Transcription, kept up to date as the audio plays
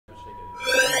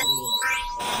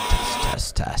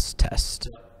Test.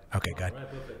 Okay, good.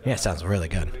 Yeah, sounds really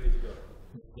good.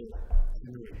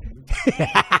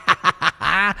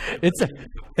 It's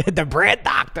the brand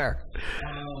doctor.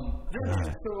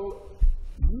 So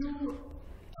you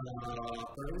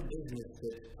are in business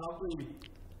that's probably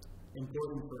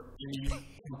important for any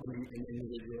company and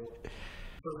individual,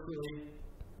 personally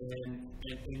and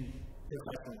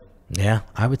professionally. Yeah,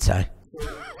 I would say.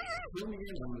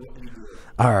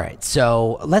 All right,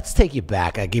 so let's take you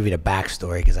back. I'll give you the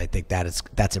backstory because I think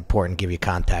that's important, give you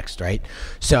context, right?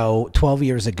 So 12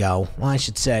 years ago, well, I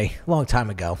should say a long time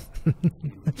ago,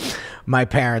 my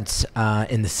parents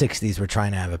in the 60s were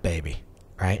trying to have a baby,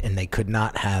 right? And they could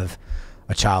not have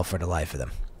a child for the life of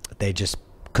them. They just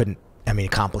couldn't, I mean,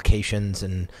 complications,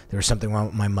 and there was something wrong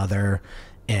with my mother,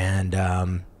 and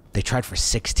they tried for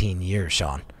 16 years,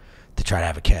 Sean, to try to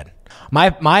have a kid. My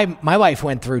wife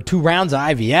went through 2 rounds of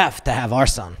IVF to have our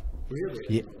son.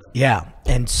 Really? Yeah.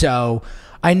 And so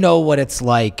I know what it's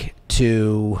like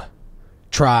to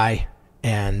try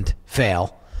and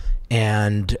fail.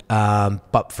 And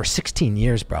but for 16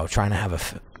 years, bro, trying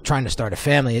to start a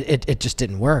family, it just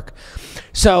didn't work.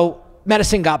 So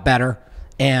medicine got better,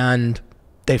 and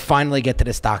they finally get to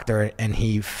this doctor, and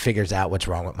he figures out what's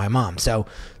wrong with my mom. So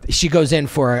she goes in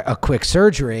for a quick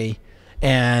surgery,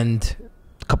 and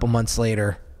a couple months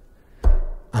later,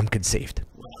 I'm conceived,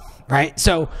 right?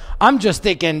 So I'm just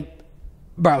thinking,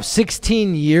 bro,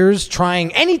 16 years,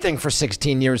 trying anything for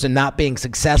 16 years and not being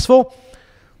successful.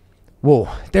 Whoa,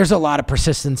 there's a lot of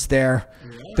persistence there.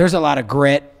 There's a lot of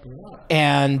grit.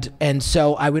 And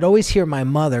so I would always hear my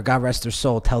mother, God rest her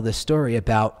soul, tell this story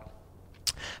about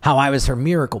how I was her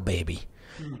miracle baby,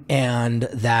 and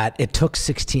that it took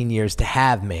 16 years to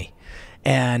have me.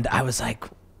 And I was like,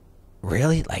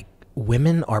 really? Like,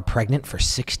 women are pregnant for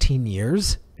 16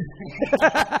 years?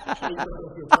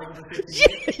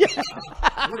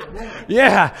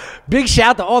 Yeah. Big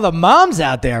shout to all the moms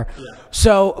out there.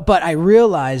 So, but I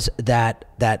realized that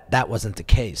wasn't the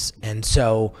case. And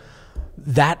so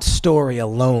that story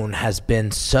alone has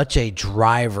been such a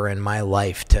driver in my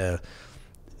life to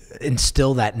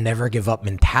instill that never give up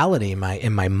mentality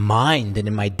in my mind and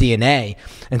in my DNA.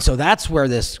 And so that's where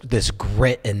this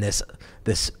grit and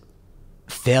this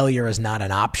failure is not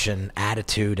an option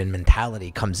attitude and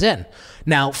mentality comes in.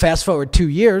 Now, fast forward 2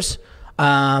 years,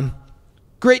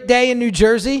 great day in New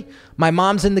Jersey. My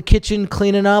mom's in the kitchen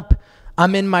cleaning up.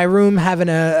 I'm in my room having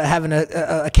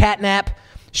a cat nap.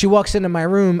 She walks into my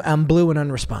room. I'm blue and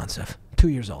unresponsive. 2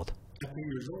 years old.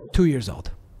 2 years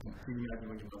old.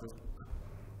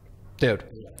 Dude.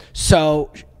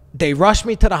 So they rushed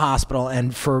me to the hospital,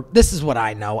 and this is what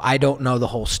I know. I don't know the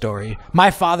whole story.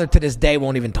 My father to this day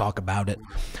won't even talk about it.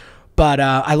 But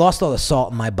I lost all the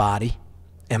salt in my body,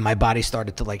 and my body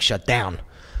started to like shut down.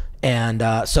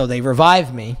 And so they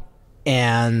revived me,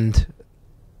 and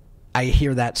I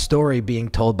hear that story being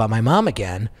told by my mom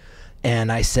again,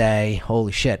 and I say,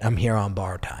 holy shit, I'm here on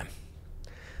borrowed time.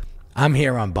 I'm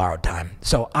here on borrowed time.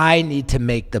 So I need to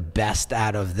make the best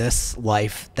out of this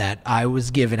life that I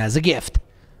was given as a gift.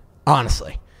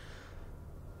 Honestly,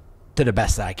 to the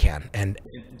best that I can. And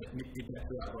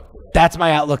that's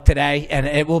my outlook today, and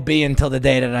it will be until the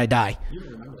day that I die.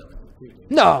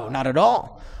 No, not at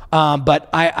all. But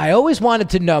I always wanted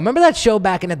to know. Remember that show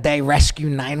back in the day, Rescue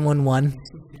 911?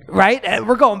 Right?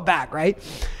 We're going back, right?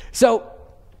 So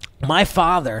my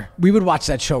father, we would watch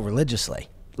that show religiously,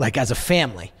 like as a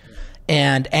family.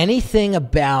 And anything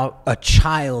about a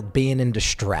child being in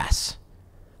distress,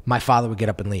 my father would get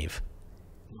up and leave.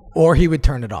 Or he would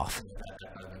turn it off.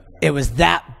 It was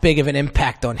that big of an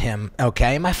impact on him,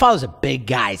 okay? My father's a big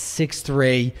guy,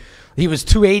 6'3". He was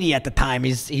 280 at the time.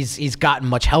 He's gotten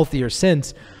much healthier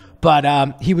since.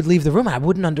 But he would leave the room, and I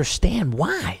wouldn't understand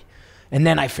why. And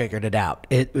then I figured it out.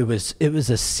 It was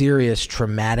a serious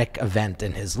traumatic event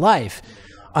in his life.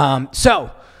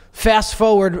 So fast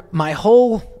forward my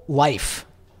whole life,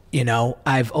 you know,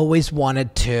 I've always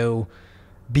wanted to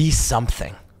be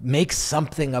something. Make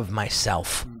something of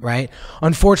myself, right?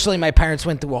 Unfortunately, my parents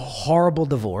went through a horrible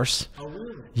divorce. Oh,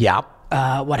 really? Yeah.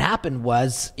 What happened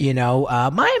was, you know,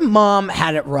 my mom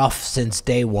had it rough since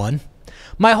day one.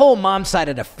 My whole mom's side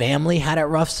of the family had it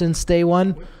rough since day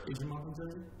one. Is your mom from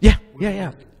Jersey?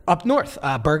 Yeah. Up north,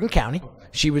 Bergen County.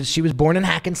 She was born in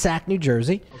Hackensack, New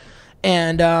Jersey.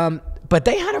 And but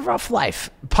they had a rough life.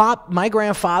 My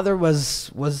grandfather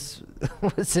was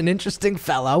an interesting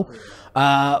fellow.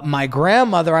 My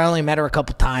grandmother, I only met her a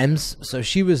couple times, so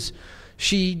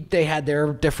they had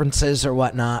their differences or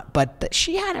whatnot, but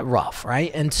she had it rough, right?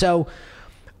 And so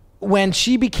when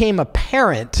she became a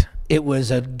parent, it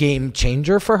was a game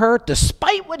changer for her,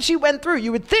 despite what she went through,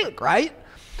 you would think, right?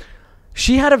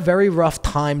 she had a very rough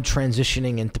time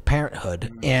transitioning into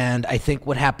parenthood, and I think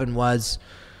what happened was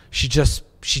she just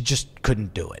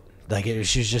couldn't do it. Like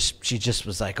she just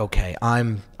was like, okay,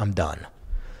 I'm done.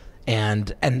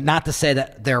 And not to say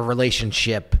that their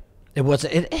relationship,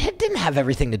 it didn't have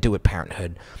everything to do with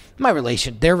parenthood.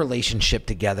 Their relationship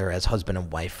together as husband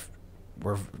and wife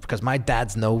were, because my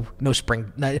dad's no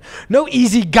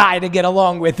easy guy to get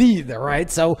along with either, right?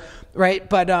 So, right,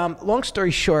 but long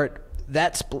story short,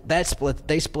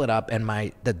 they split up, and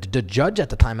the judge at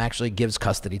the time actually gives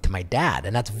custody to my dad,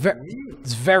 and it's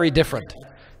very different.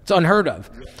 It's unheard of.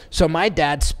 So my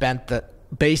dad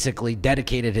basically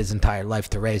dedicated his entire life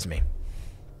to raise me.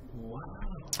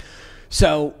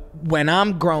 So when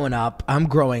I'm growing up.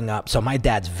 So my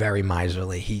dad's very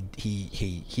miserly.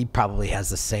 He probably has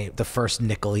the first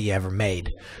nickel he ever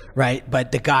made, right?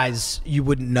 But the guys, you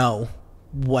wouldn't know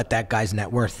what that guy's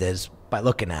net worth is by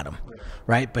looking at him,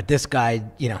 right? But this guy,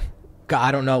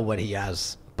 I don't know what he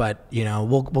has, but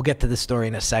we'll get to this story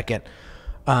in a second.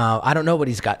 I don't know what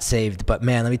he's got saved, but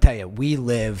man, let me tell you, we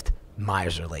lived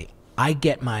miserly. I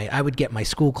would get my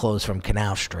school clothes from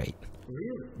Canal Street.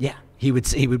 Really? Yeah, he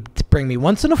would bring me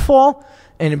once in the fall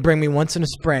and then bring me once in the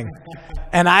spring,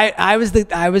 and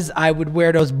I would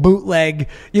wear those bootleg,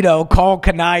 Carl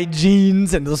Kanai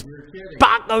jeans and those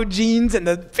Baco jeans and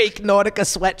the fake Nautica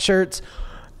sweatshirts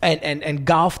and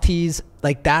golf tees.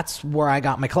 Like that's where I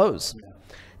got my clothes.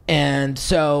 And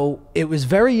so it was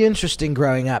very interesting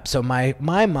growing up. So my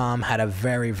mom had a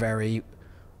very, very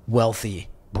wealthy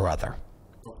brother.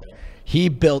 He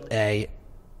built a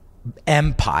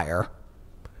empire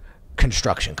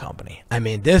construction company. I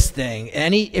mean, this thing,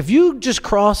 if you just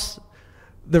cross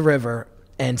the river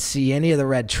and see any of the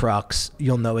red trucks,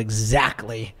 you'll know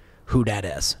exactly who that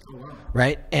is,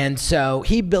 right? And so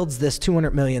he builds this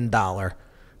 $200 million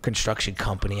construction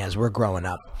company as we're growing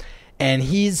up. And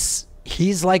he's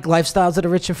like lifestyles of the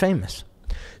rich and famous.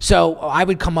 So I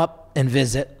would come up and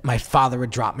visit. My father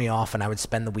would drop me off, and I would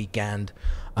spend the weekend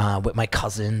with my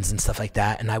cousins and stuff like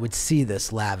that. And I would see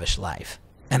this lavish life.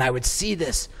 And I would see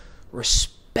this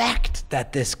respect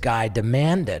that this guy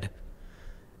demanded.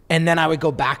 And then I would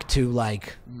go back to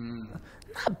like,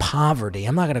 not poverty.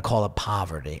 I'm not going to call it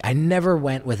poverty. I never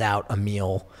went without a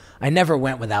meal. I never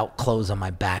went without clothes on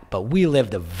my back, but we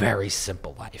lived a very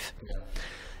simple life.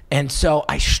 And so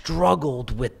I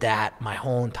struggled with that my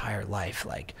whole entire life.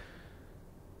 Like,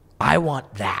 I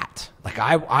want that. Like,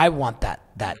 I want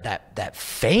that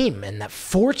fame and that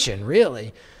fortune,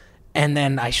 really. And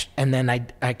then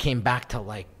I came back to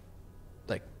like,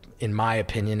 in my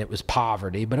opinion, it was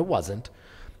poverty, but it wasn't.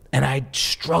 And I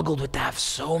struggled with that for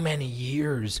so many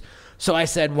years. So I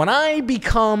said, when I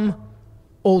become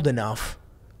old enough,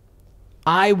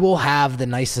 I will have the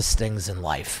nicest things in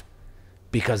life,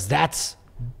 because that's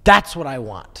what I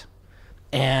want.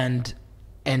 And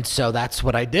so that's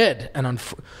what I did. And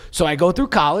so I go through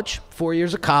college, 4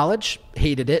 years of college,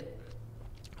 hated it,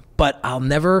 but I'll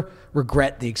never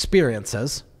regret the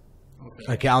experiences.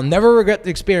 Okay, I'll never regret the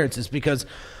experiences, because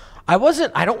I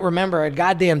don't remember a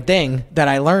goddamn thing that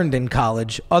I learned in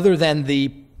college other than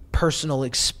the personal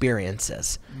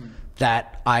experiences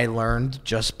that I learned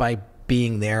just by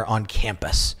being there on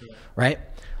campus, right?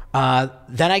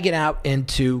 Then I get out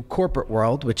into corporate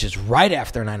world, which is right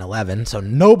after 9/11, so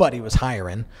nobody was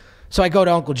hiring. So I go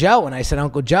to Uncle Joe and I said,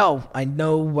 Uncle Joe, I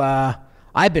know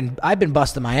I've been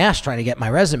busting my ass trying to get my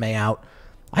resume out.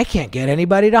 I can't get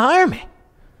anybody to hire me.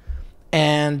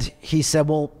 And he said,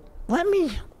 well, let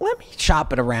me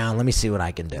shop it around. Let me see what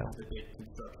I can do.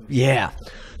 Yeah.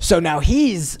 So now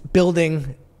he's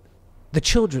building the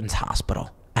children's hospital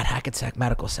at Hackensack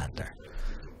Medical Center.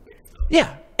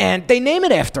 Yeah. And they name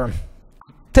it after him.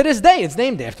 To this day, it's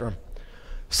named after him.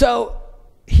 So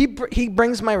he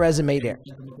brings my resume there.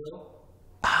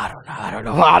 I don't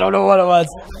know what it was.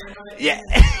 Yeah.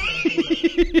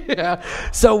 Yeah.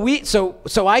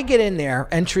 So I get in there,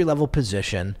 entry level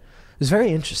position. It's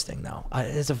very interesting though.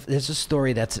 There's a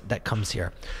story that comes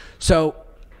here. So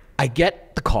I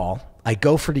get the call. I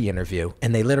go for the interview,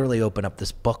 and they literally open up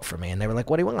this book for me, and they were like,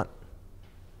 "What do you want?"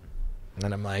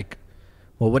 And I'm like,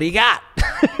 well, what do you got?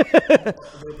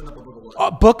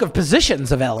 A book of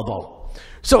positions available.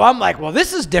 So I'm like, well,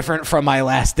 this is different from my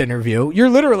last interview. You're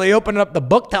literally opening up the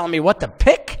book telling me what to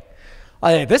pick.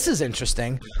 This is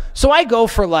interesting. So I go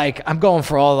for I'm going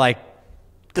for all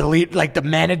the lead, the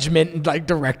management and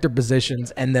director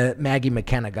positions. And the Maggie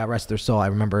McKenna, God rest her soul, I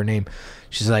remember her name.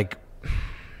 She's like,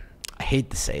 I hate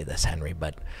to say this, Henry,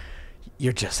 but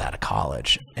you're just out of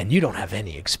college and you don't have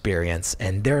any experience,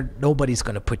 and nobody's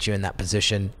going to put you in that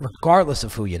position regardless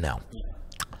of who you know.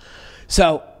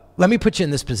 So let me put you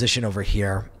in this position over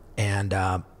here,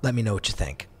 and let me know what you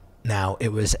think. Now,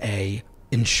 it was a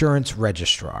insurance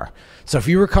registrar. So if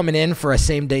you were coming in for a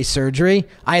same-day surgery,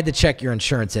 I had to check your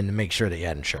insurance in to make sure that you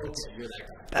had insurance. You're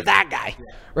That guy,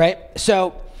 right?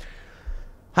 So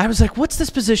I was like, what's this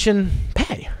position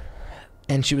pay?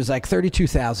 And she was like,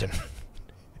 $32,000.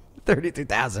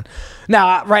 $32,000.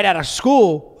 Now, right out of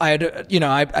school, I had,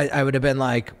 I would have been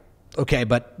like, okay,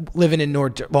 but living in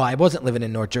I wasn't living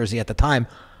in North Jersey at the time,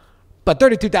 but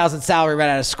 $32,000 salary right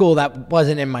out of school, that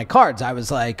wasn't in my cards. I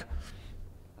was like,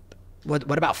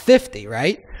 what about 50,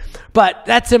 right? But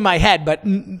that's in my head, but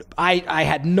I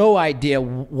had no idea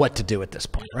what to do at this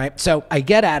point, right? So I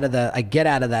get out of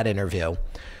that interview,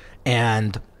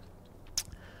 and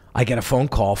I get a phone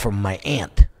call from my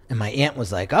aunt. And my aunt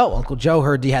was like, oh, Uncle Joe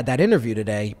heard you had that interview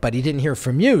today, but he didn't hear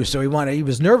from you. So he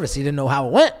was nervous. He didn't know how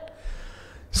it went.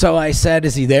 So I said,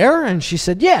 is he there? And she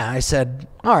said, yeah. I said,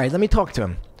 all right, let me talk to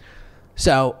him.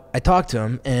 So I talked to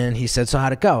him, and he said, so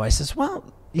how'd it go? I says, well,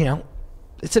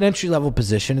 it's an entry-level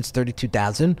position. It's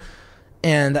 $32,000.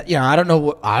 And, I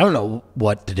don't know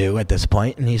what to do at this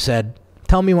point. And he said,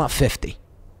 tell me you want 50.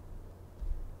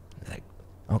 Like,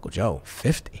 Uncle Joe,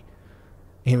 50? And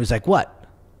he was like, what?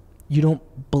 You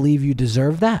don't believe you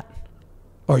deserve that?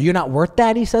 Or you're not worth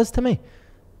that, he says to me.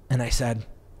 And I said,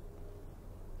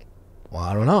 well,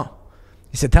 I don't know.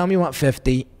 He said, tell me you want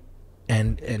 50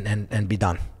 and be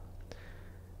done.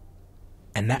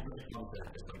 And that,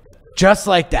 just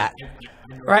like that.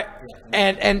 Right?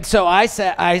 And so I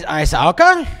said,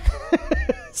 okay.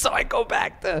 So I go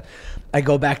back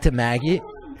to Maggie.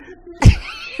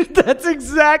 That's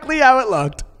exactly how it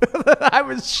looked. I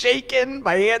was shaking.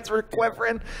 My hands were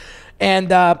quivering.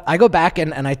 And I go back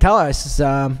and I tell her, I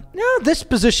says, this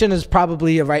position is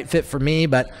probably a right fit for me,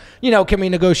 but, can we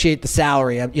negotiate the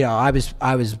salary? I was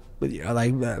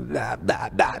like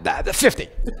 50.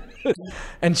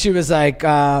 And she was like,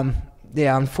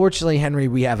 yeah, unfortunately, Henry,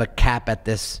 we have a cap at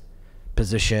this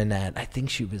position. And I think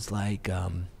she was like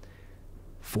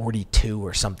 42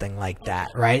 or something like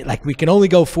that, right? Like we can only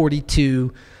go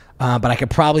 42, but I could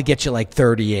probably get you like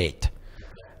 38.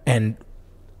 And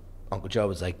Uncle Joe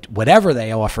was like, whatever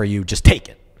they offer you, just take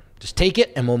it. Just take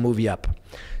it and we'll move you up.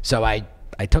 So I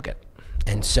took it.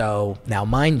 And so now,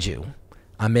 mind you,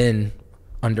 I'm in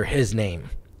under his name.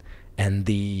 And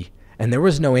there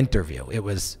was no interview. It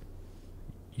was,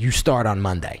 you start on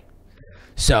Monday.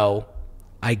 So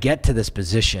I get to this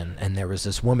position, and there was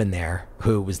this woman there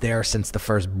who was there since the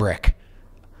first brick,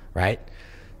 right?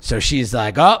 So she's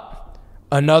like, oh,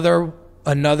 another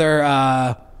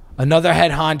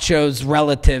head honcho's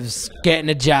relatives getting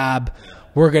a job.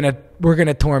 We're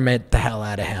gonna torment the hell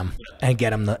out of him and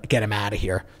get him out of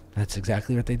here. That's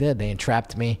exactly what they did. They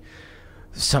entrapped me.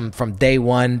 From day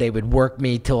one, they would work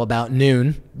me till about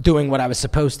noon, doing what I was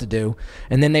supposed to do,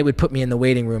 and then they would put me in the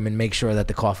waiting room and make sure that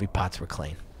the coffee pots were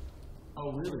clean.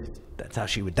 Oh, really? That's how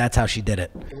she did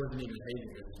it. It wasn't even hating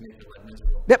it. It just made your life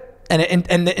miserable. Yep.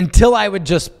 And until I would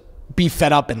just be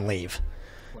fed up and leave.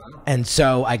 Wow. And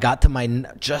so I got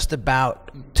to just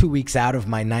about 2 weeks out of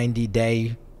my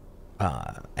 90-day,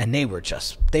 and they were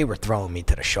throwing me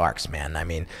to the sharks, man. I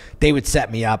mean, they would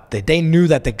set me up. They knew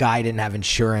that the guy didn't have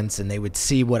insurance, and they would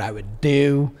see what I would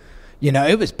do.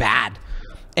 It was bad.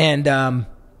 And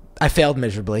I failed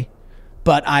miserably.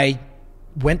 But I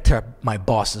went to my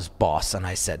boss's boss, and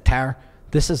I said, Tara,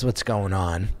 this is what's going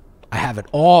on. I have it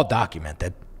all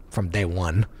documented from day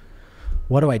one.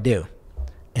 What do I do?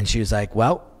 And she was like,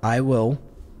 well, I will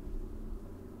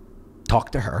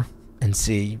talk to her and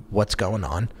see what's going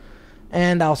on,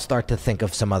 and I'll start to think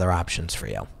of some other options for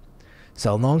you.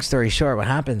 So long story short, what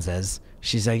happens is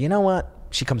she's like, you know what?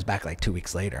 She comes back like 2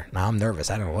 weeks later. Now I'm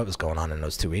nervous. I don't know what was going on in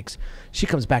those 2 weeks. She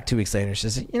comes back 2 weeks later and she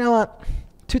says, you know what?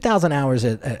 2,000 hours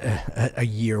a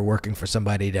year working for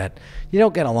somebody that you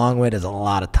don't get along with is a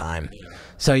lot of time.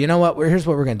 So you know what? Here's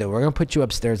what we're going to do. We're going to put you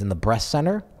upstairs in the breast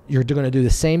center. You're going to do the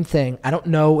same thing. I don't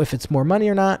know if it's more money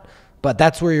or not, but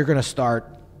that's where you're going to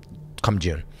start come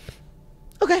June.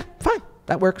 Okay, fine.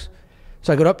 That works.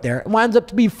 So I go up there. It winds up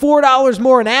to be $4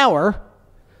 more an hour.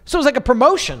 So it was like a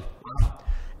promotion.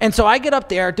 And so I get up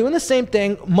there doing the same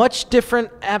thing, much different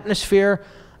atmosphere,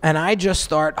 and I just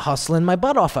start hustling my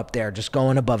butt off up there, just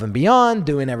going above and beyond,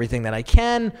 doing everything that I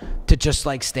can to just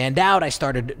like stand out. I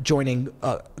started joining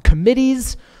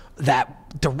committees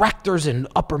that directors and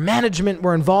upper management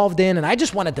were involved in, and I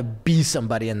just wanted to be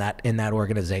somebody in that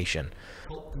organization.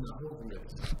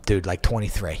 Dude, like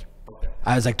 23.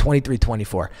 I was like 23,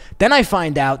 24. Then I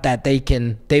find out that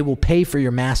they will pay for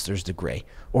your master's degree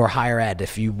or higher ed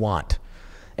if you want.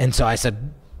 And so I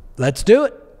said, let's do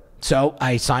it. So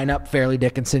I sign up Fairleigh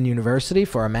Dickinson University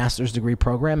for a master's degree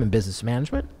program in business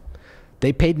management.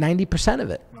 They paid 90% of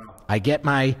it. I get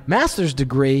my master's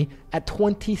degree at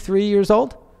 23 years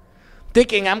old,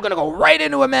 thinking I'm going to go right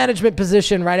into a management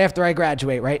position right after I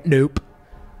graduate, right? Nope.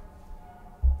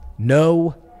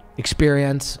 No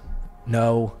experience,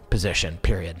 no position,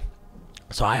 period.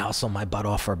 So I hustle my butt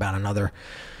off for about another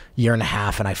year and a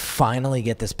half, and I finally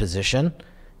get this position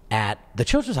at the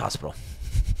Children's Hospital,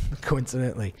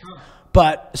 coincidentally.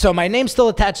 But so my name's still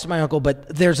attached to my uncle, but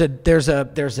there's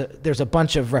a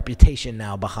bunch of reputation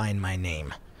now behind my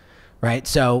name, right?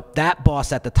 So that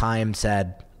boss at the time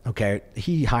said, okay,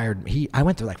 I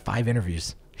went through like 5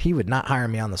 interviews. He would not hire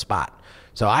me on the spot.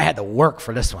 So I had to work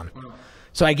for this one.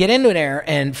 So I get into there,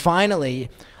 and finally,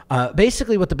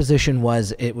 basically what the position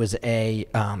was, it was a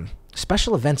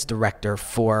special events director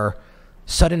for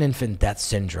sudden infant death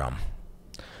syndrome.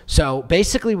 So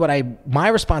basically my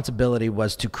responsibility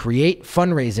was to create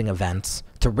fundraising events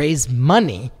to raise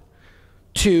money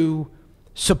to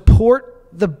support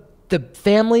the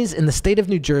families in the state of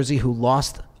New Jersey who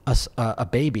lost a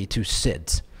baby to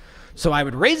SIDS. So I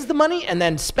would raise the money and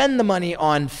then spend the money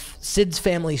on SIDS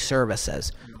family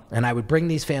services. And I would bring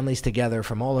these families together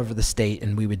from all over the state,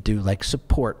 and we would do like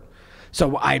support.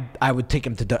 So I would take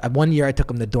them to, one year I took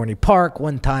them to Dorney Park.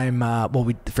 One time,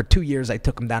 for 2 years I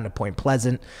took them down to Point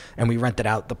Pleasant, and we rented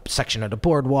out the section of the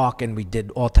boardwalk, and we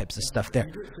did all types of stuff there.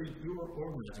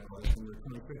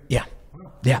 Yeah.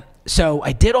 Yeah. So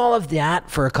I did all of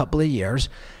that for a couple of years,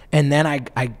 and then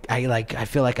I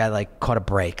feel like I caught a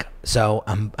break. So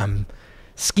I'm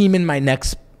scheming my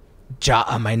next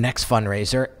job, my next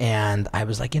fundraiser, and I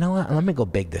was like, you know what? Let me go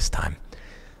big this time.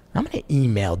 I'm going to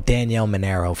email Danielle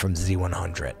Monero from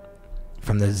Z100,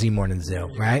 from the Z Morning Zoo,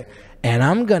 right? And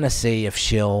I'm going to see if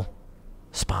she'll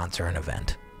sponsor an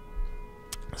event.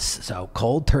 So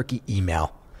cold turkey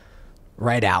email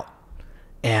right out.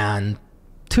 And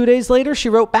 2 days later, she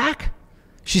wrote back.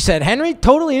 She said, Henry,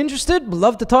 totally interested. Would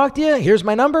love to talk to you. Here's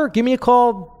my number. Give me a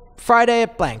call Friday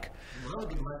at blank.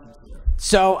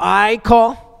 So I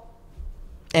call,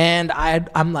 and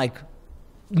I'm like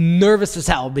nervous as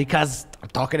hell because I'm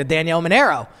talking to Danielle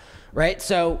Monero, right?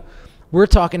 So we're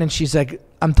talking, and she's like,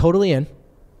 I'm totally in.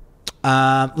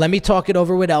 Let me talk it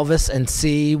over with Elvis and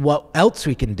see what else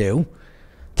we can do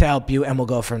to help you, and we'll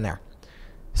go from there.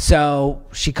 So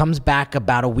she comes back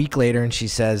about a week later, and she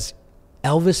says,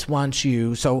 Elvis wants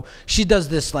you. So she does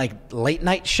this like late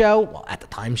night show. Well, at the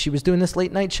time she was doing this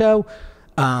late night show,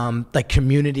 like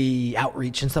community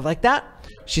outreach and stuff like that.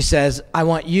 She says, I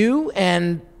want you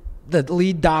and the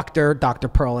lead doctor, Dr.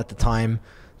 Pearl at the time,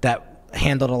 that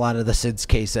handled a lot of the SIDS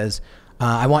cases.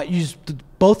 I want you to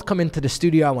both come into the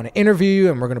studio. I want to interview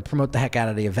you, and we're going to promote the heck out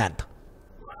of the event.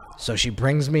 So she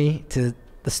brings me to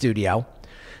the studio,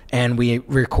 and we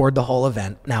record the whole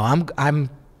event. Now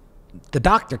the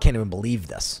doctor can't even believe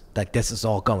this, like this is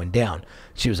all going down.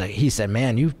 She was like, he said,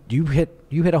 man, you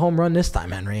hit a home run this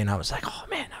time, Henry. And I was like, oh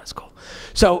man, that was cool.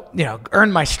 So,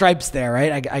 earned my stripes there,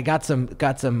 right? I got some,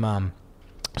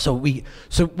 so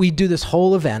we do this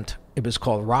whole event. It was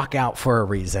called Rock Out for a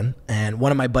reason. And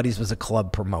one of my buddies was a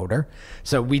club promoter.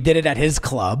 So we did it at his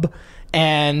club,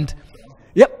 and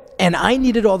yep. And I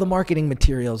needed all the marketing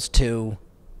materials to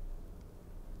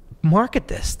market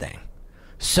this thing.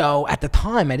 So at the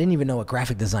time, I didn't even know what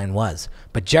graphic design was,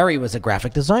 but Jerry was a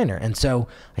graphic designer. And so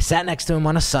I sat next to him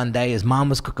on a Sunday. His mom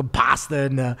was cooking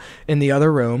pasta in the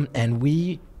other room, and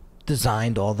we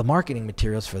designed all the marketing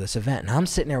materials for this event. And I'm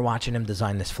sitting there watching him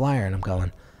design this flyer, and I'm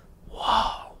going,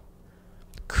 whoa,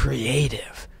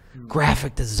 creative,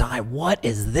 graphic design. What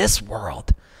is this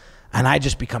world? And I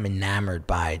just become enamored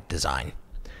by design.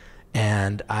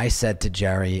 And I said to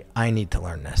Jerry, I need to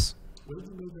learn this.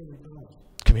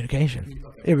 Communication.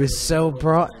 It was so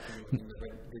broad.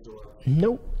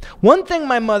 Nope. One thing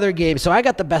my mother gave, so I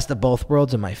got the best of both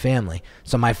worlds in my family.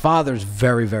 So my father's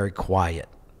very, very quiet,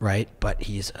 right? But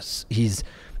he's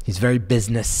very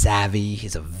business savvy.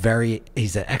 He's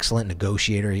an excellent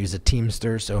negotiator. He was a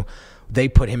teamster, so they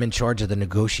put him in charge of the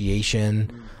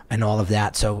negotiation and all of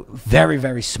that. So very,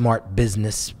 very smart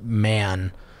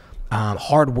businessman,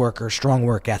 hard worker, strong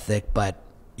work ethic, but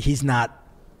he's not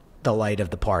the light of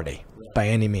the party by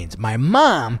any means. My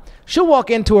mom, she'll walk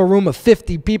into a room of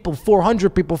 50 people,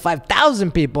 400 people,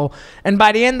 5,000 people, and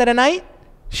by the end of the night,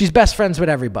 she's best friends with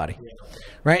everybody,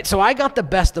 right? So I got the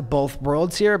best of both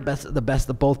worlds here, the best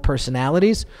of both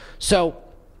personalities. So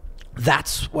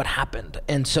that's what happened.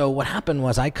 And so what happened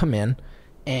was I come in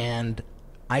and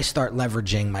I start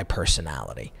leveraging my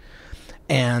personality.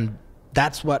 And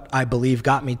that's what I believe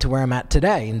got me to where I'm at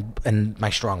today, and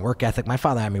my strong work ethic. My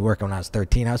father had me working when I was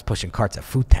 13. I was pushing carts at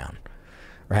Food Town,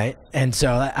 right? And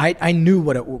so I knew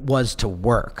what it was to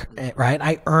work, right?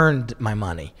 I earned my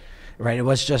money, right?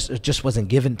 It just wasn't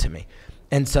given to me.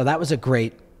 And so that was a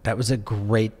great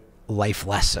life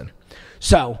lesson.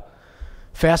 So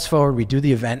fast forward, we do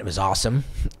the event. It was awesome.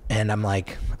 And I'm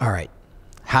like, all right,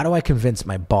 how do I convince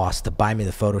my boss to buy me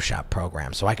the Photoshop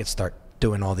program so I could start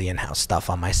doing all the in-house stuff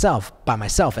by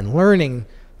myself and learning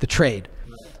the trade?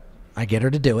 I get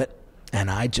her to do it, and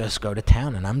I just go to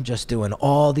town, and I'm just doing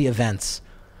all the events.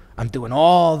 I'm doing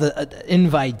all the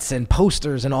invites and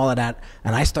posters and all of that,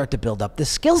 and I start to build up this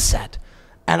skill set.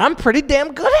 And I'm pretty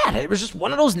damn good at it. It was just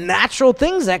one of those natural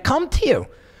things that come to you.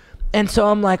 And so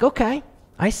I'm like, okay,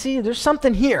 I see there's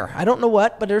something here. I don't know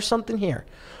what, but there's something here.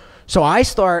 So I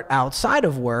start outside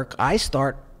of work, I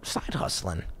start side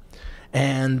hustling.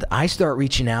 And I start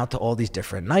reaching out to all these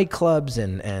different nightclubs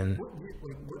and What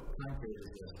time period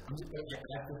is this? I'm just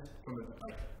from a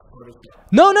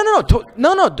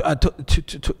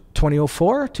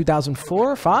 2004,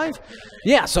 2004, 5.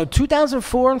 Yeah, so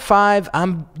 2004 and 5,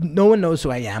 no one knows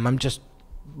who I am. I'm just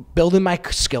building my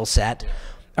skill set.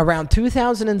 Around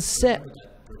 2006,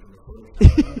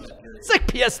 it's like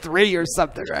PS3 or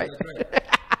something, right?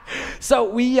 So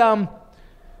we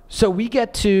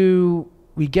get to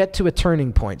a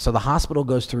turning point. So the hospital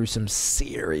goes through some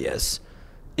serious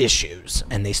issues,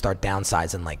 and they start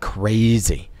downsizing like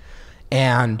crazy,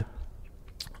 and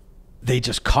they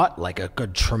just cut like a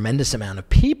tremendous amount of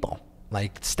people,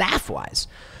 like staff-wise.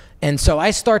 And so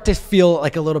I start to feel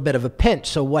like a little bit of a pinch.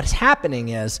 So what's happening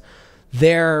is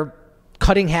they're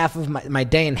cutting half of my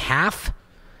day in half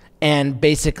and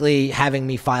basically having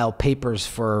me file papers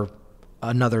for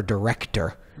another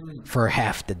director for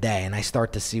half the day. And I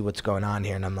start to see what's going on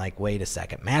here, and I'm like, wait a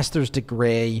second, master's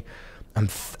degree, I'm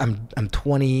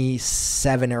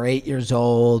 27 or 8 years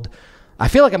old. I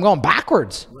feel like I'm going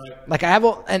backwards. Right. Like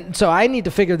and so I need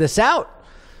to figure this out.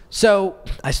 So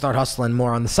I start hustling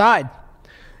more on the side.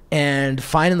 And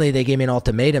finally they gave me an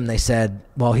ultimatum. They said,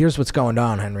 well, here's what's going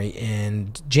on, Henry.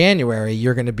 In January,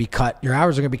 your hours are going to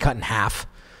be cut in half.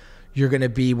 You're going to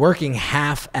be working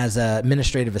half as an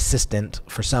administrative assistant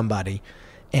for somebody.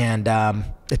 And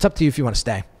it's up to you if you want to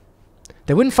stay.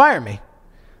 They wouldn't fire me,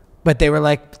 but they were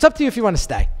like, it's up to you if you want to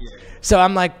stay. Yeah. So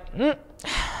I'm like,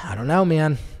 I don't know,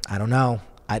 man. I don't know.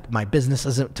 My business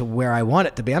isn't to where I want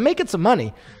it to be. I'm making some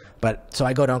money. But so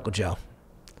I go to Uncle Joe.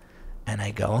 And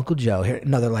I go, Uncle Joe, here,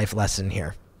 another life lesson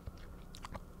here.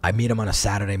 I meet him on a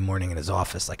Saturday morning in his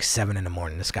office, like 7 in the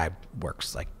morning. This guy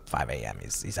works like 5 a.m.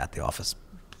 He's at the office,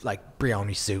 like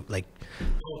Brioni suit, like.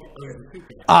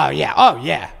 Oh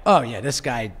yeah. This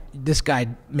guy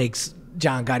makes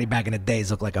John Gotti back in the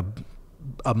days look like a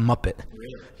Muppet.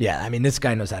 Yeah, I mean, this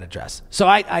guy knows how to dress. So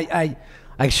I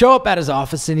show up at his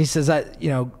office, and he says,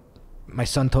 my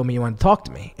son told me you wanted to talk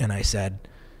to me. And I said,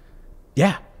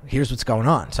 yeah, here's what's going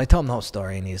on. So I tell him the whole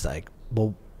story, and he's like,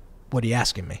 well, what are you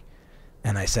asking me?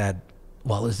 And I said,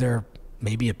 well, is there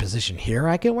maybe a position here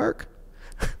I can work?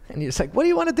 And he's like, what do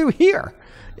you want to do here?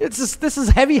 This is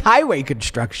heavy highway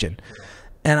construction.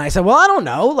 And I said, well, I don't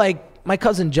know. Like, my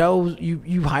cousin Joe,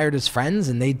 you hired his friends,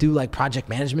 and they do like project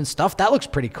management stuff. That looks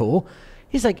pretty cool.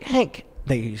 He's like, Hank,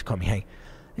 they used to call me Hank.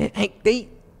 Hank, they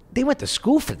went to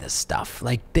school for this stuff.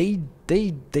 Like, they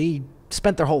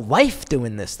spent their whole life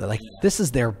doing this. They're like, this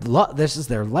is their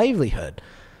livelihood.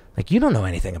 Like, you don't know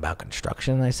anything about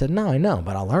construction. And I said, no, I know,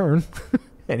 but I'll learn.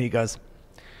 And he goes,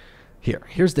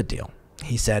 here's the deal.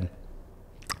 He said,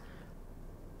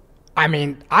 I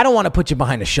mean, I don't want to put you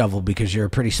behind a shovel because you're a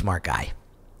pretty smart guy.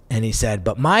 And he said,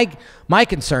 but my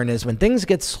concern is when things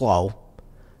get slow,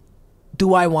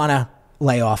 do I want to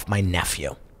lay off my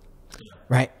nephew?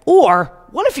 Right? Or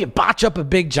what if you botch up a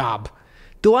big job?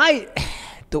 Do I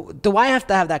have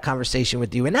to have that conversation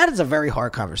with you? And that is a very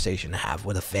hard conversation to have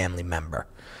with a family member.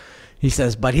 He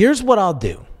says, but here's what I'll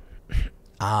do.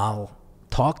 I'll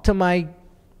talk to my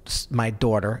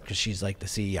daughter, because she's like the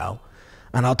CEO,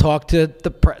 and I'll talk to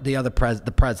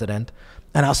the president,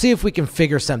 and I'll see if we can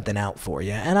figure something out for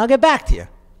you, and I'll get back to you.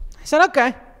 I said,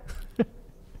 okay.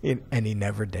 And he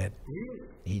never did.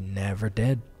 He never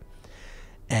did.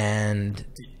 And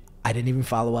I didn't even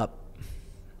follow up.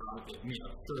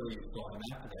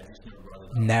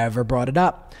 Never brought it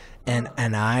up. And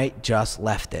I just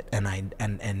left it. And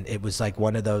it was like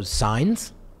one of those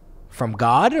signs from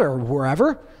God or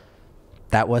wherever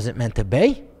that wasn't meant to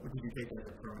be.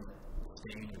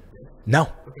 No.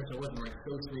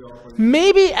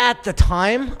 Maybe at the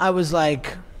time I was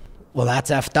like, well, that's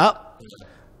effed up.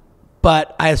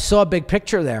 But I saw a big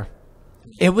picture there.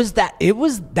 That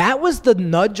was the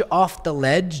nudge off the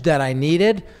ledge that I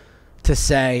needed to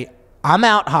say, I'm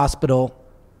out hospital.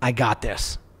 I got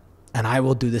this. And I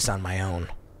will do this on my own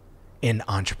in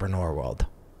entrepreneur world.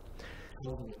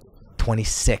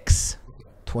 26.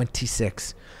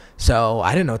 26. So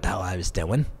I didn't know what the hell I was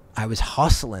doing. I was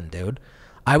hustling, dude.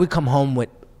 I would come home with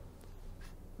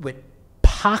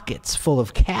pockets full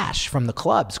of cash from the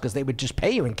clubs because they would just pay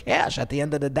you in cash at the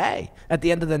end of the day. At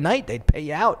the end of the night, they'd pay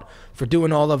you out for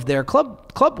doing all of their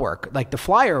club work, like the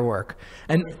flyer work.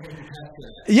 And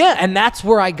yeah, and that's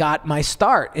where I got my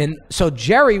start. And so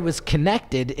Jerry was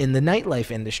connected in the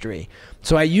nightlife industry.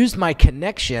 So I used my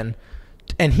connection,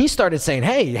 and he started saying,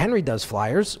 hey, Henry does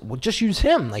flyers. Well, just use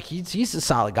him. Like, he's a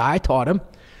solid guy. I taught him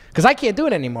because I can't do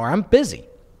it anymore. I'm busy.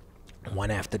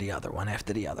 One after the other, one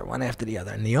after the other, one after the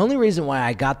other. And the only reason why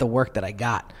I got the work that I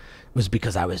got was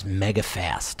because I was mega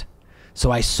fast. So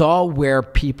I saw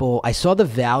I saw the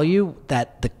value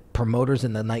that the promoters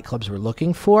in the nightclubs were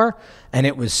looking for, and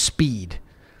it was speed.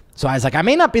 So I was like, I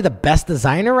may not be the best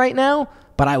designer right now,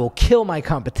 but I will kill my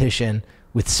competition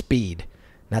with speed.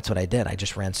 And that's what I did. I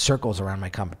just ran circles around my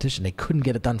competition. They couldn't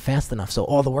get it done fast enough, so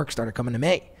all the work started coming to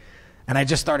me. And I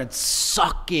just started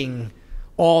sucking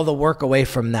all the work away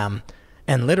from them.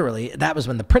 And literally, that was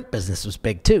when the print business was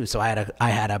big too. So I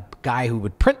had a guy who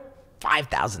would print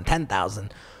 5,000,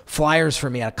 10,000 flyers for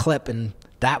me at a clip, and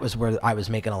that was where I was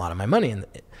making a lot of my money. And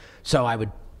so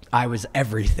I was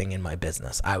everything in my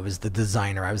business. I was the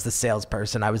designer, I was the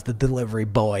salesperson, I was the delivery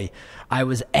boy, I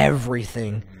was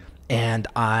everything. And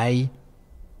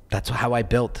that's how I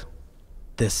built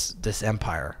this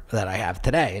empire that I have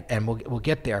today. And we'll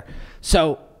get there.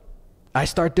 So I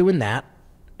start doing that.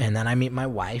 And then I meet my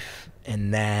wife,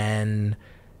 and then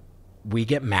we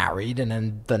get married, and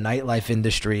then the nightlife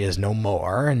industry is no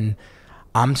more. And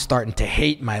I'm starting to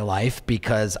hate my life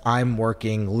because I'm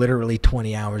working literally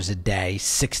 20 hours a day,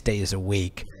 6 days a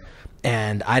week.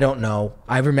 And I don't know.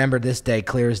 I remember this day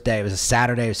clear as day. It was a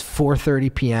Saturday. It was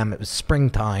 4:30 p.m. It was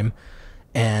springtime.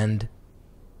 And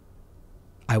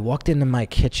I walked into my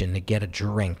kitchen to get a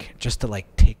drink just to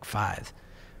like take 5.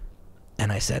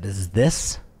 And I said, is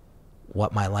this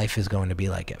what my life is going to be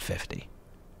like at 50?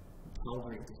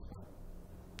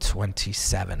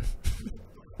 27.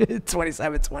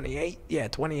 27, 28. Yeah,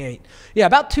 28. Yeah,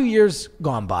 about 2 years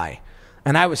gone by.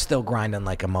 And I was still grinding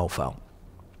like a mofo.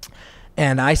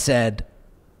 And I said,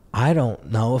 I don't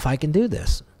know if I can do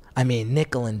this. I mean,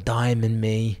 nickel and diming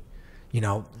me. You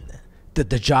know,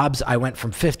 the jobs, I went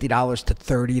from $50 to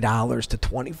 $30 to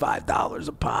 $25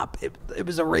 a pop. It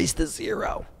was a race to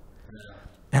zero.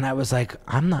 And I was like,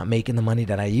 I'm not making the money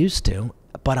that I used to,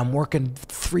 but I'm working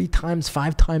 3 times,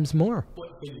 5 times more.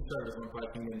 What did you start as when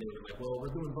pricing in? They were like, well, we're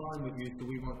doing volume with you, so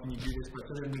we want you to do this, but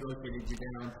so then we negotiated you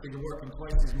down, so you're working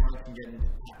twice as much and getting,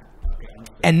 okay.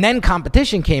 And then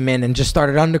competition came in and just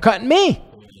started undercutting me.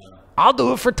 I'll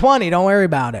do it for 20, don't worry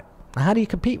about it. How do you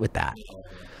compete with that?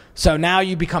 So now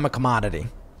you become a commodity.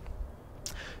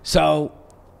 So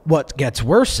what gets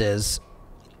worse is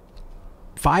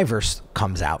Fiverr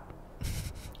comes out.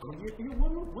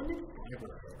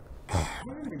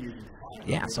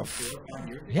 Yeah, so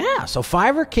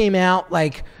Fiverr came out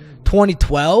like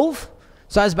 2012.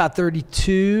 So I was about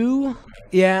 32.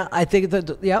 Yeah, I think like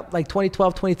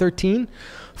 2012, 2013.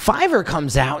 Fiverr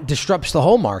comes out and disrupts the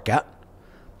whole market.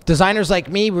 Designers like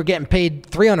me were getting paid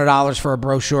 $300 for a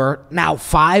brochure. Now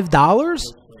 $5?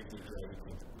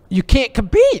 You can't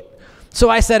compete. So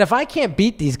I said, if I can't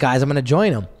beat these guys, I'm going to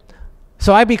join them.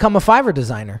 So I become a Fiverr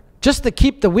designer just to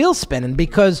keep the wheels spinning,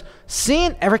 because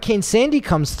Hurricane Sandy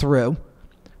comes through,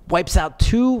 wipes out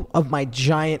 2 of my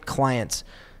giant clients,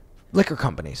 liquor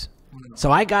companies.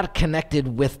 So I got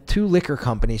connected with 2 liquor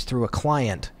companies through a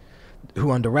client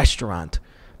who owned a restaurant,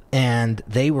 and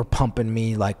they were pumping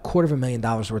me like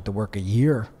 $250,000 worth of work a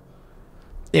year.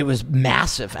 It was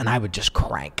massive, and I would just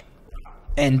crank.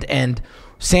 And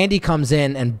Sandy comes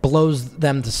in and blows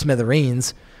them to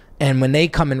smithereens. And when they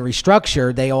come and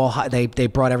restructure, they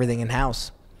brought everything in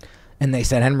house, and they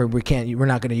said, Henry, we're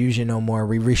not going to use you no more.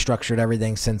 We restructured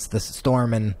everything since the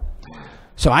storm, and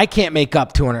so I can't make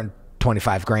up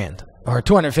 $225,000 or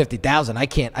 $250,000.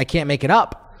 I can't make it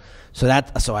up. So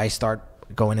I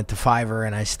start going into Fiverr,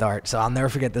 and so I'll never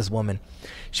forget this woman.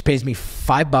 She pays me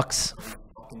 $5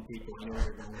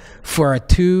 for a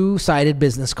 2-sided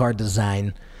business card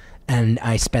design, and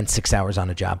I spent 6 hours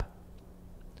on a job.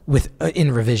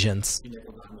 In revisions.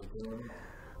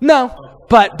 No,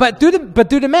 but do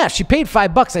the math. She paid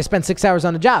 $5. I spent 6 hours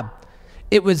on a job.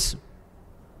 It was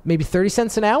maybe 30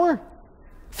 cents an hour,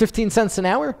 15 cents an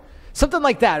hour, something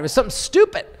like that. It was something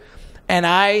stupid. And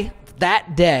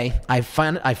that day I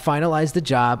finalized the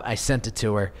job. I sent it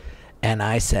to her, and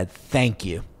I said, thank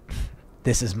you.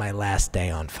 This is my last day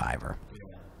on Fiverr.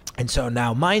 And so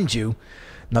now, mind you,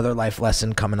 another life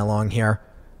lesson coming along here.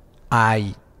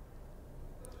 I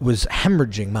was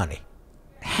hemorrhaging money.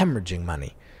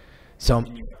 So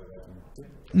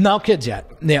no kids yet.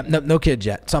 Yeah, no kids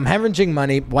yet. So I'm hemorrhaging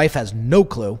money. Wife has no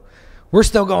clue. We're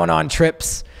still going on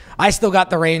trips. I still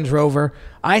got the Range Rover.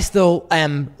 I still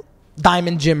am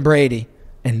Diamond Jim Brady,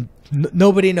 and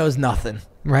nobody knows nothing,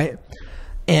 right?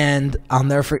 And I'll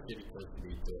never forget.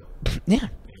 Yeah,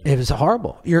 it was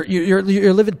horrible.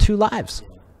 You're living two lives,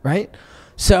 right?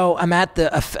 So I'm at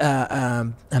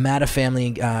a family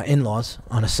in-laws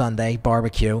on a Sunday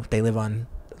barbecue. They live on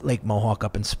Lake Mohawk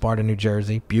up in Sparta, New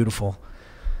Jersey. Beautiful,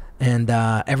 and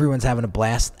everyone's having a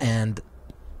blast, and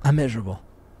I'm miserable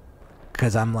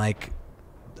because I'm like,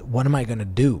 what am I gonna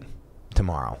do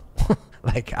tomorrow?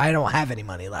 Like, I don't have any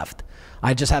money left.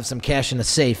 I just have some cash in the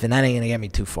safe, and that ain't gonna get me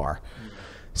too far.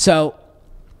 So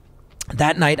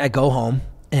that night I go home,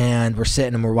 and we're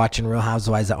sitting and we're watching Real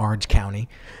Housewives of Orange County,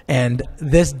 and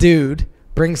this dude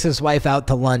brings his wife out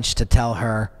to lunch to tell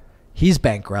her he's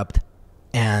bankrupt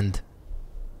and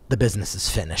the business is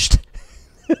finished.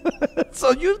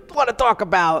 So you want to talk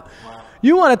about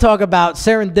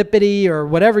serendipity or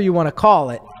whatever you want to call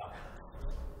it.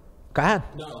 Go ahead.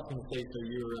 No, I was going to say,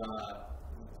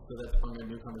 so that's from a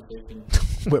new conversation.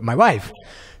 With my wife.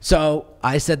 So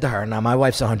I said to her, now my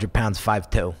wife's 100 pounds,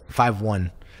 5'2",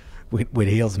 5'1", with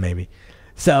heels maybe.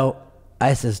 So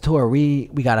I says to her, we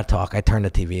got to talk. I turned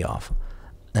the TV off.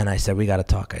 And I said, we got to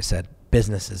talk. I said,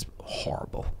 business is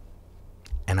horrible.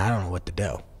 And I don't know what to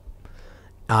do.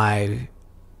 I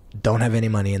don't have any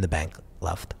money in the bank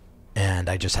left. And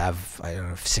I just have, I don't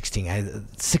know,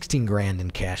 16 grand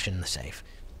in cash in the safe.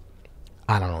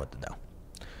 I don't know what to do.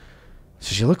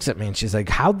 So she looks at me and she's like,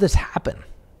 how'd this happen?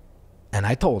 And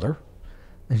I told her.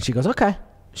 And she goes, okay.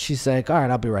 She's like, all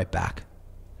right, I'll be right back.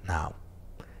 Now,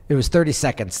 it was 30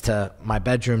 seconds to my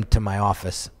bedroom to my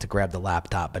office to grab the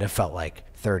laptop, but it felt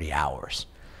like 30 hours.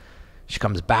 She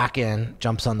comes back in,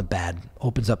 jumps on the bed,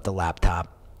 opens up the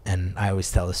laptop, and I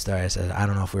always tell the story. I said, I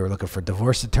don't know if we were looking for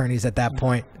divorce attorneys at that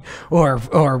point or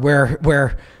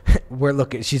we're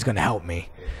looking, she's going to help me,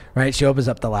 right? She opens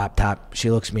up the laptop, she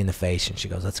looks me in the face, and she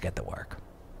goes, let's get to work.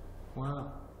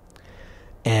 Wow.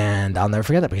 And I'll never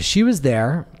forget that because she was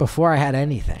there before I had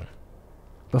anything.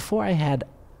 Before I had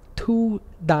 2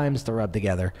 dimes to rub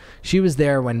together. She was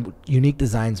there when Unique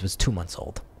Designz was 2 months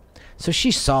old. So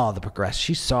she saw the progress.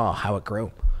 She saw how it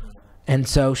grew. And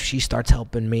so she starts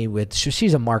helping me with,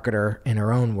 she's a marketer in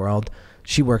her own world.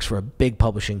 She works for a big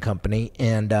publishing company.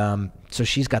 And so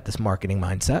she's got this marketing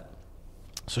mindset.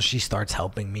 So she starts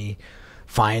helping me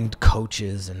find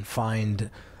coaches and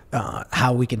find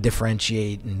how we can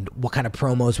differentiate and what kind of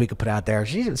promos we could put out there.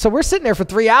 So we're sitting there for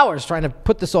 3 hours trying to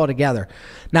put this all together.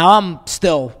 Now I'm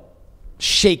still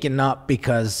shaken up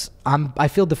because I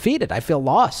feel defeated. I feel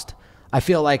lost. I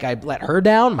feel like I let her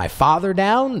down, my father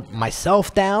down,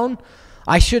 myself down.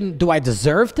 Do I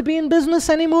deserve to be in business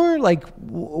anymore? Like,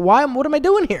 what am I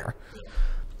doing here?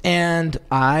 And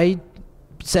I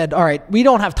said, all right, we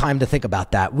don't have time to think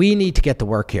about that. We need to get to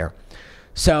work here.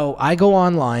 So I go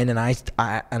online and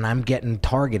I'm getting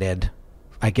targeted,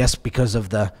 I guess because of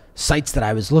the sites that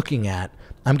I was looking at.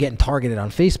 I'm getting targeted on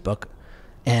Facebook,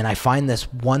 and I find this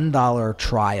 $1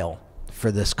 trial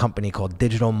for this company called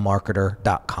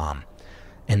digitalmarketer.com.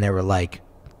 And they were like,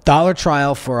 $1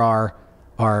 trial for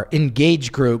our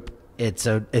engage group. It's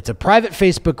a private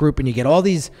Facebook group, and you get all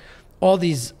these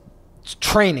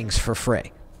trainings for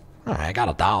free. All right, I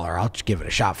got $1. I'll just give it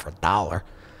a shot for $1.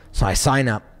 So I sign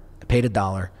up. I paid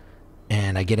 $1,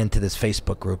 and I get into this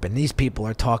Facebook group, and these people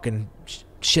are talking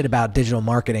shit about digital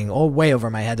marketing all way over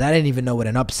my head. I didn't even know what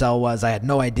an upsell was. I had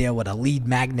no idea what a lead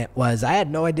magnet was. I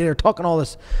had no idea. They're talking all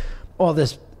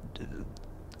this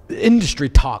industry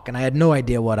talk, and I had no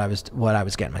idea what I was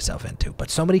getting myself into. But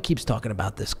somebody keeps talking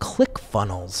about this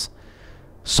ClickFunnels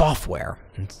software,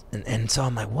 and so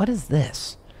I'm like, what is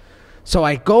this? So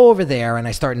I go over there and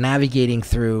I start navigating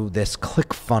through this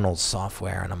ClickFunnels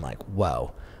software, and I'm like,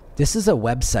 whoa. This is a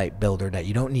website builder that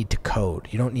you don't need to code.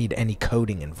 You don't need any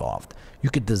coding involved. You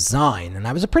could design, and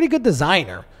I was a pretty good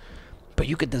designer, but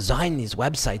you could design these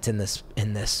websites in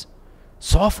this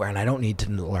software, and I don't need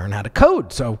to learn how to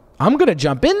code. So I'm going to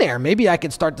jump in there. Maybe I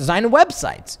could start designing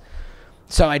websites.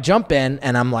 So I jump in,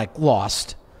 and I'm like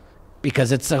lost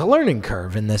because it's a learning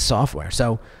curve in this software.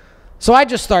 So I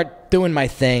just start doing my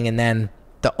thing, and then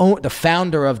the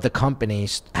founder of the company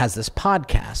has this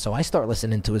podcast. So I start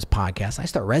listening to his podcast. I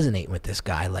start resonating with this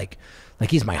guy like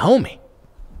he's my homie.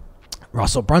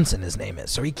 Russell Brunson, his name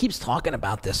is. So he keeps talking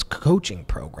about this coaching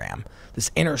program, this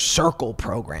inner circle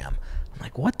program. I'm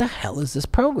like, what the hell is this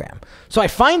program? So I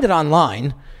find it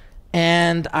online,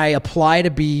 and I apply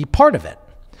to be part of it.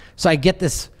 So I get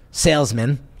this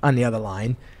salesman on the other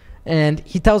line, and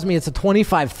he tells me it's a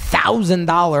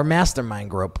 $25,000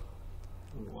 mastermind group.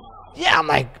 Yeah, I'm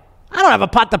like, I don't have a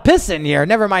pot to piss in here.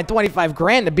 Never mind 25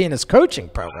 grand to be in this coaching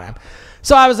program.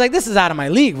 So I was like, this is out of my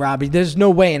league, Robbie. There's no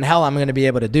way in hell I'm going to be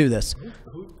able to do this.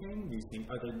 Who's paying these things?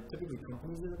 Are there typically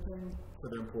companies that are paying for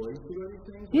their employees to do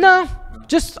these things? No,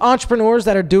 just entrepreneurs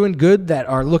that are doing good, that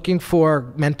are looking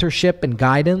for mentorship and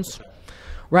guidance,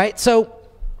 right? So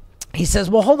he says,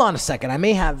 well, hold on a second.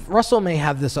 Russell may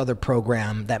have this other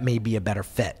program that may be a better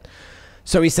fit.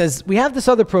 So he says, we have this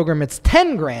other program. It's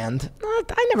 10 grand.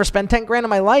 I never spent 10 grand in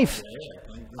my life.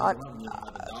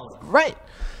 Right.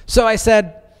 So I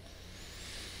said,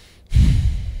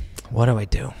 what do I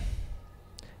do?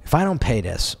 If I don't pay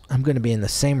this, I'm going to be in the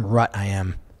same rut I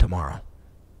am tomorrow.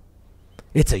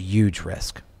 It's a huge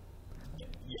risk.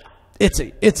 It's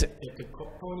a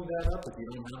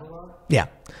yeah.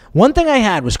 One thing I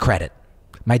had was credit.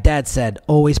 My dad said,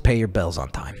 always pay your bills on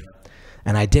time.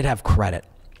 And I did have credit.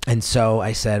 And so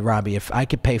I said, Robbie, if I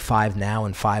could pay 5 now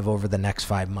and 5 over the next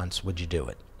 5 months, would you do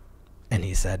it? And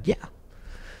he said, yeah.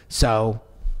 So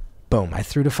boom, I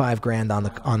threw the 5 grand on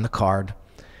the card.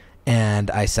 And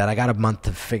I said, I got a month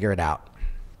to figure it out.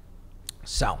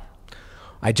 So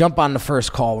I jump on the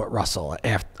first call with Russell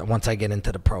once I get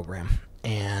into the program.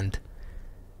 And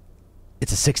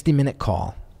it's a 60-minute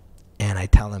call. And I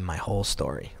tell him my whole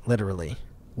story, literally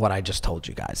what I just told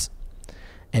you guys.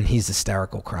 And he's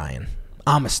hysterical crying.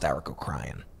 I'm hysterical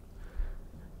crying.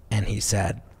 And he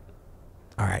said,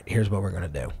 all right, here's what we're going to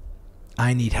do.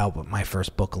 I need help with my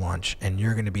first book launch, and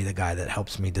you're going to be the guy that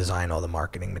helps me design all the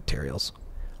marketing materials.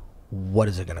 What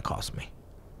is it going to cost me?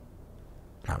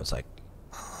 And I was like,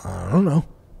 I don't know.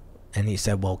 And he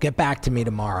said, well, get back to me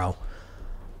tomorrow.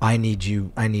 I need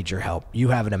your help. You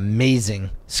have an amazing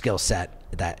skill set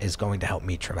that is going to help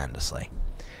me tremendously.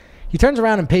 He turns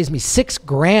around and pays me 6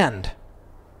 grand.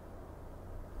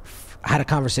 I had a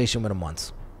conversation with him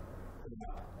once.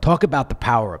 Talk about the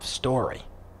power of story.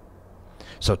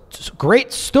 So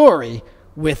great story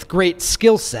with great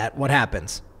skill set. What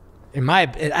happens?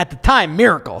 At the time,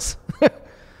 miracles.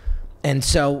 And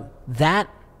so that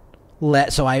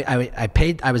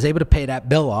I was able to pay that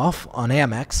bill off on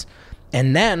Amex.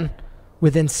 And then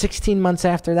within 16 months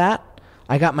after that,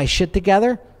 I got my shit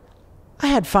together. I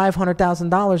had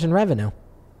 $500,000 in revenue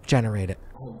generated.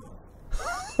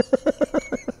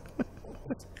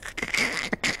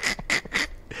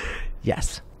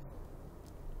 Yes.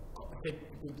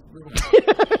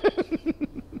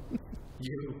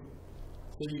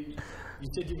 You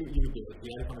said you would do it.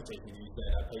 You had a conversation. You said,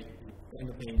 I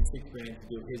end up paying 6 grand to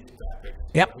do his graphics.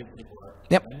 Yep.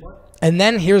 Yep. And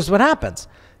then here's what happens.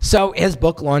 So his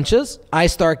book launches. I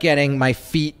start getting my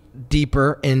feet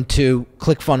deeper into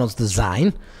ClickFunnels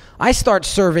design. I start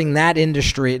serving that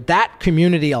industry, that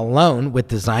community alone with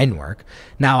design work.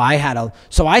 Now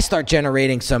so I start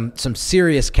generating some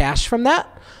serious cash from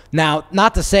that. Now,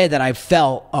 not to say that I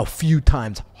fell a few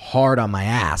times hard on my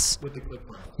ass. With the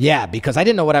ClickFunnels. Yeah, because I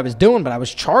didn't know what I was doing, but I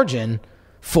was charging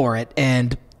for it.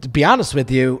 And to be honest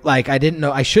with you, like I didn't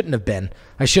know, I shouldn't have been.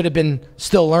 I should have been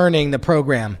still learning the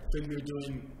program. So you were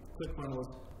doing ClickFunnels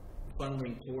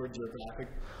funneling towards your graphic?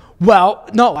 Well,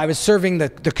 no, I was serving the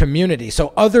community.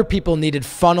 So other people needed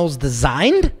funnels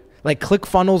designed, like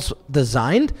ClickFunnels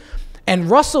designed.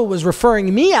 And Russell was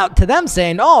referring me out to them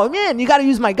saying, oh, man, you got to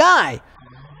use my guy.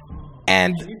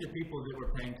 And these are people that were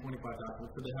paying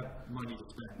 $25, so they have money to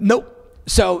spend. Nope.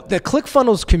 So the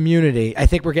ClickFunnels community, I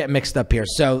think we're getting mixed up here.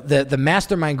 So the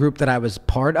mastermind group that I was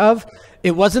part of,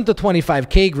 it wasn't the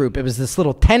 25K group. It was this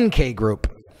little 10K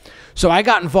group. So I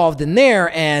got involved in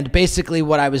there, and basically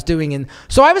what I was doing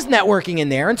so I was networking in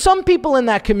there, and some people in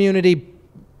that community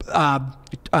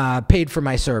paid for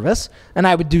my service, and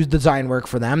I would do design work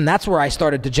for them. And that's where I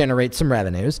started to generate some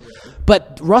revenues.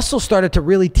 But Russell started to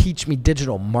really teach me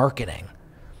digital marketing.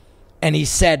 And he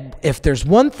said, if there's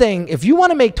one thing, if you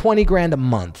want to make 20 grand a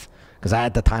month, because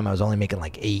at the time I was only making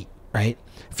like 8, right?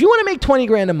 If you want to make 20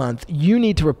 grand a month, you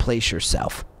need to replace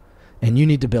yourself, and you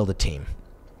need to build a team.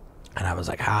 And I was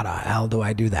like, how the hell do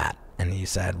I do that? And he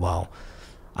said, well,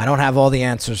 I don't have all the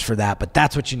answers for that, but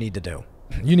that's what you need to do.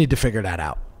 You need to figure that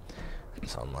out.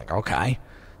 So I'm like, okay.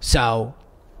 So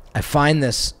I find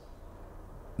this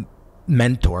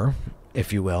mentor,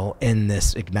 if you will, in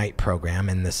this Ignite program,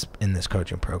 in this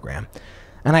coaching program.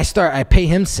 And I pay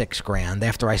him 6 grand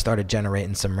after I started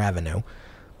generating some revenue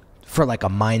for like a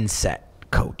mindset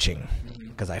coaching,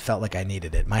 because I felt like I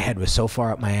needed it. My head was so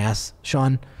far up my ass,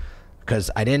 Sean,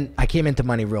 because I came into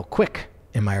money real quick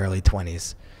in my early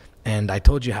 20s, and I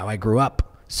told you how I grew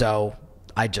up. So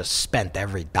I just spent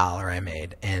every dollar I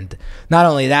made. And not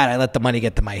only that, I let the money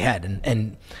get to my head.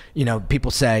 And you know,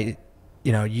 people say,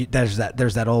 you know, there's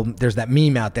that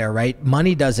meme out there, right?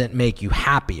 Money doesn't make you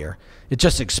happier. It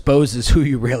just exposes who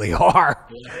you really are.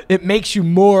 It makes you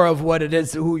more of what it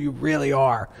is, who you really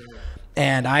are.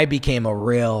 And I became a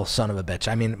real son of a bitch.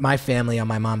 I mean, my family on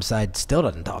my mom's side still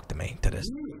doesn't talk to me to this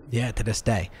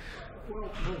day.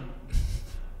 What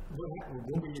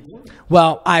were you doing?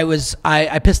 Well,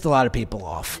 I pissed a lot of people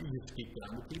off. You speak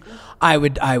down to people?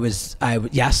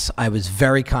 Yes, I was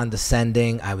very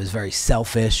condescending. I was very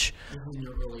selfish. In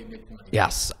your early mid-20s?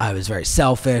 Yes, I was very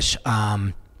selfish.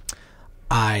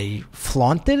 I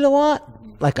flaunted a lot.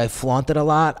 Like I flaunted a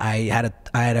lot. I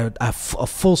had a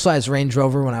full-size Range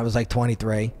Rover when I was like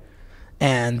 23.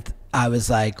 And I was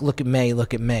like, look at me.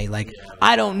 Like,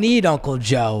 I don't need Uncle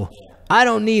Joe. I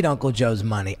don't need Uncle Joe's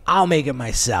money. I'll make it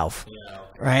myself.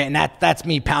 Right? And that's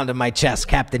me pounding my chest,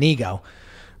 Captain Ego.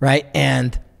 Right?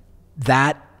 And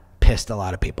that pissed a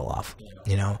lot of people off.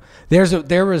 You know,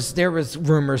 there was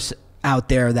rumors out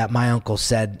there that my uncle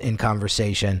said in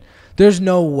conversation, there's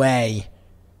no way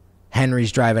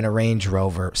Henry's driving a Range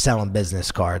Rover selling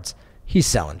business cards. He's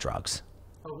selling drugs.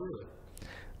 Oh, really?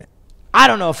 I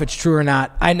don't know if it's true or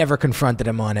not. I never confronted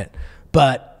him on it,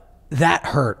 but that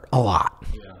hurt a lot.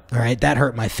 Yeah. All right, that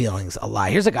hurt my feelings a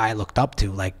lot. Here's a guy I looked up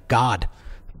to, like God,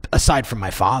 aside from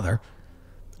my father.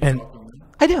 And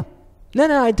I do.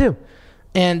 No, I do.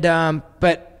 And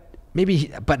but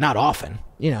not often.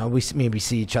 You know, we maybe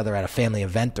see each other at a family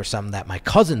event or something that my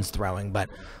cousin's throwing, but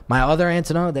my other aunts,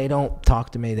 no, they don't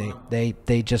talk to me.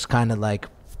 They just kind of like,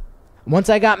 once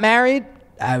I got married,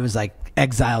 I was like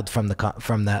exiled from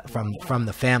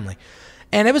the family,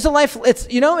 and it was a life. It's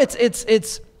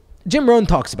Jim Rohn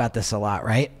talks about this a lot,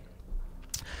 right?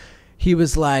 He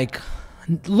was like,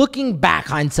 looking back,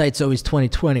 hindsight's always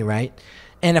 20/20, right?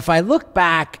 And if I look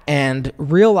back and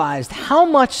realized how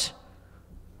much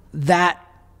that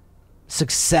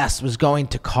success was going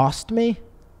to cost me,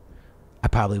 I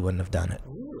probably wouldn't have done it.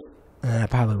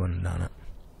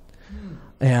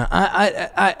 Yeah,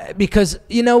 I because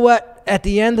you know what? At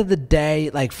the end of the day,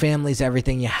 like, family's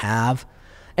everything you have.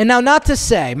 And now, not to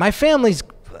say my family's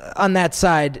on that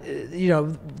side. You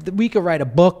know, we could write a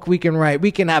book. We can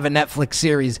have a Netflix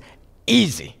series,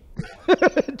 easy,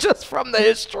 just from the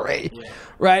history,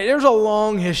 right? There's a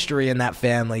long history in that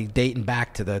family dating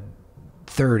back to the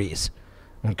 30s.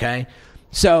 Okay,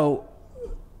 so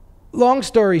long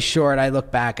story short, I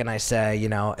look back and I say, you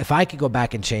know, if I could go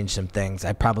back and change some things,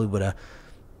 I probably would have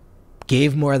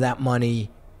gave more of that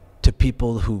money to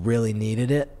people who really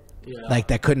needed it, like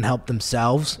that couldn't help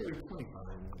themselves.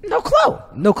 No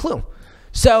clue.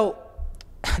 So,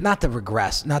 not to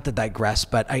digress,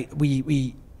 but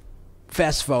we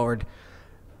fast forward.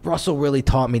 Russell really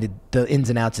taught me the ins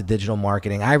and outs of digital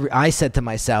marketing. I said to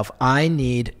myself, I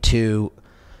need to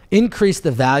increase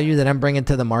the value that I'm bringing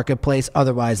to the marketplace.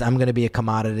 Otherwise, I'm going to be a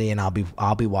commodity and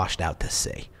I'll be washed out to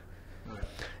sea.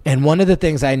 And one of the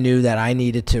things I knew that I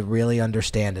needed to really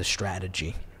understand is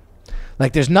strategy.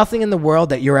 Like, there's nothing in the world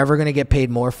that you're ever going to get paid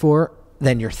more for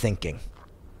than your thinking.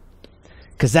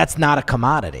 Because that's not a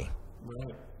commodity.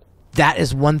 That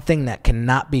is one thing that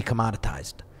cannot be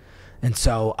commoditized. And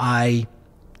so I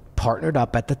partnered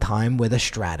up at the time with a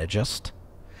strategist.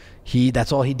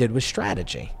 That's all he did was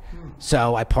strategy.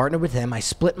 So I partnered with him. I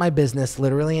split my business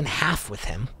literally in half with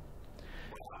him.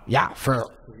 Yeah,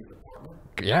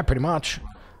 pretty much.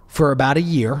 For about a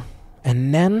year.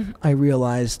 And then I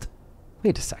realized,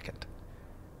 wait a second.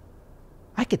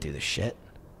 I could do this shit.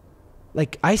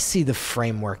 Like, I see the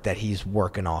framework that he's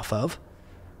working off of.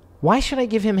 Why should I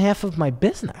give him half of my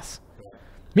business?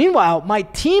 Meanwhile, my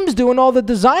team's doing all the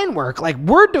design work. Like,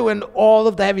 we're doing all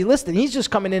of the heavy lifting. He's just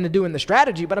coming in and doing the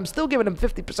strategy, but I'm still giving him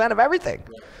 50% of everything.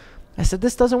 I said,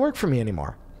 this doesn't work for me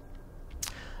anymore.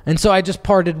 And so I just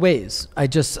parted ways. I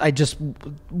just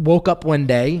woke up one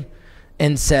day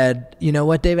and said, you know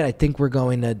what, David, I think we're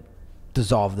going to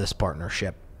dissolve this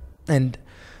partnership. And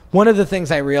one of the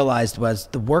things I realized was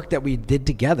the work that we did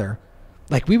together,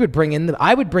 like, I would bring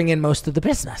in most of the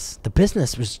business. The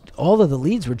business was, all of the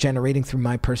leads were generating through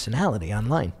my personality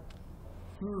online.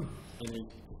 You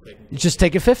just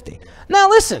take it 50. Now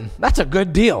listen, that's a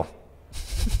good deal.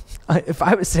 If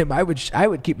I was him, I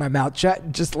would keep my mouth shut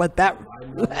and just let that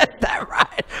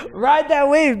ride that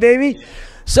wave, baby.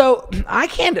 So I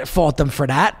can't fault them for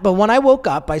that. But when I woke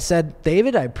up, I said,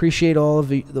 David, I appreciate all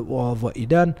of what you've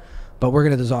done, but we're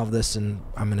gonna dissolve this, and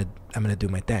I'm gonna do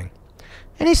my thing.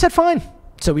 And he said, fine.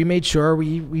 So we made sure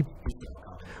we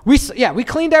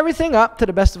cleaned everything up to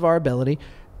the best of our ability,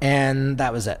 and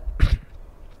that was it.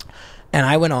 And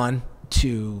I went on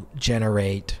to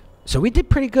generate. So we did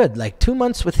pretty good. Like 2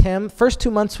 months with him, first 2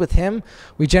 months with him,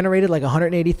 we generated like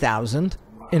 $180,000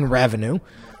 in revenue.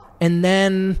 And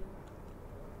then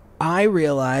I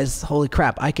realized, holy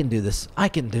crap, I can do this. I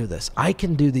can do this. I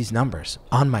can do these numbers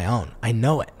on my own. I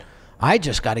know it. I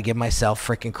just got to give myself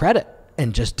freaking credit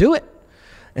and just do it.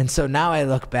 And so now I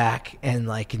look back and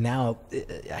like now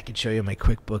I can show you my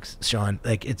QuickBooks, Sean.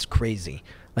 Like it's crazy.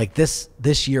 Like this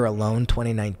year alone,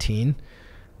 2019,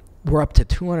 we're up to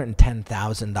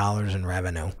 $210,000 in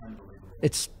revenue.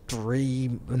 It's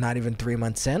not even 3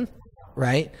 months in,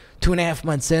 right? 2.5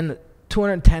 months in,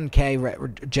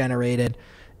 210K generated.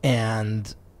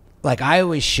 And like I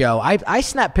always show, I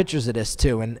snap pictures of this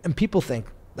too. And people think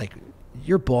like,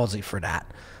 you're ballsy for that.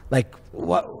 Like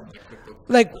what?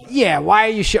 Like, yeah, why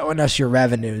are you showing us your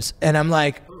revenues? And I'm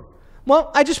like,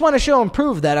 well, I just want to show and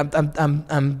prove that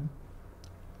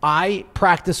I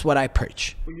practice what I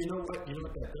preach. Well, you know what that does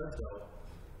though?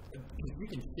 You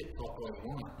can shit talk all you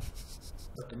want,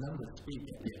 but the numbers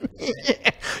speak at the end of the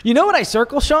day. You know what I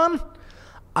circle, Sean?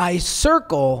 I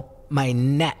circle my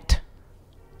net.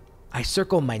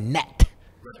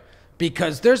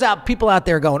 Because there's people out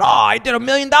there going, oh, I did $1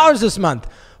 million this month.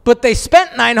 But they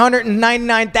spent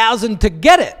 $999,000 to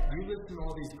get it. You listen to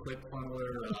all these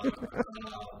ClickFunnels,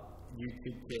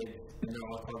 YouTube kids, and they're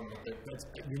all talking about it.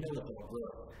 You know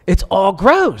it's all gross. It's all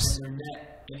gross. And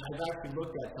I've actually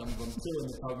looked at some of them too, and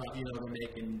they're talking about, they're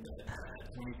making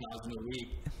 $20,000 a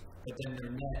week, but then their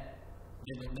net,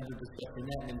 they don't never discuss their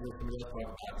net, and then somebody else talk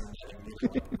about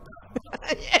their net.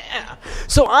 Yeah.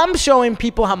 So I'm showing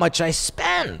people how much I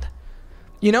spend.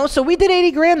 So we did 80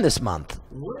 grand this month.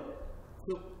 What?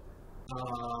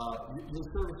 Your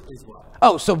service is what?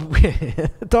 Oh, so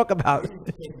talk about.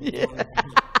 Yeah,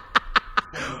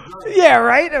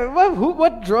 right?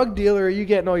 What drug dealer are you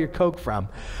getting all your coke from?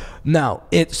 No.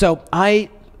 So I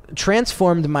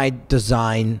transformed my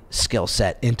design skill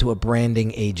set into a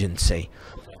branding agency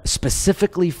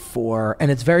specifically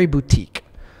and it's very boutique.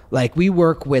 Like we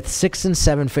work with 6- and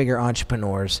 7-figure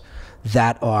entrepreneurs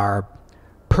that are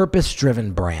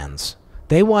purpose-driven brands.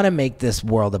 They want to make this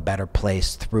world a better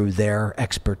place through their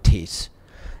expertise.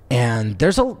 And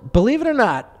believe it or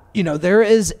not, there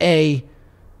is a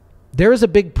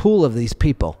big pool of these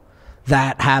people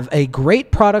that have a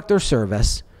great product or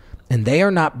service and they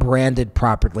are not branded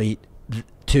properly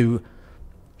to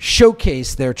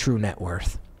showcase their true net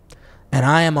worth. And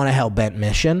I am on a hell-bent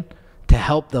mission to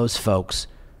help those folks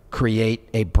create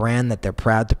a brand that they're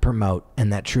proud to promote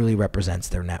and that truly represents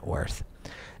their net worth.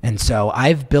 And so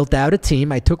I've built out a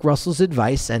team. I took Russell's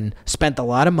advice and spent a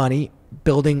lot of money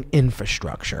building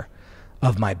infrastructure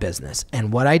of my business.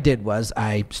 And what I did was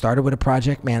I started with a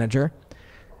project manager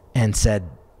and said,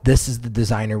 this is the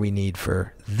designer we need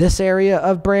for this area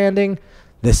of branding.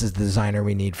 This is the designer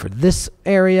we need for this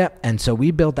area. And so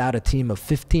we built out a team of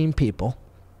 15 people.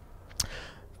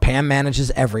 Pam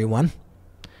manages everyone.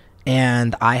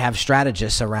 And I have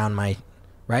strategists around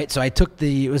right? So I took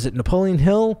was it Napoleon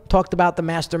Hill talked about the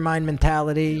mastermind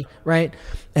mentality, right?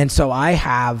 And so I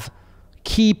have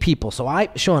key people. So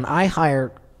Sean, I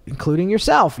hire, including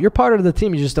yourself, you're part of the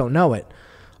team, you just don't know it.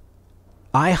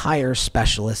 I hire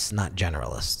specialists, not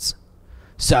generalists.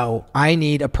 So I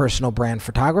need a personal brand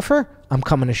photographer. I'm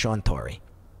coming to Sean Turi.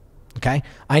 Okay?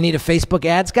 I need a Facebook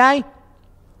ads guy.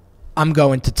 I'm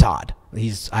going to Todd.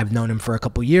 I've known him for a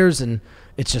couple years, and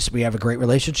it's just we have a great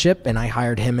relationship, and I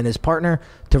hired him and his partner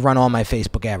to run all my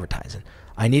Facebook advertising.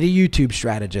 I need a YouTube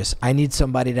strategist. I need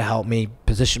somebody to help me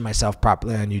position myself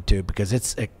properly on YouTube because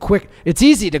it's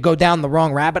easy to go down the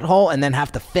wrong rabbit hole and then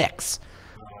have to fix.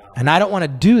 And I don't want to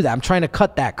do that. I'm trying to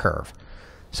cut that curve.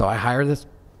 So I hire this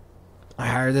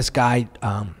guy,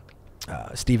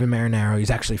 Stephen Marinaro. He's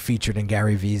actually featured in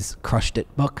Gary V's Crushed It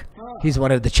book. He's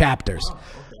one of the chapters.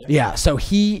 Yeah, so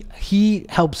he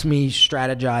helps me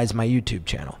strategize my YouTube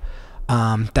channel.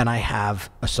 Then I have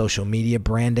a social media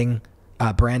brand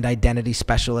identity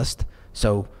specialist.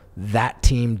 So that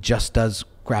team just does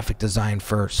graphic design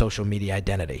for social media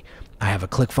identity. I have a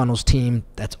ClickFunnels team.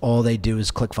 That's all they do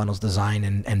is ClickFunnels design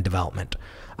and development.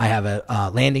 I have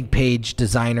a landing page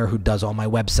designer who does all my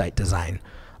website design.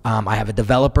 I have a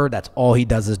developer. That's all he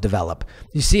does is develop.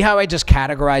 You see how I just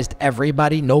categorized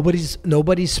everybody?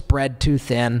 Nobody's spread too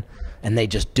thin, and they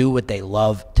just do what they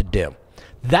love to do.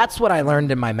 That's what I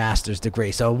learned in my master's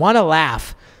degree. So I want to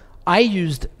laugh. I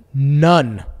used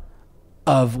none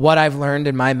of what I've learned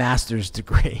in my master's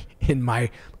degree in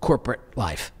my corporate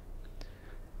life.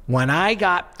 When I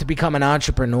got to become an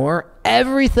entrepreneur,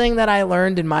 everything that I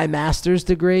learned in my master's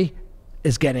degree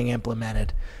is getting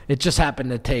implemented. It just happened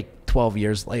to take 12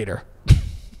 years later.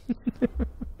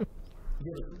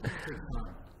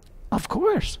 Of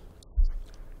course.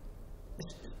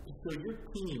 So your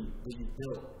team that you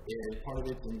built is part of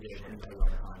it in the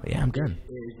Yeah, I'm good.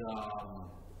 Is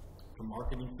for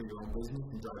marketing for your own business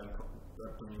and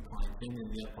bringing clients in,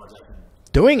 and the other part is actually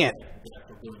doing it.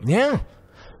 doing it. Yeah.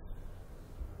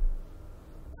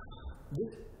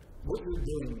 What you're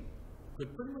doing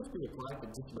could pretty much be applied to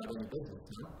just about any business,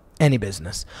 no? Any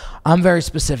business. I'm very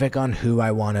specific on who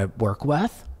I want to work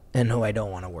with and who I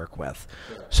don't want to work with.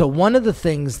 Yeah. So one of the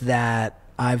things that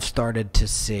I've started to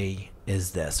see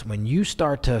is this. When you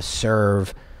start to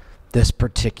serve this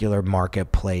particular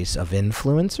marketplace of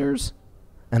influencers,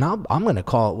 and I'm going to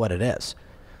call it what it is,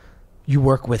 you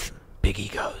work with big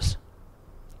egos.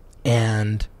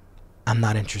 And I'm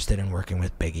not interested in working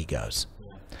with big egos.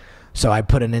 So I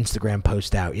put an Instagram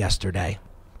post out yesterday,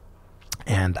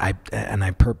 and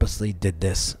I purposely did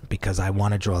this because I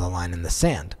want to draw the line in the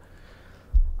sand.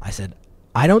 I said,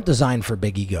 I don't design for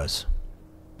big egos.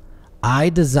 I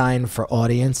design for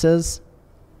audiences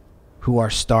who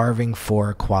are starving for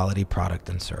a quality product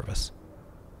and service.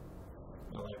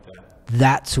 I like that.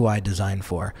 That's who I design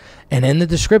for. And in the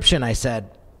description, I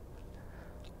said,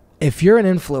 if you're an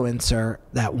influencer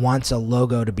that wants a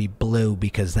logo to be blue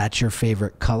because that's your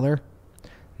favorite color,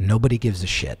 nobody gives a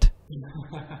shit.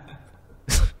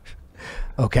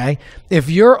 Okay? If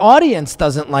your audience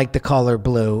doesn't like the color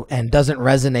blue and doesn't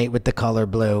resonate with the color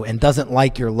blue and doesn't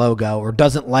like your logo or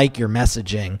doesn't like your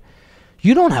messaging,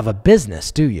 you don't have a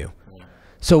business, do you?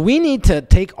 So we need to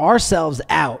take ourselves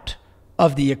out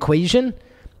of the equation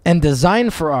and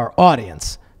design for our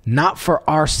audience, not for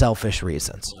our selfish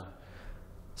reasons.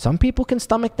 Some people can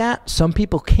stomach that. Some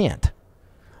people can't.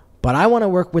 But I want to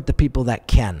work with the people that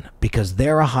can, because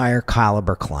they're a higher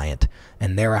caliber client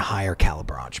and they're a higher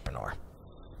caliber entrepreneur.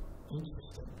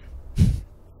 Interesting.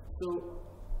 So,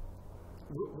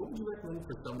 what would you recommend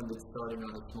for someone that's starting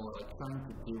on a smaller, like trying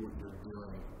to do what you're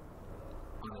doing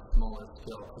on a smaller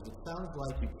scale? Because it sounds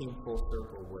like you came full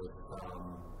circle with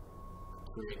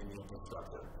creating the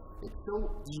infrastructure. It's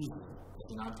so easy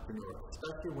as an entrepreneur,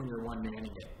 especially when you're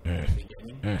one-manning it at the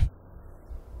beginning,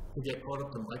 to get caught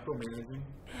up in micromanaging.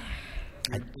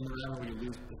 You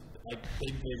lose like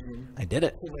big vision. I did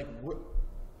it. So, like,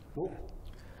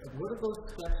 what are those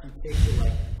steps you take to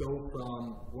like go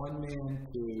from one man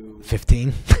to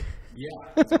 15. Yeah.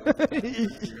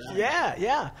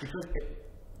 Yeah. Because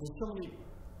there's so many.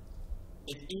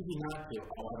 It's easy not to.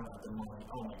 Oh, I don't have the money.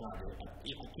 Oh my God, I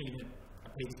can't even. I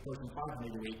pay this person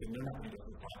 $500 a week, and they're not going to go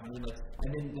for $500.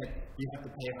 And then you have to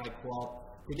pay high quality.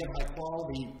 To get high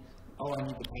quality, I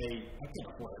need to pay. I can't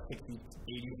afford $60,000,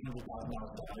 $80,000,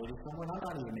 $100,000 salary to someone. I'm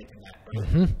not even making that. Right?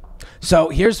 Mm-hmm. So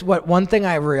here's one thing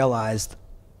I realized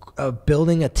of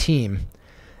building a team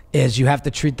is you have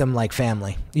to treat them like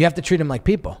family. You have to treat them like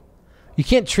people. You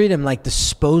can't treat them like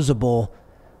disposable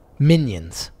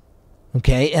minions.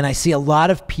 Okay? And I see a lot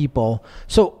of people.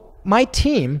 So my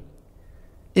team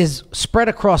is spread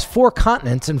across 4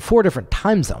 continents and 4 different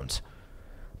time zones.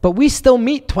 But we still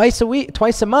meet twice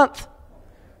a month.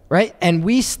 Right? And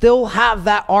we still have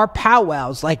our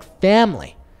powwows like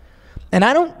family. And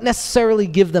I don't necessarily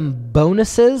give them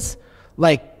bonuses,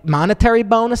 like monetary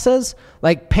bonuses.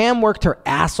 Like Pam worked her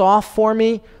ass off for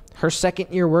me her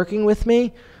second year working with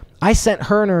me. I sent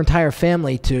her and her entire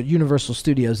family to Universal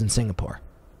Studios in Singapore.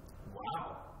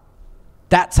 Wow.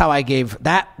 That's how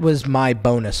that was my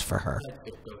bonus for her.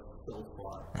 So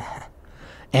far.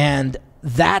 And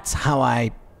that's how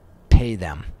I pay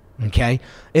them. Okay?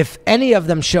 If any of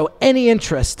them show any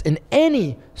interest in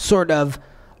any sort of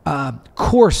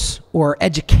course or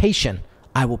education,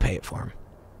 I will pay it for them.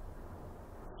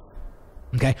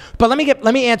 Okay? But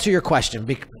let me answer your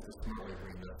question.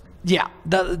 Yeah,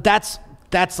 that's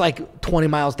like 20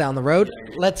 miles down the road.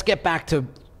 Let's get back to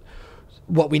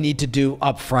what we need to do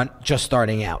up front just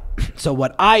starting out. So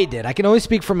what I did, I can only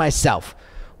speak for myself.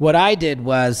 What I did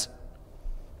was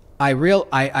I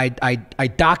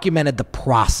documented the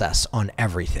process on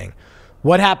everything.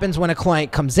 What happens when a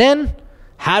client comes in?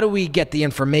 How do we get the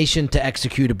information to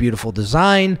execute a beautiful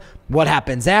design? What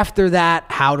happens after that?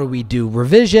 How do we do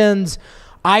revisions?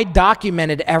 I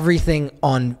documented everything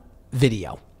on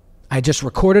video. I just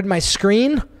recorded my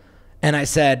screen and I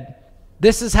said,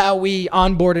 this is how we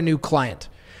onboard a new client.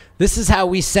 This is how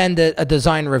we send a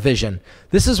design revision.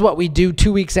 This is what we do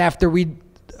 2 weeks after we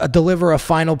deliver a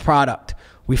final product.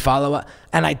 We follow up,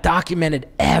 and I documented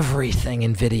everything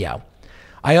in video.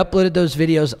 I uploaded those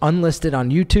videos unlisted on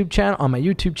my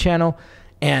YouTube channel,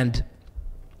 and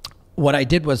what I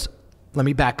did was, let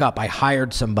me back up. I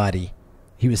hired somebody.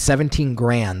 He was 17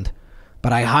 grand,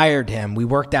 but I hired him. We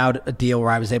worked out a deal where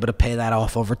I was able to pay that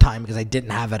off over time because I didn't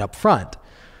have it up front.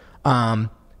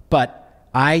 But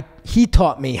he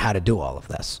taught me how to do all of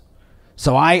this.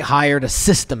 So I hired a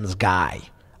systems guy.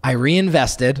 I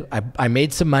reinvested. I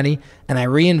made some money, and I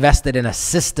reinvested in a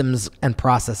systems and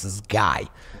processes guy.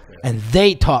 And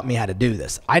they taught me how to do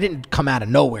this. I didn't come out of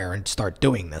nowhere and start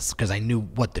doing this because I knew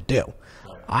what to do.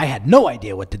 I had no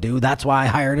idea what to do. That's why I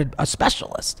hired a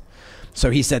specialist. So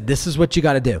he said, this is what you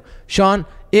got to do. Sean,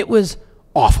 it was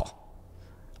awful.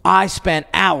 I spent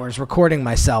hours recording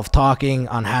myself talking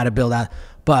on how to build out.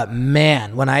 But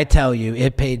man, when I tell you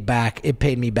it paid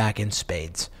me back in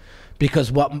spades.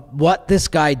 Because what this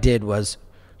guy did was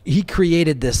he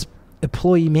created this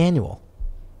employee manual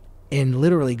in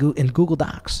Google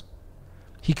Docs.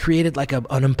 He created like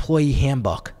an employee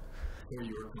handbook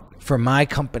for my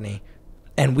company.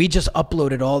 And we just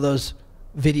uploaded all those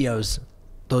videos,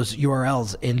 those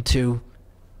URLs into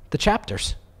the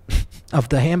chapters of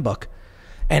the handbook.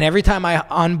 And every time I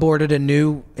onboarded a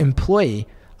new employee,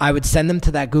 I would send them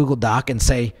to that Google Doc and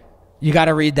say, you got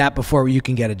to read that before you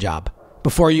can get a job.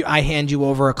 Before I hand you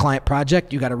over a client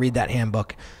project, you got to read that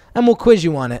handbook. And we'll quiz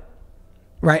you on it,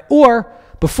 right? Or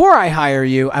before I hire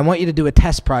you, I want you to do a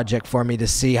test project for me to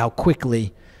see how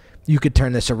quickly you could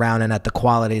turn this around and at the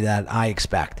quality that I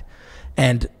expect.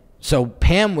 And so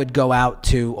Pam would go out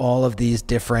to all of these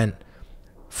different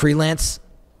freelance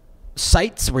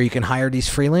sites where you can hire these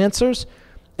freelancers,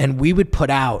 and we would put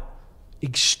out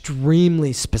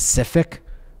extremely specific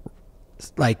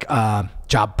like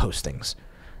job postings.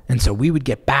 And so we would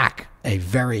get back a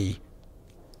very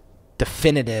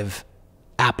definitive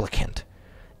applicant.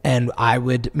 And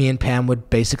me and Pam would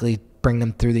basically bring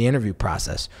them through the interview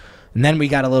process. And then we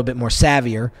got a little bit more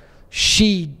savvier.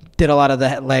 She did a lot of the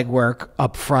legwork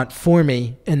up front for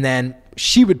me, and then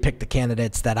she would pick the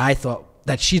candidates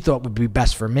that she thought would be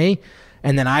best for me,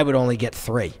 and then I would only get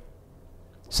 3.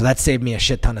 So that saved me a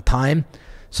shit ton of time.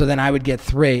 So then I would get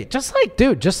 3. Just like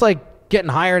getting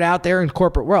hired out there in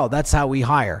corporate world. That's how we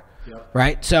hire,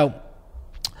 right? So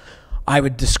I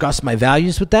would discuss my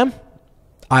values with them.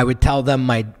 I would tell them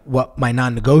what my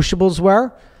non-negotiables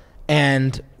were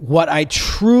and what I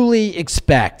truly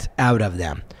expect out of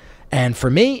them. And for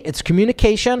me, it's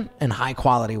communication and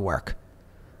high-quality work.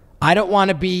 I don't want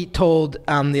to be told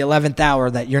on the 11th hour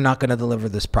that you're not going to deliver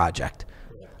this project.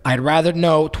 I'd rather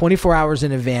know 24 hours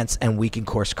in advance, and we can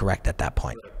course correct at that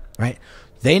point, right?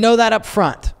 They know that up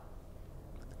front,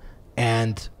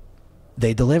 and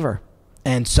they deliver.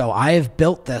 And so I have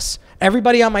built this.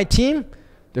 Everybody on my team,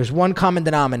 there's one common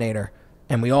denominator,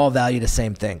 and we all value the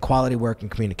same thing: quality work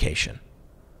and communication.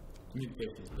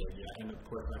 Communication is big, yeah, and of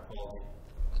course that quality.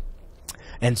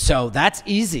 And so that's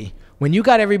easy. When you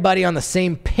got everybody on the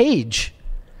same page,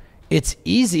 it's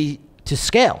easy to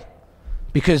scale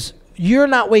because you're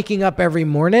not waking up every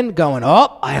morning going,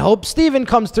 oh, I hope Steven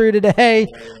comes through today.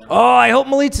 Oh, I hope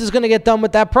Melitza is going to get done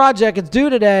with that project. It's due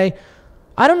today.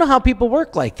 I don't know how people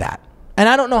work like that. And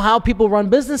I don't know how people run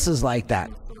businesses like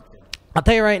that. I'll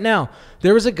tell you right now,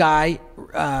 there was a guy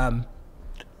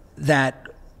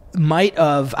that might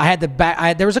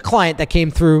have, there was a client that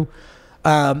came through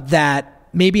that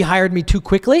maybe hired me too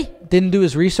quickly, didn't do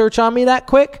his research on me that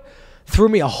quick, threw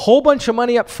me a whole bunch of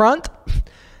money up front,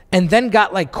 and then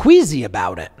got like queasy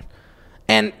about it.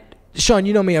 And Sean,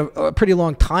 you know me a pretty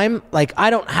long time. Like, I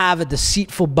don't have a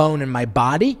deceitful bone in my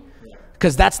body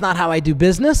because that's not how I do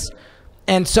business.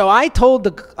 And so I told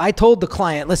the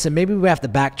client, listen, maybe we have to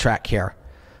backtrack here.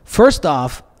 First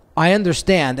off, I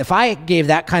understand if I gave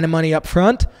that kind of money up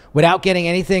front without getting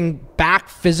anything back,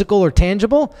 physical or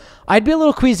tangible, I'd be a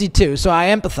little queasy too. So I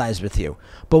empathize with you.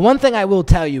 But one thing I will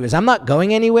tell you is I'm not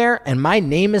going anywhere, and my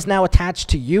name is now attached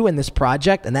to you in this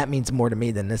project, and that means more to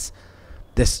me than this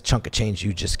chunk of change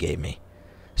you just gave me.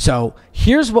 So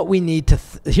here's what we need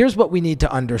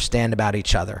to understand about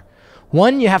each other.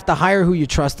 One, you have to hire who you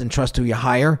trust and trust who you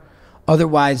hire.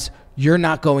 Otherwise, you're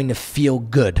not going to feel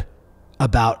good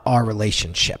about our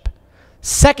relationship.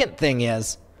 Second thing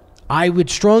is, I would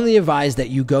strongly advise that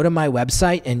you go to my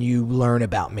website and you learn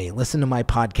about me. Listen to my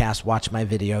podcast, watch my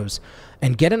videos,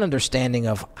 and get an understanding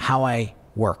of how I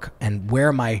work and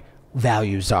where my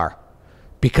values are.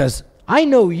 Because I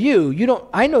know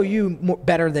I know you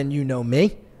better than you know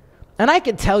me. And I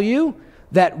can tell you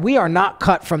that we are not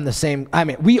cut from the same,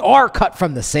 we are cut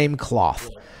from the same cloth.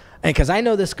 And because I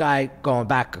know this guy going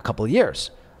back a couple of years.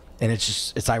 And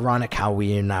it's ironic how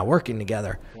we are now working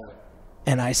together.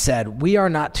 And I said, we are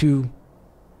not too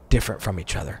different from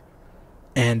each other.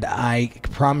 And I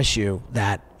promise you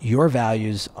that your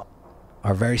values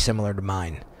are very similar to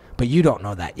mine. But you don't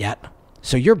know that yet.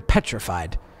 So you're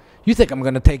petrified. You think I'm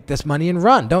going to take this money and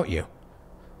run, don't you?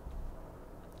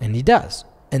 And he does.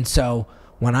 And so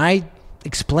when I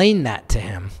explained that to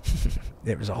him,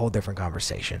 it was a whole different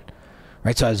conversation.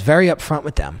 Right? So I was very upfront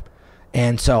with them.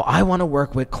 And so I want to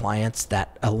work with clients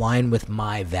that align with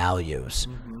my values,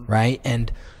 right?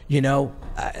 And, you know,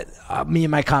 me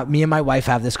and my wife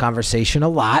have this conversation a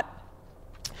lot.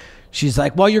 She's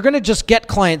like, well, you're going to just get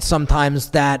clients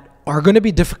sometimes that are going to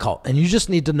be difficult, and you just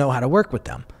need to know how to work with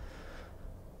them.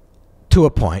 To a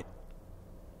point.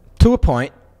 To a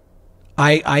point.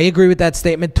 I agree with that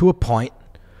statement to a point.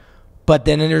 But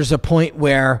then there's a point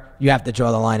where you have to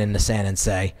draw the line in the sand and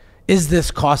say, is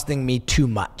this costing me too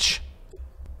much?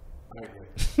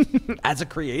 As a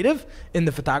creative in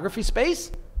the photography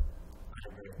space,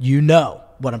 you know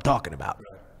what I'm talking about.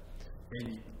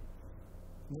 And,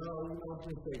 no, I was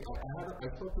going to say, I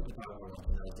spoke to the photographer once,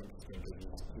 and I was interesting because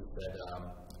he said,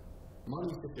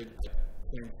 money is just a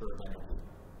transfer of energy.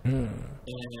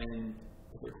 And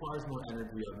if it requires more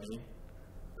energy of me,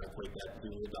 I take that to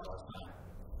 $2 time.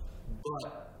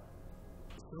 But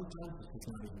sometimes it's just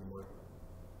not even worth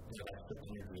that extra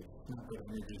energy. It's not good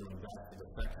energy to invest. It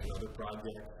affects the other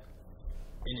projects.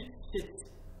 And it sits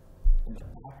in the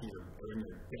back of your, or in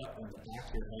your gut, in the back of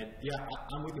your head.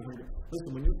 Yeah, I'm with you.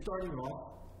 Listen, when you're starting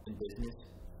off in business,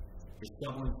 you're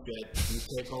shoveling shit, you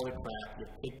take all the crap, you're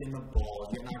kicking the ball,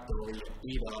 you're not dirty, you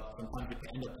beat up, sometimes you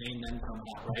end up paying them come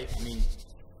out, right? I mean,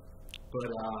 but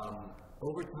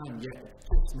over time, yeah, it's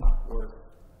just not worth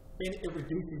it. It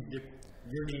reduces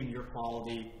your name, your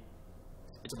quality.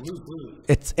 It's a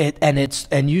lose-lose.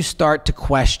 And you start to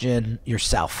question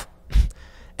yourself.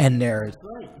 And there's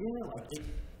right, yeah,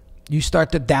 you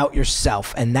start to doubt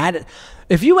yourself. And that,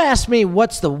 if you ask me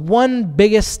what's the one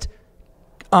biggest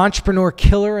entrepreneur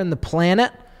killer in the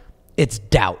planet, it's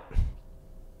doubt.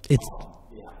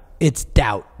 It's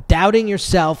doubt. Doubting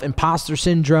yourself, imposter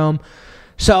syndrome.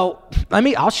 So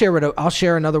I'll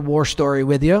share another war story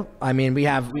with you. I mean, we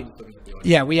have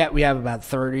about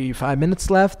 35 minutes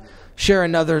left. Share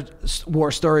another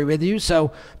war story with you.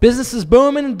 So business is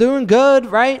booming and doing good,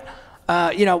 right?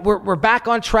 We're back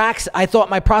on tracks. I thought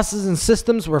my processes and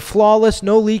systems were flawless,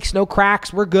 no leaks, no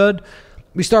cracks. We're good.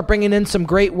 We start bringing in some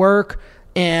great work,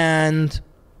 and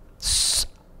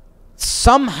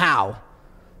somehow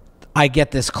I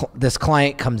get this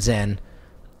client comes in,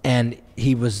 and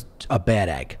he was a bad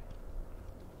egg,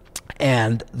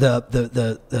 and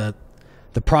the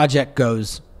project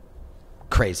goes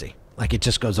crazy. Like, it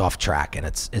just goes off track, and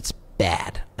it's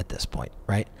bad at this point,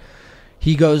 right?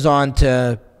 He goes on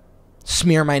to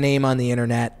smear my name on the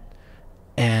internet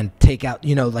and take out,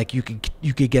 like you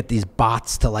could get these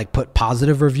bots to like put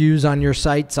positive reviews on your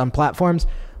sites on platforms.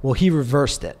 Well, he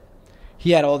reversed it.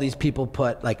 He had all these people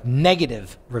put like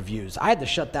negative reviews. I had to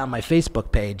shut down my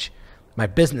Facebook page, my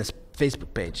business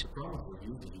Facebook page.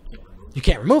 You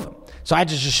can't remove them. So I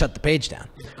just shut the page down.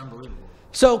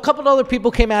 So a couple of other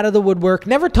people came out of the woodwork,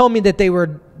 never told me that they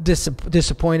were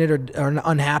disappointed or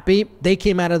unhappy. They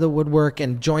came out of the woodwork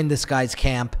and joined this guy's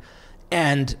camp.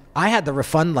 And I had to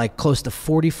refund like close to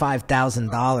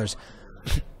 $45,000.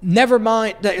 Never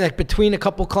mind, like between a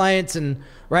couple clients and,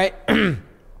 right?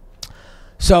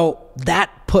 So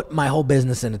that put my whole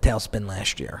business in a tailspin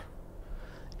last year.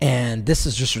 And this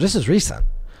is recent.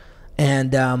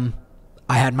 And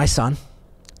I had my son.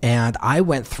 And I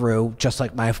went through, just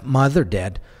like my mother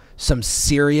did, some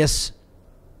serious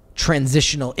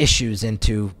transitional issues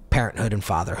into parenthood and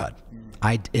fatherhood.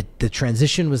 The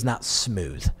transition was not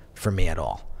smooth for me at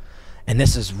all. And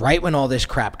this is right when all this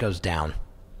crap goes down.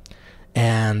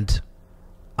 And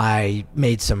I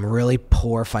made some really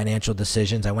poor financial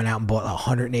decisions. I went out and bought a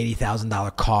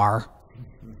 $180,000 car.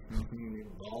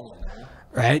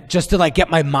 Right? Just to like get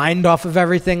my mind off of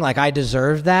everything. Like, I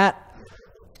deserved that.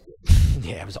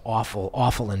 Yeah, it was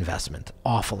awful investment.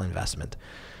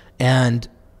 And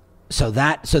so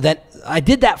then I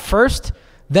did that first.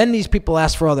 Then these people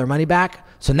asked for all their money back.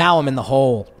 So now I'm in the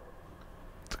hole.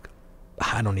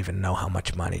 I don't even know how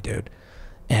much money, dude.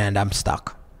 And I'm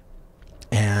stuck.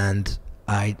 And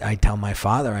I tell my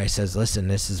father, I says, listen,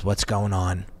 this is what's going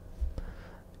on.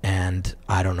 And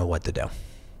I don't know what to do.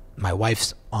 My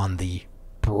wife's on the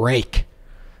break.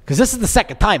 Because this is the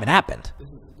second time it happened.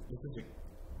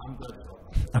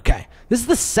 Okay. This is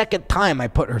the second time I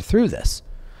put her through this.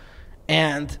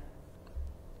 And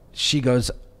she goes,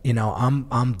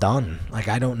 I'm done. Like,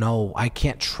 I don't know. I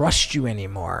can't trust you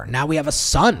anymore. Now we have a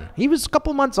son. He was a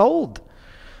couple months old.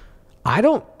 I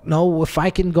don't know if I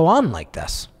can go on like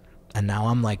this. And now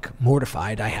I'm like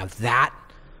mortified. I have that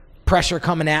pressure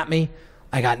coming at me.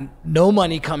 I got no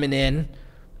money coming in.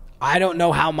 I don't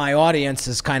know how my audience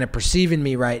is kind of perceiving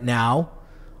me right now.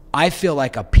 I feel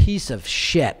like a piece of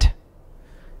shit.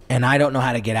 And I don't know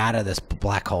how to get out of this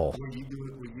black hole. Were you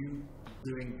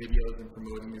doing videos and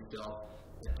promoting yourself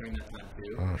during that time too?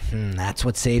 That's That's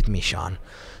what saved me, Sean.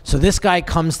 So this guy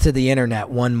comes to the internet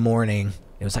one morning.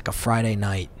 It was like a Friday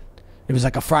night. It was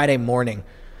like a Friday morning.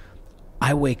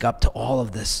 I wake up to all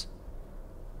of this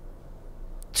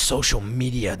social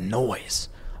media noise.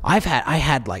 I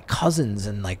had like cousins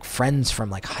and like friends from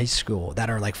like high school that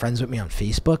are like friends with me on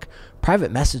Facebook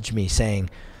private message me saying,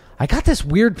 I got this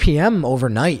weird PM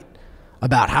overnight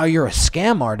about how you're a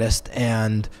scam artist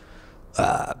and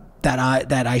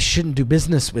that I shouldn't do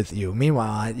business with you.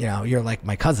 Meanwhile, you're like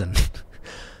my cousin.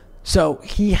 So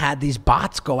he had these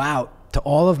bots go out to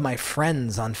all of my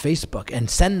friends on Facebook and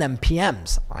send them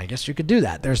PMs. I guess you could do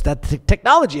that. There's that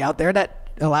technology out there that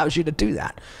allows you to do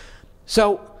that.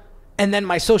 So, and then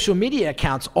my social media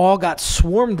accounts all got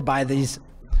swarmed by these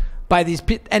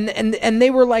and they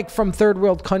were like from third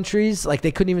world countries. Like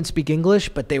they couldn't even speak English,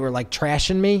 but they were like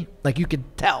trashing me. Like you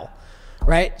could tell,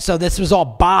 right? So this was all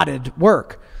botted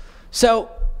work.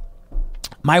 So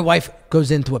my wife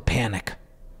goes into a panic.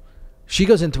 She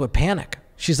goes into a panic.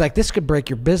 She's like, this could break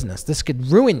your business. This could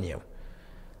ruin you.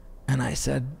 And I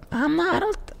said,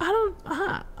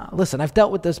 listen, I've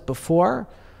dealt with this before,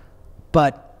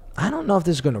 but I don't know if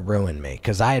this is going to ruin me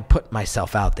because I had put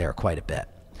myself out there quite a bit.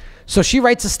 So she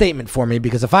writes a statement for me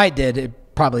because if I did,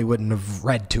 it probably wouldn't have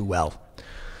read too well.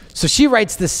 So she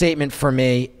writes this statement for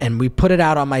me and we put it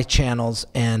out on my channels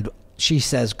and she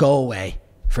says, go away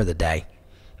for the day.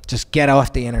 Just get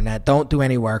off the internet. Don't do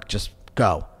any work. Just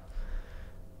go.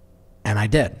 And I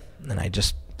did. And I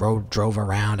just drove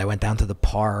around. I went down to the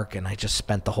park and I just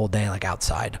spent the whole day like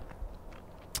outside.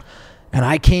 And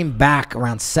I came back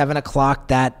around 7 o'clock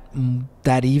that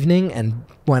evening and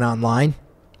went online.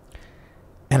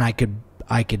 And I could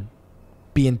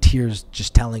be in tears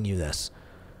just telling you this.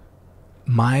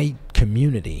 My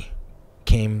community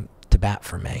came to bat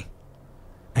for me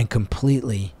and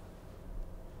completely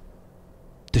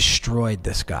destroyed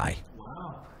this guy.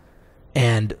 Wow.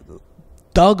 And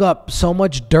dug up so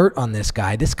much dirt on this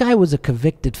guy. This guy was a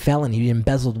convicted felon. He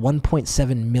embezzled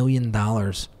 $1.7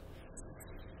 million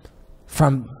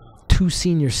from 2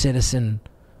 senior citizen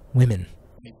women.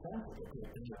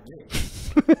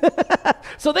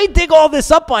 So they dig all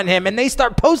this up on him and they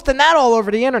start posting that all over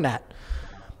the internet.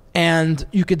 And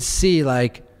you could see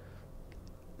like,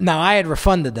 now I had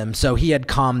refunded them, so he had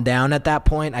calmed down at that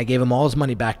point. I gave him all his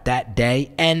money back that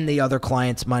day and the other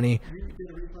client's money.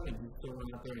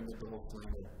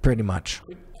 Pretty much.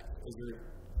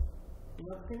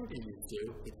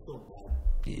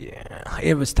 Yeah,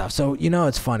 it was tough. So,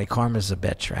 it's funny. Karma's a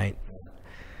bitch, right?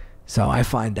 So I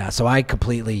find that. So I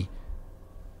completely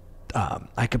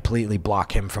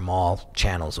block him from all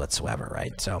channels whatsoever,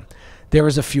 right? So there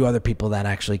was a few other people that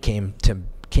actually came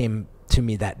to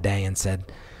me that day and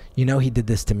said, he did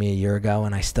this to me a year ago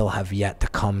and I still have yet to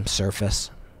come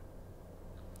surface.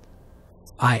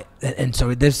 And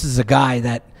so this is a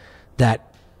guy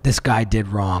that this guy did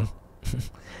wrong.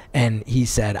 And he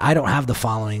said, I don't have the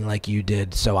following like you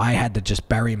did, so I had to just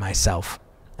bury myself.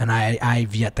 And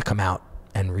I've yet to come out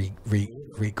and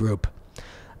regroup.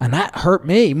 And that hurt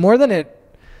me more than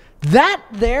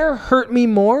hurt me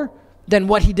more than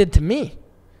what he did to me.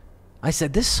 I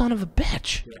said, this son of a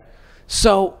bitch.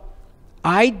 So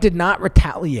I did not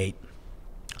retaliate.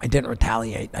 I didn't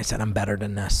retaliate. I said, I'm better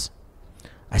than this.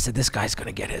 I said, this guy's going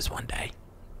to get his one day.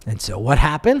 And so what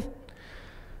happened?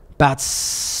 About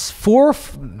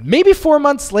 5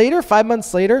 months later,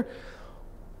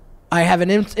 I have an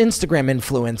Instagram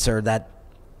influencer that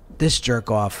this jerk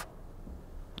off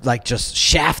like just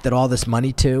shafted all this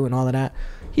money to and all of that.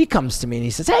 He comes to me and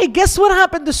he says, hey, guess what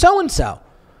happened to so-and-so?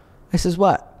 I says,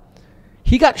 what?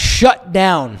 He got shut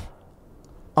down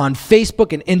on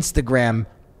Facebook and Instagram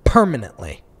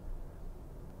permanently.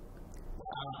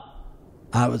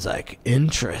 I was like,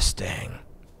 interesting.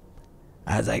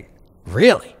 I was like,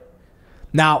 really?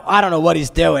 Now, I don't know what he's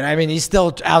doing. I mean, he's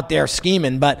still out there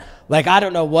scheming, but like, I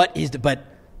don't know what he's doing. But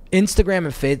Instagram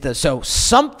and Facebook, so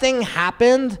something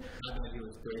happened.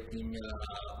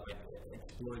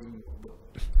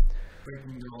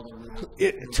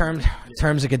 Terms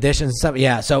and conditions and stuff.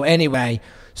 Yeah. So anyway,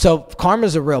 so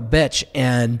Karma's a real bitch,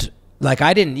 and like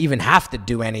I didn't even have to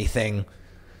do anything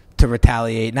to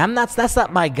retaliate. And that's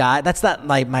not my guy. That's not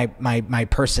like my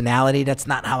personality. That's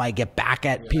not how I get back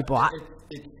at people.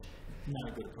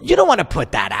 You don't want to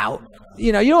put that out.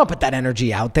 You don't want to put that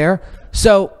energy out there.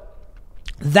 So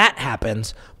that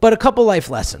happens. But a couple life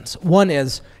lessons. One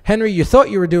is, Henry, you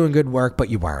thought you were doing good work, but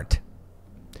you weren't.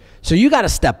 So you got to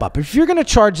step up. If you're going to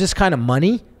charge this kind of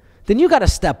money, then you got to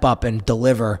step up and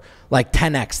deliver like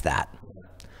 10x that.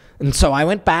 And so I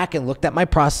went back and looked at my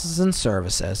processes and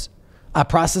systems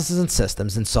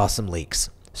and saw some leaks.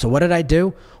 So what did I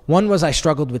do? One was I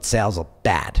struggled with sales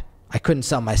bad. I couldn't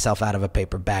sell myself out of a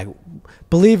paper bag,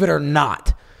 believe it or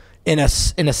not, in a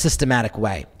systematic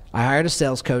way. I hired a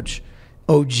sales coach,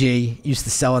 OG, used to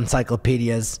sell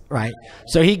encyclopedias, right?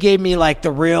 So he gave me like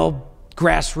the real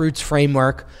grassroots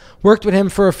framework. Worked with him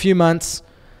for a few months,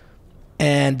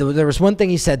 and there was one thing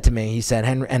he said to me. He said,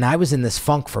 Henry, and I was in this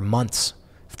funk for months,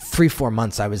 3-4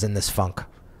 months I was in this funk.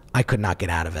 I could not get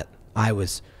out of it. I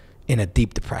was in a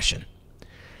deep depression.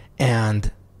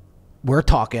 And we're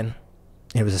talking.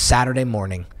 It was a Saturday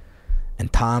morning,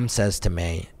 and Tom says to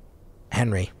me,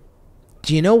 Henry,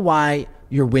 do you know why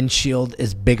your windshield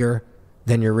is bigger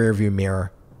than your rearview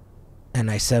mirror?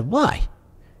 And I said, why?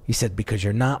 He said, because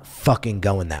you're not fucking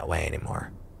going that way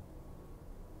anymore.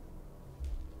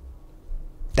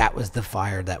 That was the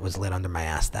fire that was lit under my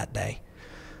ass that day.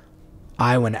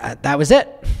 That was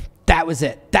it. That was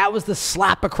it. That was the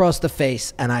slap across the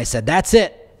face. And I said, that's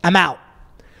it. I'm out.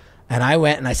 And I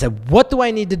went and I said, what do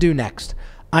I need to do next?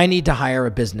 I need to hire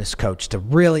a business coach to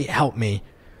really help me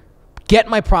get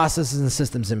my processes and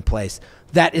systems in place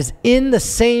that is in the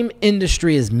same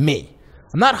industry as me.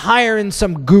 I'm not hiring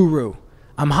some guru.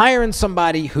 I'm hiring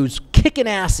somebody who's kicking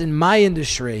ass in my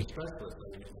industry.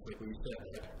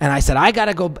 And I said, I got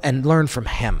to go and learn from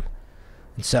him.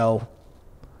 And so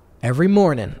every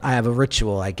morning I have a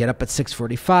ritual. I get up at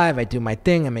 6:45. I do my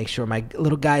thing. I make sure my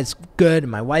little guy's good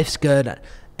and my wife's good.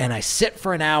 And I sit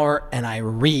for an hour and I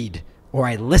read or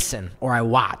I listen or I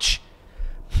watch.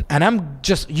 And I'm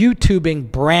just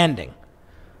YouTubing branding.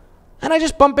 And I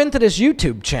just bump into this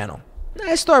YouTube channel.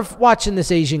 I start watching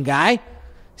this Asian guy.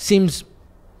 Seems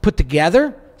put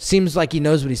together. Seems like he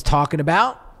knows what he's talking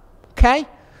about. Okay?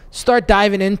 Start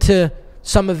diving into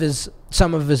some of his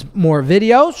more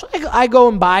videos. I go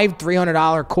and buy a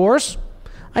 $300 course.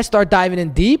 I start diving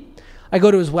in deep. I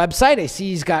go to his website. I see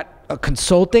he's got a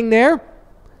consulting there.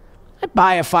 I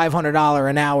buy a $500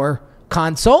 an hour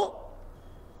consult.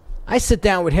 I sit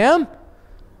down with him.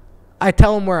 I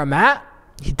tell him where I'm at.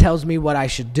 He tells me what I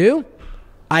should do.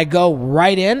 I go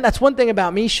right in. That's one thing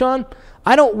about me, Sean.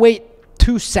 I don't wait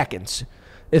 2 seconds.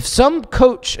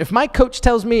 If my coach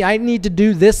tells me I need to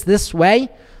do this way,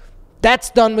 that's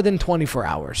done within 24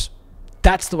 hours.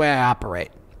 That's the way I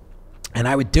operate. And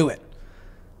I would do it.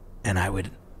 And I would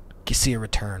see a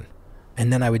return.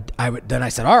 And then I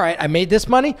said, all right, I made this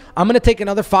money. I'm going to take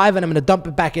another 5 and I'm going to dump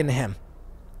it back into him.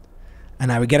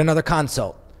 And I would get another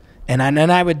consult. And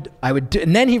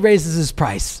then he raises his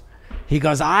price. He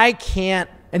goes, I can't.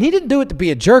 And he didn't do it to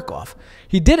be a jerk off.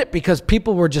 He did it because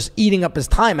people were just eating up his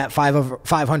time at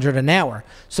 $500 an hour.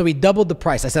 So he doubled the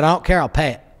price. I said, I don't care. I'll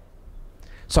pay it.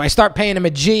 So I start paying him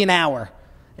 $1 an hour.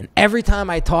 And every time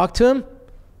I talk to him,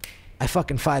 I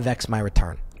fucking 5X my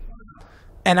return.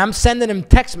 And I'm sending him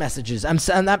text messages. I'm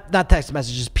not text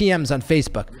messages, PMs on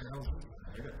Facebook.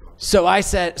 So I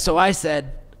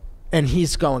said, and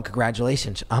he's going,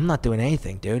 congratulations. I'm not doing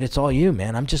anything, dude. It's all you,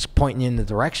 man. I'm just pointing you in the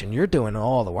direction. You're doing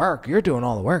all the work. You're doing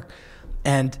all the work.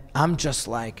 And I'm just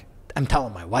like, I'm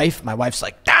telling my wife. My wife's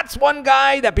like, that's one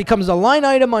guy that becomes a line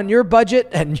item on your budget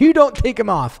and you don't take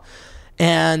him off.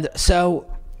 And so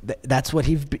that's what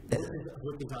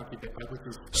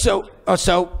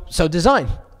So design.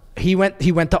 He went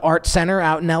to Art Center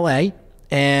out in LA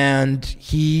and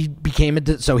he became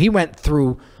he went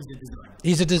through.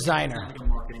 He's a designer.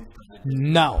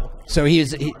 No. So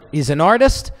he's an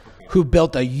artist who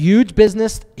built a huge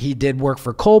business. He did work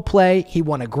for Coldplay. He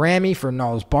won a Grammy for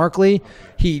Gnarls Barkley.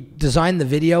 He designed the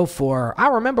video for I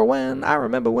Remember When.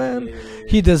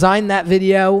 He designed that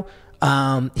video.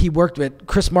 He worked with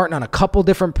Chris Martin on a couple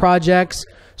different projects.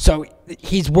 So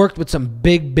he's worked with some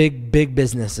big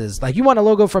businesses. Like you want a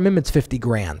logo from him, it's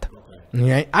 $50,000.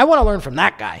 Okay? I want to learn from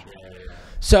that guy.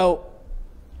 So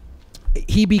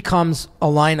he becomes a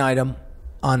line item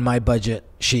on my budget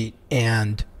sheet,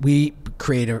 and we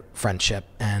create a friendship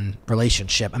and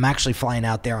relationship. I'm actually flying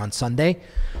out there on Sunday,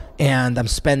 and I'm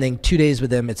spending 2 days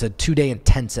with him. It's a 2-day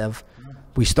intensive.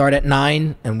 We start at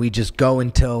 9, and we just go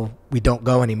until we don't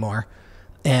go anymore.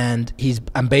 And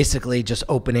I'm basically just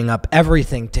opening up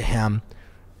everything to him,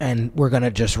 and we're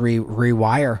gonna just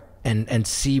rewire and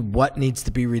see what needs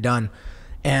to be redone.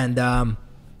 And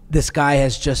this guy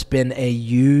has just been a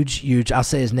huge, I'll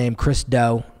say his name, Chris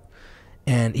Doe,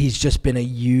 and he's just been a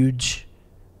huge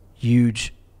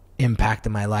impact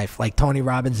in my life. Like Tony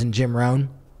Robbins and Jim Rohn,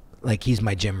 like he's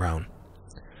my Jim Rohn.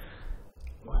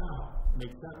 Wow,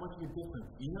 makes that much of a difference.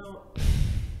 You know,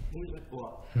 there's a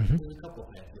couple things.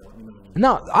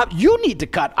 No, you need to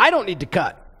cut. I don't need to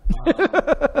cut.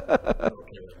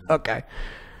 Okay.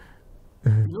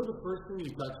 You know the first thing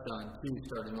you touched on, too,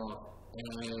 starting off,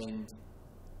 and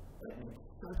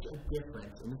such a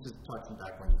difference, and this is touching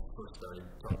back when you first started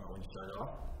talking about when you started off.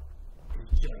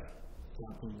 It's just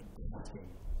asking.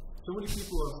 So many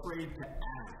people are afraid to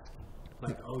ask.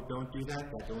 Like, oh, don't do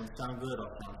that. That don't sound good.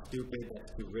 I'll sound stupid.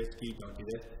 That's too risky. Don't do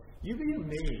this. You'd be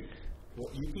amazed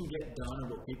what you can get done and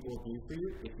what people will do for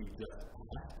you if you just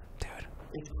ask. Dude.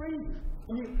 It's crazy.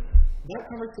 I mean, that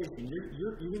conversation,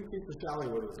 you increase the salary,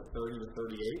 what was it, 30 to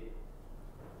 38?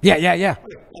 Yeah. Okay,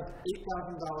 that's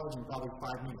 $8,000 in probably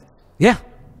 5 minutes.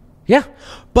 Yeah.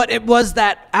 But it was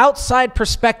that outside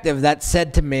perspective that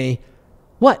said to me,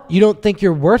 what, you don't think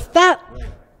you're worth that?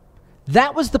 Right.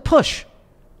 That was the push.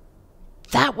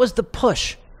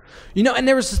 You know, and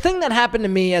there was this thing that happened to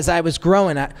me as I was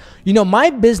growing. You know, my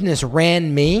business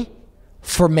ran me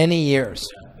for many years.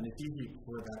 Yeah, and it's easy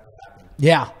for that to happen.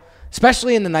 Yeah,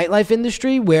 especially in the nightlife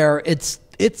industry where it's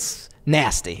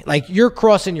nasty. Like, you're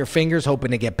crossing your fingers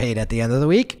hoping to get paid at the end of the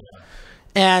week. Yeah.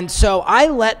 And so I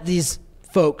let these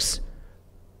folks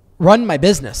run my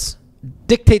business,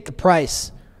 dictate the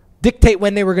price, dictate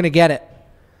when they were going to get it.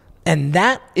 And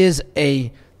that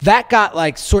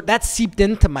seeped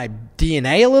into my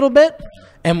DNA a little bit.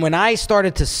 And when I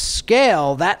started to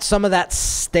scale, some of that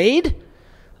stayed.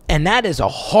 And that is a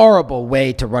horrible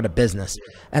way to run a business.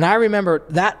 And I remember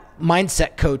that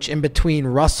mindset coach in between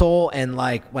Russell and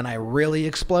like when I really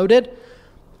exploded,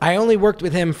 I only worked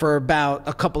with him for about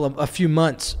a few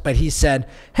months, but he said,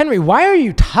 Henry, why are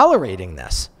you tolerating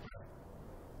this?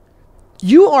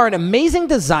 You are an amazing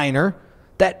designer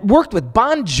that worked with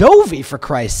Bon Jovi, for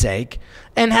Christ's sake,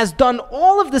 and has done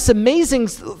all of this amazing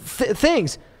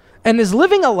things and is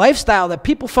living a lifestyle that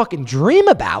people fucking dream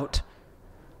about.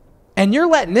 And you're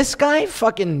letting this guy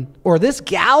or this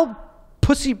gal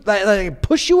push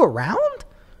you around?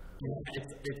 Yeah,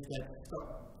 it's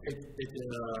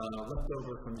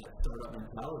leftover from that startup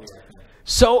mentality, I think.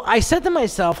 So I said to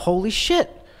myself, holy shit,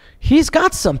 he's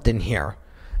got something here.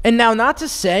 And now, not to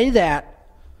say that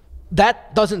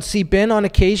doesn't seep in on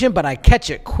occasion, but I catch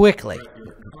it quickly. But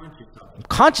you're conscious of it. I'm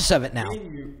conscious of it now.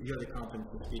 And you have the confidence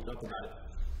to speak up about it.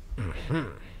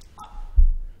 Mm-hmm.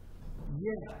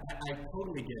 Yeah, I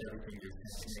totally get everything you're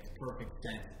saying. It makes perfect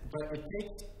sense. But it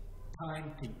takes time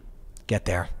to Get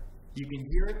there. You can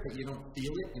hear it, but you don't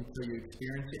feel it until you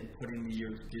experience it and put in the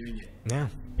years doing it. Yeah.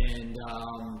 And,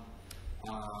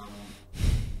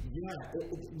 you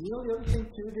know the other thing,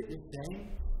 too, that you're saying?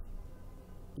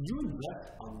 You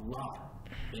invest a lot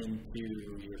into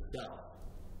yourself.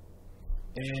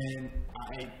 And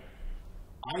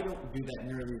I don't do that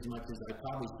nearly as much as I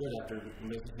probably should after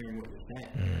listening to what you're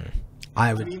saying.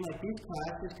 I mean, like these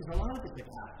classes, because a lot of it's like,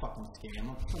 fucking scam.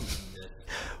 I'm telling you this.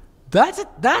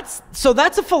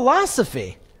 That's a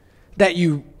philosophy that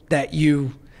you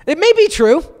it may be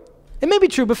true. It may be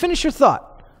true, but finish your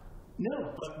thought.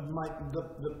 No, but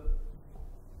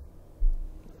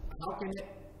how can it,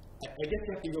 I guess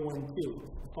you have to go in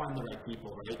too, find the right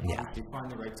people, right? Yeah. You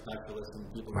find the right specialists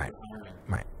and people Right. that are hiring.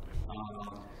 Right.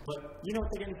 But you know,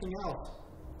 it's like anything else.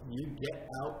 You get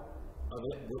out of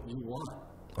it what you want.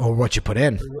 Or what you put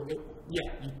in. Yeah,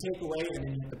 you take away and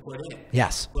then you have to put in.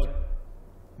 Yes. But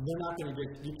they're not going to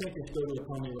you can't just go to a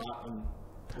Tony Rock and,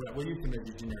 we'll use them as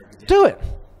a generic example. Do it.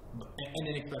 And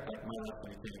then expect, like, my life's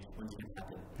going to change when you can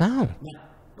happen. No. Now,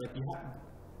 like,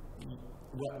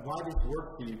 why this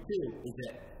works for you, too, is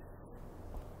that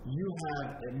you have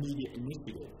immediate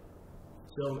initiative.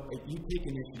 So if you take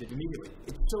initiative immediately,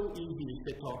 it's so easy to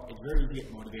sit talk. It's very easy to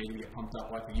get motivated, get pumped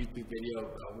up, watch a YouTube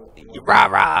video.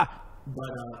 Rah.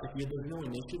 But if there's no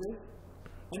initiative,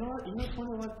 and it's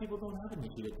funny, a lot of people don't have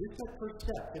initiative. It's that first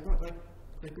step. They don't like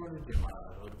going to the gym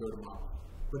or go tomorrow.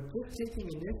 But just taking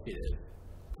initiative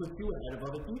puts you ahead of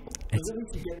other people. Because at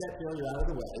least you get that failure out of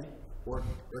the way, or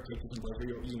take some pleasure.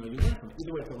 You learn from it.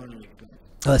 Either way, it's a learning experience.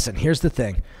 Listen, here's the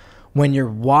thing: when your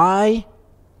why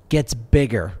gets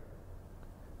bigger,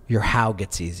 your how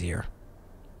gets easier.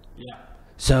 Yeah.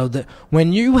 So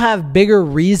when you have bigger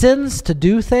reasons to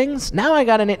do things, now I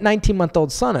got a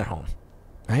 19-month-old son at home,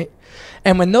 right?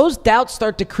 And when those doubts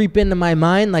start to creep into my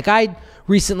mind, like I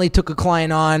recently took a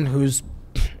client on who's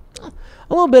a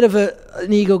little bit of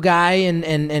an ego guy, and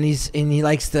he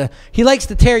likes to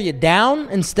tear you down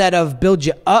instead of build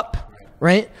you up,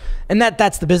 right? And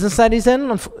that's the business side he's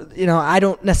in. I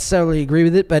don't necessarily agree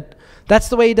with it, but that's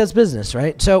the way he does business,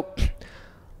 right? So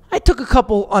I took a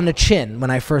couple on the chin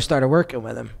when I first started working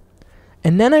with him.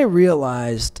 And then I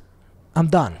realized I'm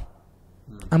done.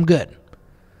 I'm good.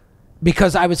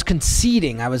 Because I was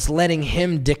conceding. I was letting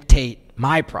him dictate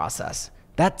my process.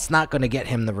 That's not going to get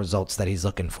him the results that he's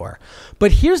looking for.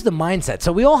 But here's the mindset.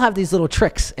 So we all have these little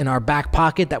tricks in our back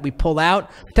pocket that we pull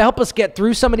out to help us get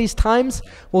through some of these times.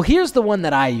 Well, here's the one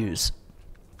that I use.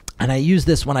 And I use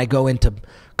this when I go into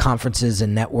conferences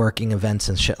and networking events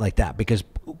and shit like that, because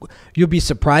you'll be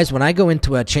surprised when I go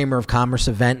into a Chamber of Commerce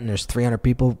event and there's 300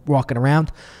 people walking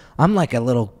around, I'm like a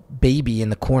little baby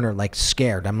in the corner, like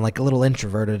scared. I'm like a little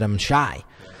introverted. I'm shy.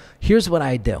 Here's what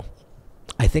I do.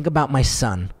 I think about my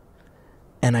son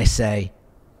and I say,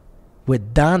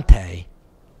 would Dante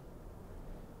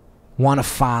want a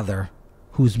father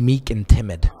who's meek and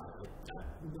timid?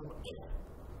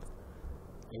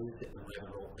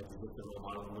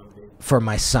 For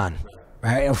my son,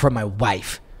 right? Or for my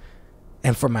wife,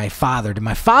 and for my father. Did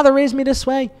my father raise me this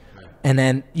way? And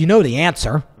then you know the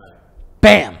answer.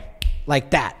 Bam! Like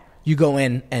that. You go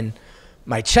in and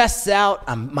my chest's out,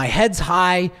 my head's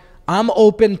high, I'm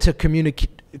open to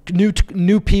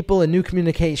new people and new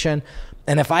communication.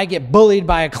 And if I get bullied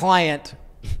by a client,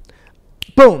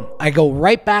 boom, I go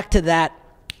right back to that.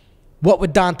 What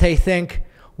would Dante think?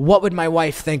 What would my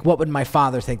wife think? What would my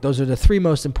father think? Those are the 3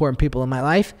 most important people in my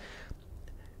life.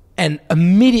 And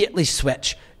immediately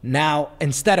switch. Now,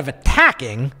 instead of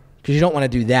attacking, because you don't want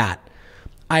to do that,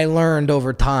 I learned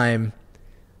over time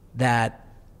that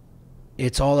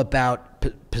it's all about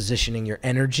positioning your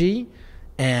energy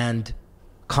and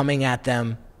coming at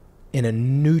them in a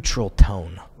neutral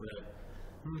tone.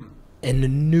 In a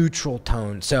neutral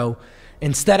tone. So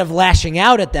instead of lashing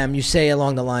out at them, you say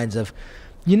along the lines of,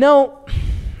 you know,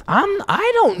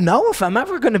 I don't know if I'm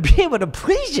ever going to be able to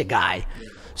please you, guy.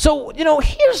 So, you know,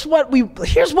 here's what we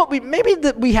maybe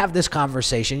that we have this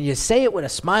conversation. You say it with a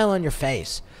smile on your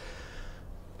face.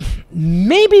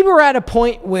 Maybe we're at a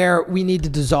point where we need to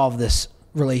dissolve this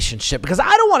relationship, because I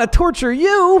don't want to torture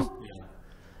you,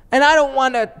 and I don't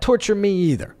want to torture me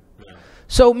either.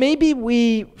 So maybe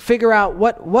we figure out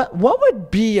what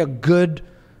would be a good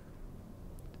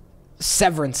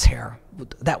severance here.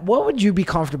 What would you be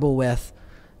comfortable with,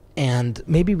 and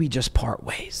maybe we just part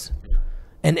ways.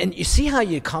 And you see how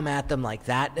you come at them like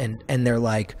that, and they're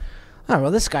like, oh,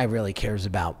 well, this guy really cares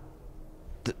about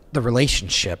the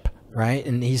relationship, right?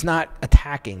 And he's not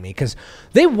attacking me, because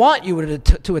they want you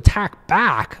to attack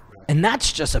back, and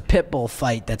that's just a pit bull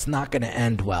fight that's not going to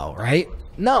end well, right?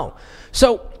 No.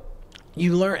 So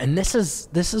you learn, and this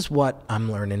is what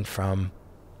I'm learning from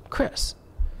Chris.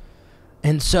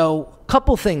 And so a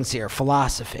couple things here,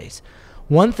 philosophies.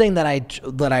 One thing that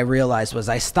I realized was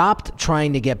I stopped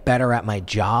trying to get better at my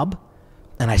job,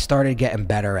 and I started getting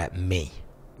better at me.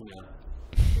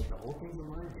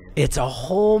 It's a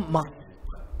whole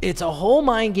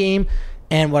mind game,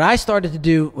 and what I started to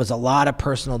do was a lot of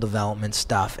personal development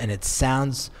stuff, and it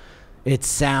sounds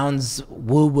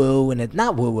woo woo, and it's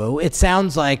not woo woo. It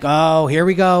sounds like, oh, here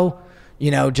we go,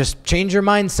 you know, just change your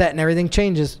mindset and everything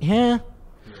changes. Yeah.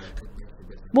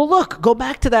 Well, look, go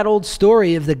back to that old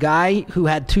story of the guy who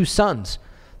had 2 sons.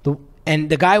 The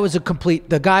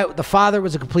father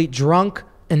was a complete drunk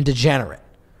and degenerate.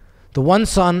 The one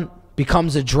son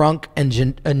becomes a drunk and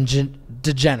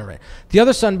degenerate. The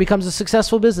other son becomes a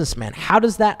successful businessman. How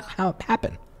does that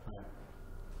happen?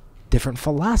 Different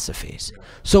philosophies.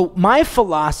 So my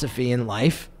philosophy in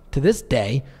life to this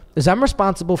day is I'm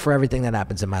responsible for everything that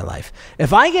happens in my life.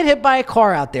 If I get hit by a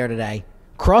car out there today,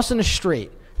 crossing the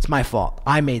street, it's my fault.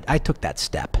 I took that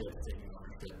step.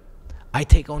 I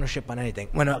take ownership on anything.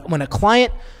 When a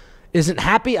client isn't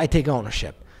happy, I take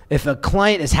ownership. If a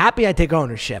client is happy, I take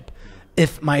ownership.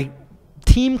 If my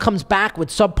team comes back with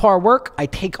subpar work, I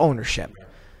take ownership.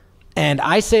 And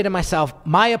I say to myself,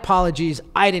 my apologies,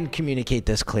 I didn't communicate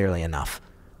this clearly enough.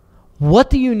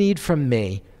 What do you need from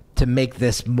me to make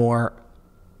this more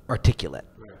articulate?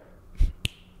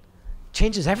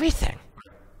 Changes everything.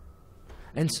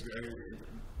 And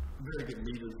very good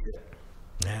leadership.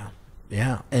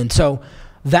 Yeah. And so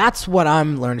that's what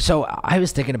I'm learning. So I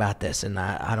was thinking about this, and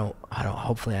I don't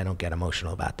hopefully I don't get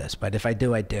emotional about this, but if I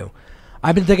do, I do.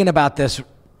 I've been thinking about this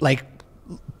like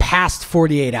past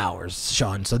 48 hours,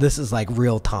 Sean. So this is like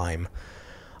real time.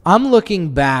 I'm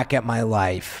looking back at my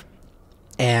life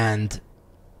and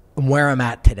where I'm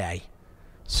at today.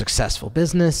 Successful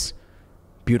business,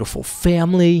 beautiful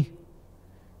family,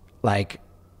 like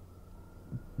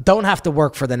don't have to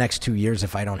work for the next 2 years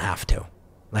if I don't have to.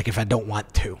 Like if I don't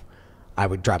want to. I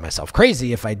would drive myself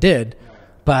crazy if I did,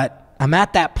 but I'm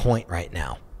at that point right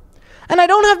now. And I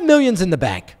don't have millions in the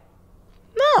bank.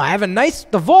 No, I have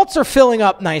the vaults are filling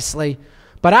up nicely,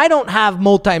 but I don't have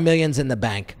multi-millions in the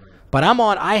bank. But I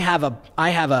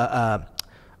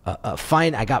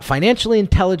got financially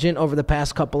intelligent over the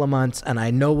past couple of months, and I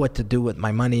know what to do with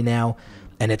my money now,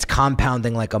 and it's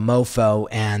compounding like a mofo,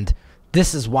 and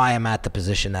this is why I'm at the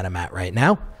position that I'm at right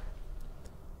now.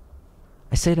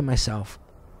 I say to myself,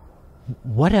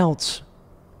 what else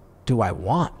do I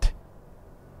want?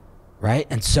 right?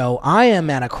 And so I am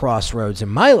at a crossroads in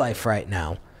my life right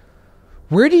now.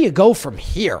 Where do you go from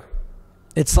here?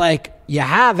 It's like you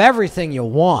have everything you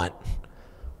want.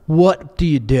 What do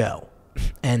you do?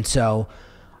 And so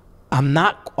I'm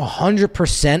not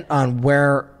 100% on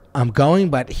where I'm going,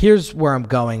 but here's where I'm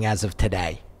going as of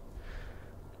today.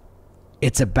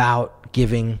 It's about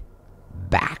giving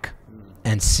back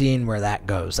and seeing where that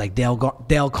goes. Like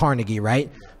Dale Carnegie,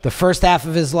 right? The first half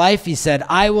of his life, he said,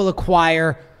 I will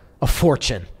acquire a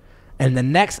fortune. And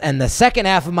the second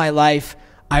half of my life,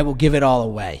 I will give it all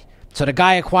away. So the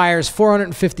guy acquires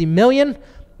 $450 million.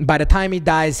 By the time he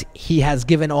dies, he has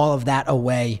given all of that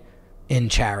away in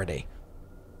charity.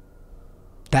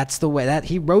 That's the way that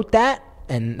he wrote that,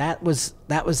 and that was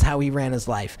how he ran his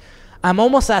life. I'm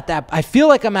almost at that. I feel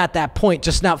like I'm at that point.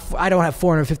 Just now, I don't have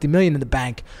 $450 million in the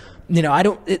bank. You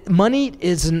know, money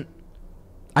isn't.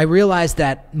 I realize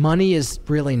that money is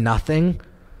really nothing.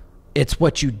 It's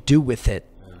what you do with it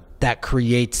that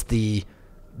creates the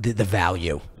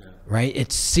value, right?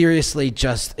 It's seriously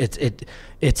just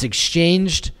it's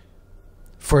exchanged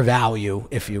for value,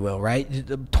 if you will, right?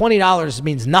 $20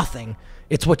 means nothing.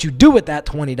 It's what you do with that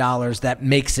 $20 that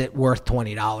makes it worth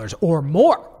 $20 or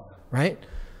more, right?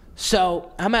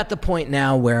 So I'm at the point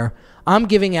now where I'm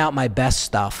giving out my best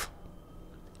stuff,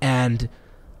 and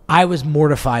I was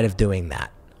mortified of doing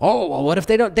that. Oh, well, what if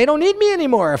they don't need me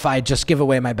anymore if I just give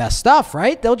away my best stuff,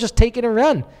 right? They'll just take it and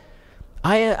run.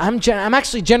 I'm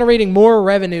actually generating more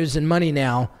revenues and money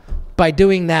now by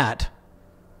doing that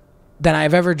than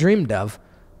I've ever dreamed of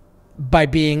by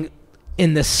being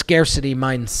in this scarcity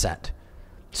mindset.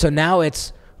 So now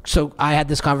so I had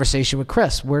this conversation with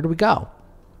Chris. Where do we go?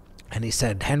 And he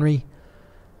said, Henry,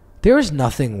 there is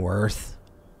nothing worth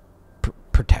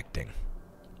protecting.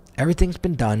 Everything's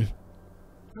been done.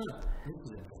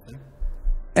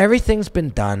 Everything's been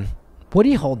done. What are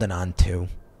you holding on to?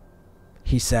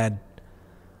 He said,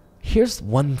 here's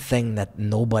one thing that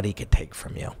nobody could take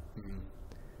from you.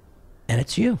 And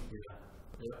it's you.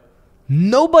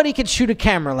 Nobody could shoot a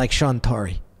camera like Sean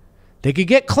Turi. They could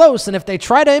get close, and if they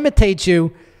try to imitate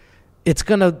you, it's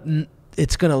gonna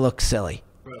look silly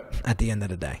at the end of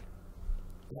the day.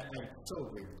 I so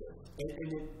agree with it.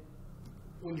 And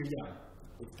when you're young,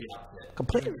 it's the opposite.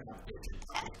 Completely.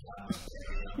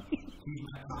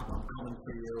 I'm coming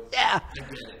for you. Yeah.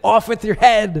 Off with your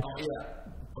head. Oh, yeah.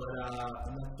 But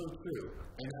and that's so true.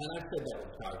 And I said that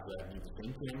with cars that I use the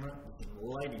same camera, the same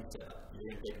lighting setup. You're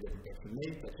going to take a different picture from me.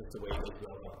 That's just the way it is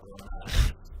going.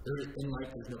 In life,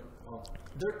 there's no...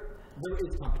 there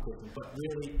is competition, but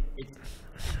really, it's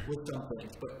with some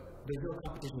things. But there's no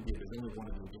competition with you. There's only one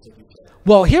of you, just like you said.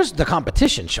 Well, here's the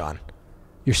competition, Sean.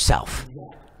 Yourself.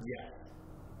 Yeah.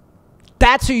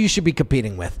 That's who you should be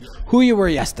competing with. Yeah. Who you were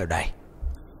yesterday.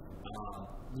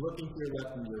 Looking to your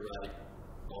left and your right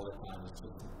all the time.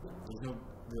 There's no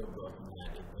real growth in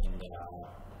that.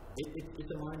 And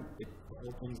it's a mind. The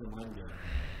whole thing's a mind game.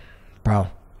 Bro.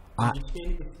 You know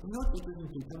what's interesting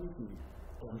to tell me?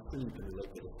 I'm sure you can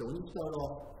relate to this. So when you start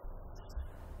off,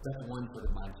 that's one sort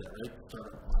of mindset, right?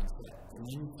 Startup mindset. And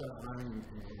then you start hiring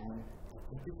and growing.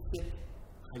 It's just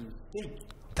how you think.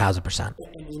 1,000%.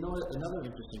 And you know what? Another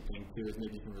interesting thing too is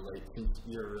maybe you can relate since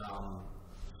you're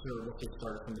let's get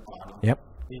started from the bottom. Yep.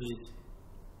 Is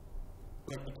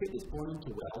like a kid that's born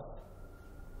into wealth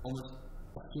almost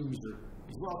assumes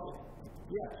he's wealthy.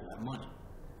 You actually have money.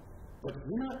 But if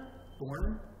you're not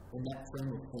born in that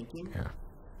frame of thinking,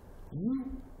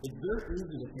 it's very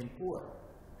easy to think forward.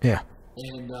 Yeah.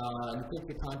 And you take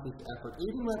the conscious effort,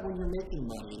 even like when you're making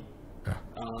money, at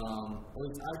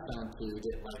least I found too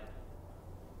that like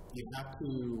you have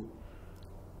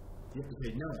to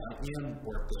say, no, I am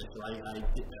worthless, right?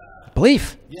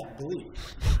 Belief. Yeah, belief.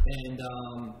 And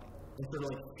sort of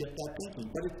like get that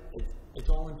thinking. But it's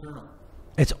all internal.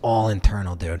 It's all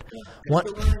internal, dude. Yeah.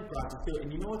 It's a learning process too.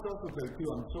 And you know what's also great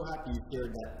too? I'm so happy you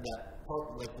shared that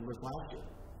part like it was last year.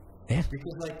 Yeah.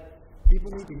 Because like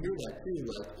people need to hear that too.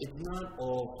 Like it's not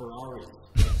all Ferraris.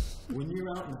 When you're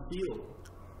out in the field,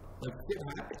 like shit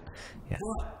happens. Yeah.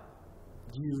 But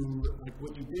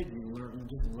what you did, you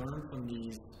just learn from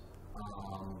these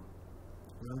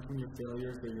learn from your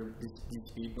failures or these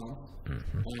speed bumps,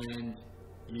 and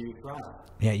you try.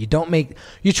 Yeah,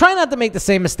 you try not to make the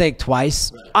same mistake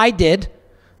twice. Right. I did,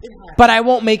 but I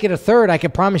won't make it a third. I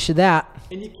can promise you that.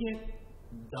 And you can't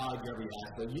dodge every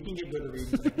aspect. You can get good at reading.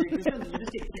 You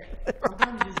just get hit.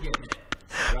 Sometimes you just get hit.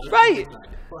 Right.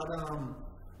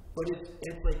 But it's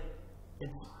like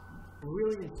it's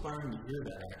really inspiring to hear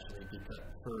that actually, because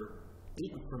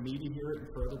for me to hear it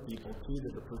and for other people too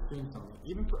that are pursuing something,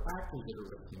 even for actors that are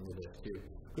listening to this too,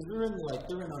 because they're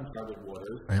in uncharted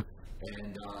waters, Yep.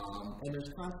 and there's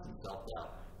constant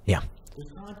self-doubt. Yeah.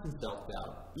 There's constant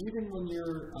self-doubt. Even when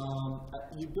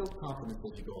you build confidence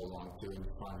as you go along too, and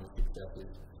you find the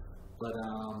successes. But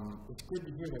it's good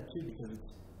to hear that too, because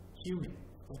it's human.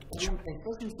 Like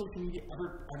especially in social media,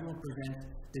 everyone presents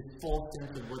this false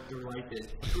sense of what their life is.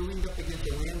 You're leaned up against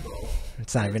a Lambo.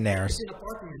 It's not even theirs. It's in a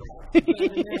parking lot. It's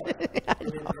not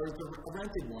even there. Or it's a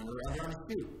rented one, or on a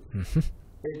shoot. Mm-hmm.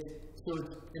 So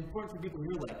it's important for people to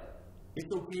know, like,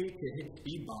 it's okay to hit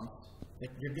speed bumps.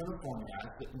 Like, you're going to fall in the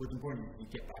ass, but what's important is you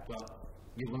get back up,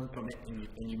 you learn from it,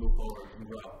 and you move forward and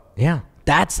grow. Yeah.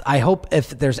 I hope if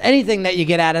there's anything that you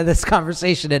get out of this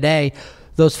conversation today,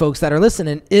 those folks that are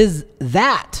listening, is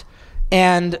that.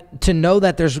 And to know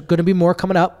that there's going to be more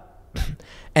coming up.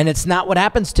 And it's not what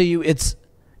happens to you. It's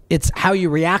how you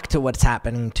react to what's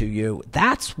happening to you.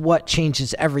 That's what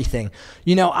changes everything.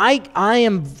 You know, I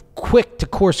am quick to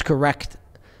course correct,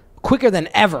 quicker than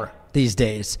ever these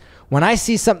days. When I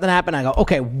see something happen, I go,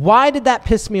 okay, why did that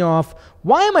piss me off?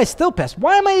 Why am I still pissed?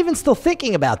 Why am I even still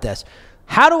thinking about this?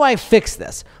 How do I fix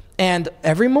this? And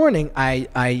every morning,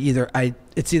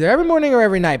 it's either every morning or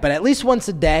every night, but at least once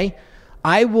a day,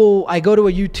 I go to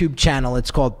a YouTube channel.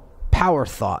 It's called Power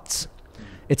Thoughts.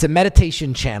 It's a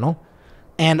meditation channel,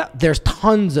 and there's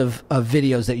tons of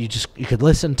videos that you could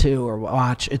listen to or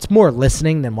watch. It's more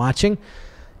listening than watching.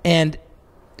 And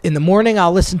in the morning,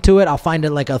 I'll listen to it. I'll find it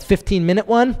like a 15-minute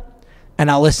one, and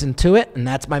I'll listen to it, and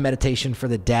that's my meditation for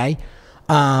the day.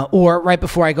 Or right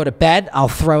before I go to bed, I'll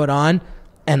throw it on,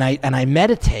 and I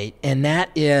meditate. And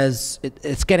that is,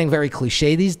 it's getting very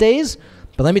cliche these days.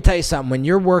 But let me tell you something. When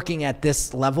you're working at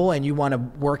this level and you want to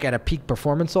work at a peak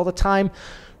performance all the time,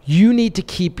 you need to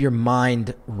keep your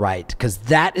mind right, because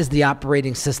that is the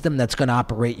operating system that's going to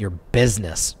operate your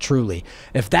business, truly.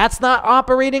 If that's not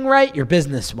operating right, your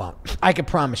business won't. I can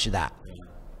promise you that.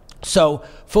 So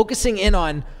focusing in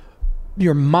on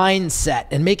your mindset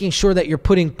and making sure that you're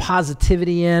putting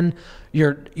positivity in,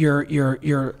 you're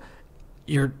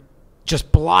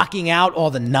just blocking out all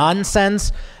the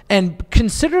nonsense, and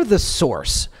consider the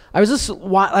source. I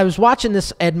was watching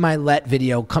this Ed Milet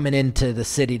video coming into the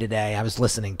city today. I was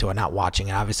listening to it, not watching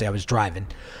it. Obviously, I was driving.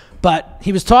 But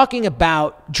he was talking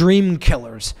about dream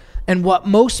killers and what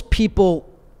most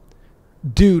people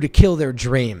do to kill their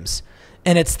dreams.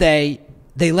 And it's they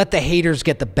let the haters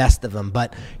get the best of them.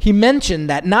 But he mentioned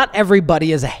that not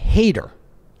everybody is a hater.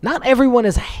 Not everyone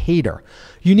is a hater.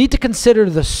 You need to consider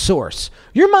the source.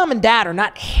 Your mom and dad are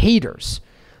not haters.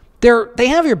 They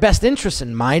have your best interests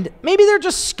in mind. Maybe they're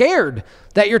just scared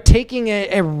that you're taking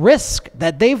a risk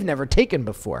that they've never taken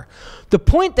before. The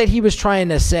point that he was trying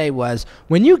to say was,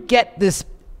 when you get this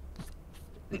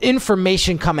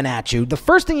information coming at you, the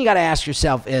first thing you got to ask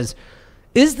yourself is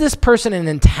this person an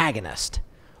antagonist?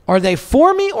 Are they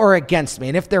for me or against me?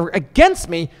 And if they're against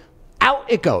me, out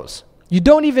it goes. You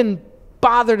don't even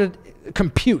bother to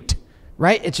compute,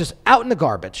 right? It's just out in the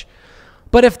garbage.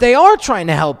 But if they are trying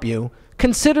to help you,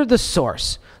 consider the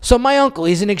source. So my uncle,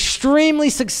 he's an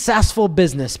extremely successful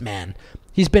businessman.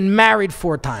 He's been married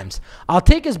 4 times. I'll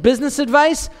take his business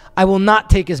advice. I will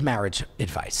not take his marriage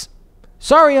advice.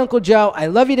 Sorry, Uncle Joe. I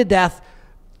love you to death.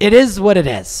 It is what it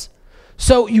is.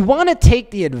 So you want to take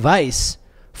the advice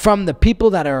from the people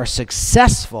that are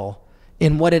successful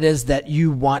in what it is that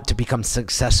you want to become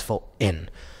successful in.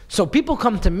 So people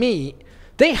come to me.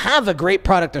 They have a great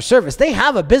product or service. They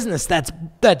have a business that's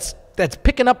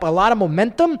picking up a lot of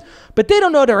momentum, but they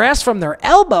don't know their ass from their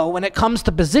elbow when it comes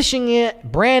to positioning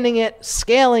it, branding it,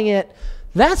 scaling it.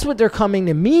 That's what they're coming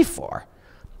to me for.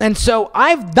 And so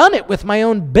I've done it with my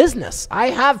own business. I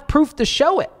have proof to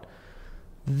show it.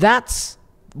 That's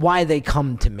why they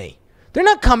come to me. They're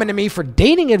not coming to me for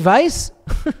dating advice.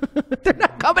 They're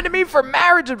not coming to me for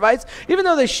marriage advice, even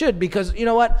though they should, because you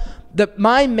know what?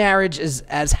 My marriage is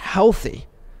as healthy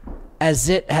as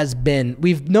it has been.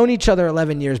 We've known each other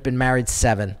 11 years, been married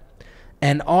 7.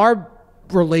 And our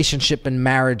relationship and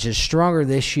marriage is stronger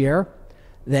this year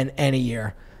than any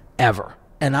year ever.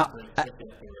 And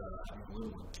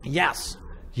yes.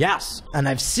 And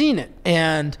I've seen it.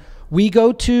 And we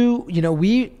go to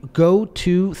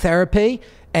therapy,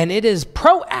 and it is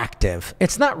proactive.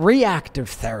 It's not reactive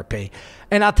therapy.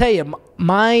 And I'll tell you,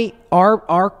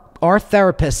 our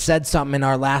therapist said something in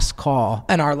our last call,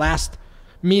 in our last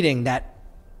meeting,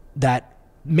 that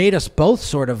made us both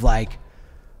sort of like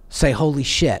say, holy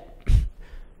shit.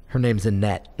 Her name's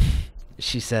Annette.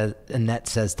 Annette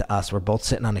says to us, we're both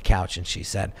sitting on the couch, and she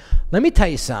said, let me tell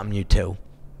you something, you two.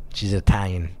 She's an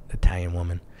Italian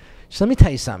woman. She said, let me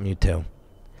tell you something, you two.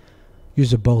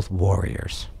 Yous are both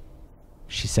warriors.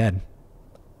 She said,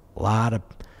 a lot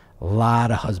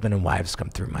of husband and wives come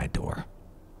through my door.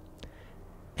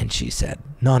 And she said,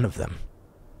 none of them,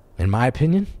 in my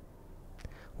opinion,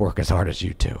 work as hard as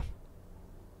you two.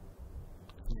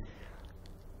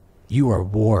 You are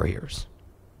warriors.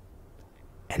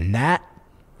 And that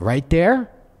right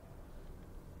there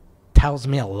tells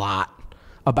me a lot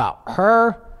about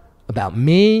her, about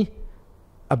me,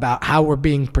 about how we're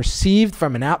being perceived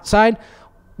from an outside.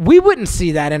 We wouldn't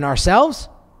see that in ourselves.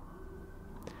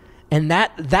 And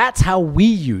that's how we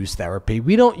use therapy.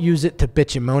 We don't use it to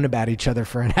bitch and moan about each other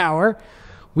for an hour.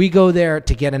 We go there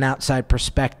to get an outside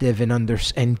perspective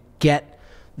and get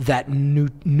that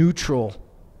neutral,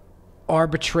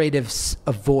 arbitrative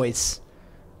voice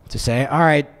to say, all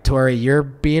right, Tori, you're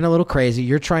being a little crazy.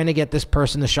 You're trying to get this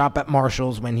person to shop at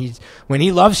Marshall's when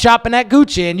he loves shopping at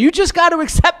Gucci, and you just got to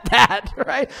accept that,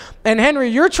 right? And Henry,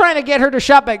 you're trying to get her to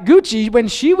shop at Gucci when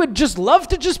she would just love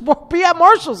to just be at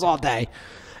Marshall's all day.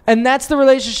 And that's the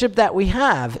relationship that we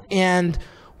have. And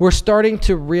we're starting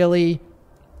to really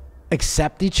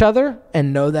accept each other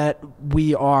and know that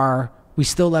we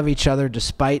still love each other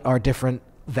despite our different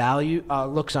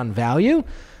looks on value.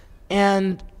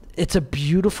 And it's a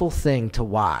beautiful thing to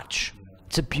watch.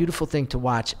 It's a beautiful thing to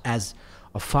watch as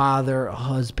a father, a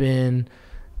husband,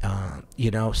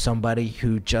 somebody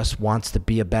who just wants to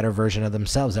be a better version of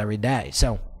themselves every day.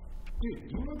 So,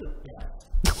 dude, you're the best.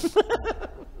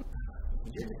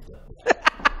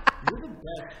 You're the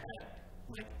best at,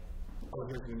 like, oh,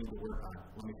 here's what we need to work on.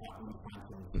 Let me find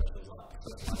something special up.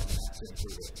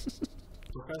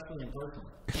 Professionally and personally.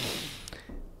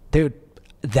 Dude,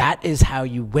 that is how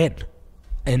you win.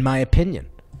 In my opinion,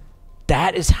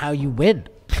 that is how you win.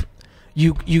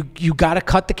 You got to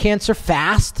cut the cancer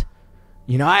fast.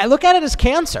 I look at it as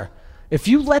cancer. If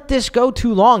you let this go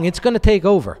too long, it's going to take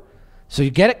over. So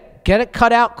you get it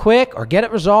cut out quick, or get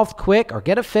it resolved quick, or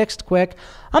get it fixed quick.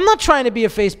 I'm not trying to be a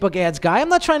Facebook ads guy. I'm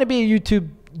not trying to be a YouTube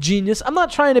genius. I'm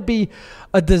not trying to be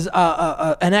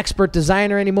an expert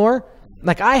designer anymore.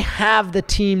 Like, I have the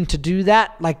team to do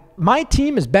that. Like, my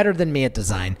team is better than me at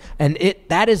design, and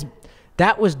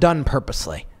that was done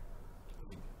purposely.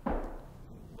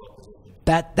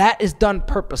 That is done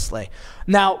purposely.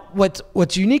 Now,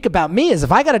 what's unique about me is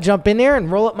if I got to jump in there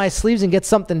and roll up my sleeves and get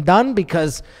something done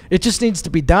because it just needs to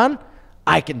be done,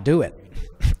 I can do it.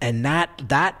 And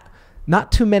that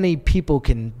not too many people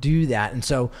can do that. And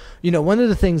so, one of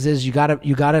the things is you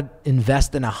gotta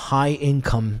invest in a high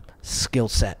income skill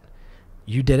set.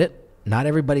 You did it. Not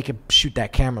everybody can shoot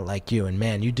that camera like you, and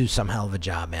man, you do some hell of a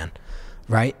job, man.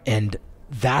 Right? And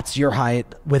that's your high.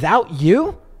 Without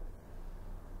you,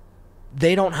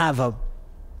 they don't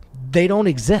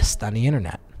exist on the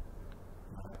internet.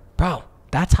 Bro,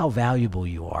 that's how valuable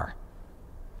you are.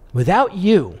 Without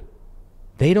you,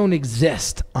 they don't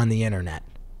exist on the internet.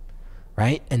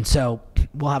 Right? And so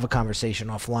we'll have a conversation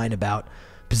offline about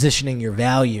positioning your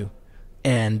value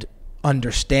and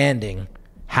understanding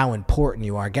how important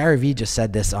you are. Gary Vee just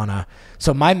said this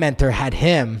so my mentor had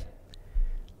him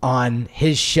on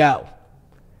his show.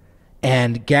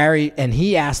 And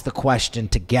he asked the question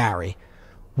to Gary,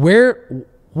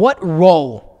 what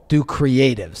role do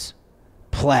creatives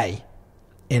play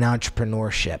in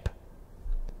entrepreneurship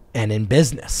and in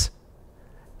business?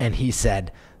 And he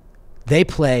said, they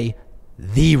play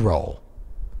the role.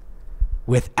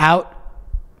 Without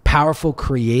powerful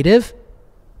creative,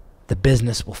 the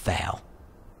business will fail.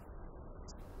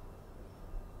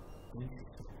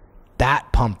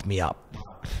 That pumped me up.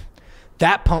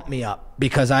 That pumped me up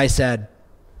because I said,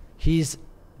 he's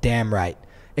damn right.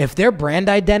 If their brand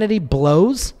identity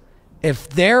blows, if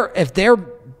their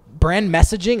brand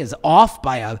messaging is off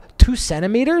by 2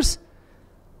 centimeters,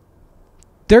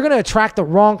 they're going to attract the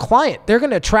wrong client. They're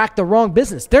going to attract the wrong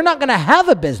business. They're not going to have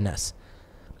a business.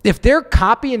 If their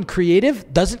copy and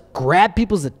creative doesn't grab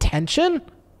people's attention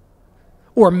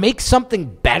or make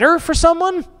something better for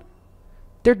someone,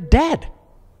 they're dead.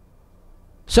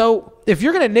 So if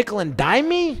you're going to nickel and dime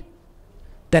me,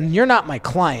 then you're not my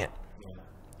client,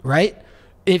 right?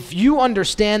 If you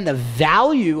understand the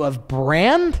value of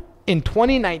brand in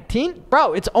 2019,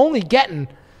 bro, it's only getting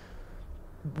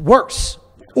worse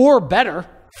or better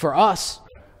for us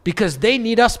because they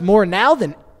need us more now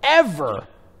than ever.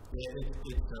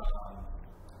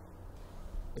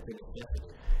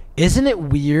 Isn't it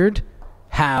weird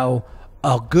how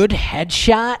a good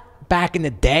headshot back in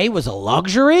the day was a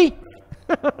luxury?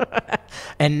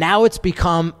 And now it's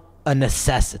become a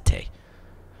necessity.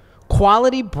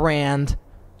 Quality brand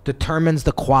determines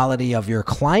the quality of your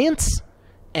clients,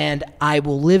 and I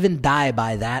will live and die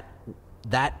by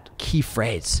that key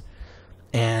phrase.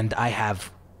 And I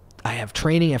have I have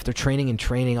training after training and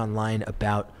training online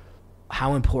about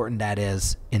how important that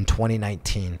is in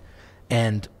 2019.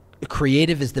 And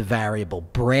creative is the variable.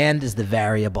 Brand is the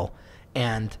variable.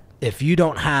 And if you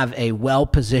don't have a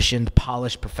well-positioned,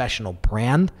 polished, professional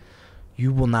brand,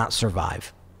 you will not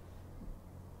survive.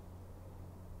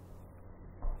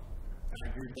 I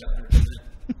agree with that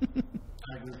 100%.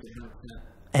 I agree with that 100%.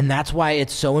 And that's why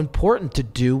it's so important to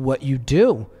do what you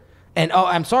do. And, oh,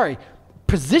 I'm sorry,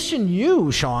 position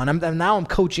you, Sean. Now I'm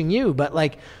coaching you, but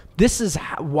like, this is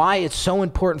why it's so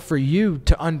important for you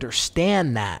to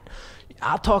understand that.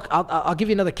 I'll give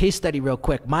you another case study real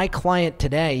quick. My client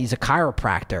today, he's a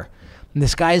chiropractor. And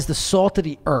this guy is the salt of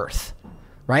the earth,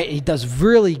 right? He does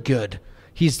really good.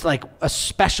 He's like a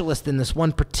specialist in this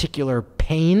one particular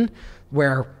pain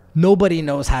where nobody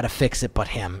knows how to fix it but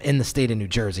him in the state of New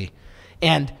Jersey.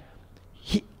 And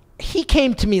he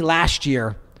came to me last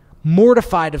year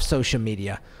mortified of social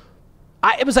media.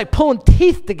 It was like pulling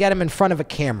teeth to get him in front of a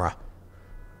camera.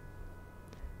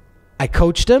 I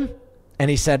coached him, and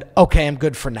he said, okay, I'm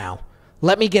good for now.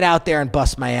 Let me get out there and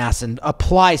bust my ass and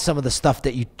apply some of the stuff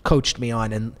that you coached me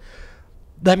on, and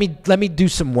let me do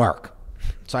some work.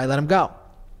 So I let him go.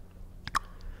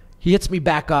 He hits me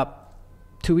back up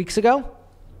 2 weeks ago,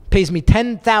 pays me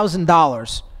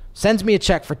 $10,000, sends me a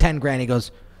check for 10 grand. He goes,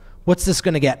 what's this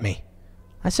going to get me?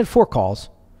 I said, 4 calls.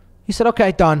 He said,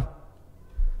 okay, done.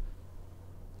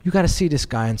 You got to see this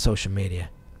guy on social media.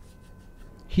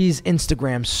 He's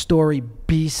Instagram story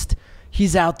beast.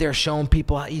 He's out there showing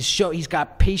people. He's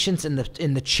got patients in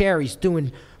the chair. He's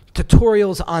doing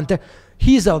tutorials on there.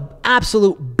 He's an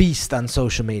absolute beast on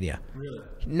social media. Really?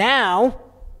 Now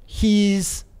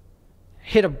he's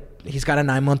got a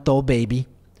 9-month-old baby.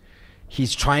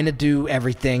 He's trying to do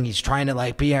everything. He's trying to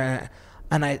like be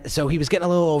so he was getting a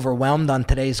little overwhelmed on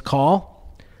today's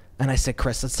call. And I said,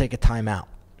 Chris, let's take a time out.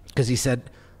 Because he said,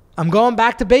 I'm going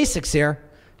back to basics here.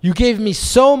 You gave me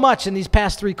so much in these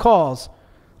past 3 calls.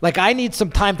 Like, I need some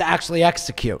time to actually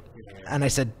execute. And I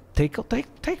said, take all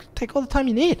the time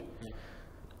you need.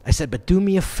 I said, but do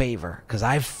me a favor, because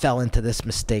I fell into this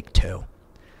mistake too.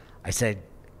 I said,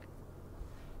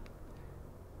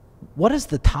 what is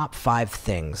the top 5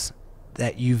 things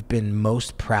that you've been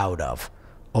most proud of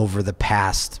over the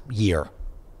past year?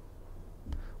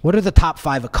 What are the top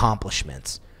 5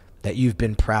 accomplishments that you've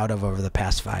been proud of over the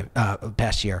past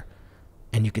year?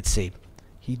 And you could see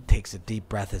he takes a deep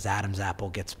breath. His Adam's apple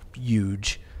gets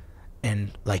huge,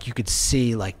 and like you could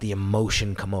see like the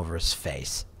emotion come over his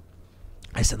face.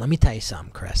 I said, let me tell you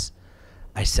something, Chris.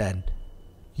 I said,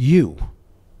 you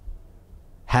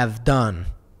have done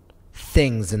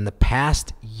things in the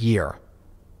past year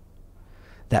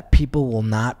that people will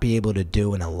not be able to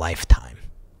do in a lifetime.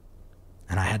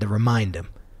 And I had to remind him,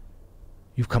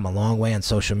 you've come a long way on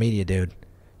social media, dude.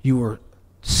 You were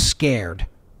scared,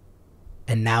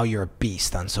 and now you're a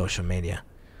beast on social media.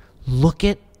 Look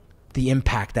at the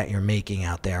impact that you're making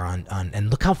out there and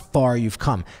look how far you've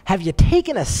come. Have you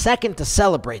taken a second to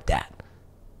celebrate that?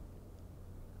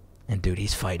 And dude,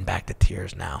 he's fighting back the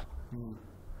tears now.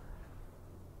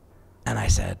 And I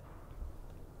said,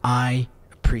 I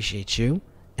appreciate you,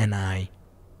 and I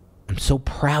am so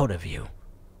proud of you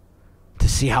to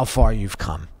see how far you've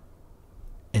come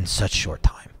in such short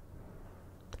time.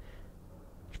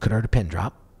 You could have heard a pin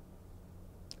drop.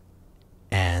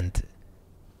 And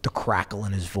the crackle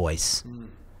in his voice.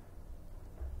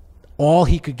 All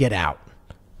he could get out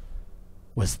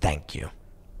was thank you.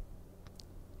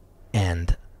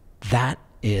 And that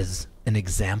is an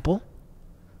example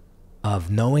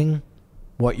of knowing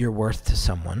what you're worth to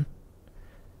someone.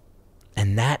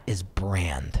 And that is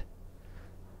brand.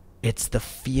 It's the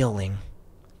feeling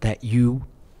that you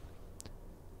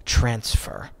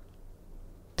transfer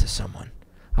to someone.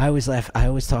 I always laugh. I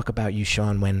always talk about you,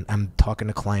 Sean, when I'm talking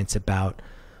to clients about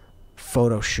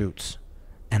photo shoots,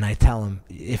 and I tell them,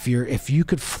 if you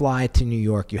could fly to New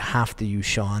York, you have to use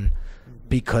Sean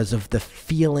because of the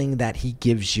feeling that he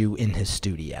gives you in his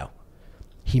studio.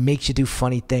 He makes you do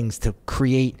funny things to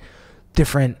create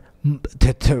different,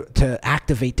 to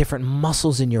activate different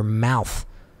muscles in your mouth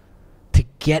to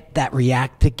get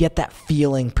that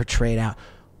feeling portrayed out.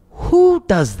 Who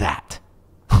does that?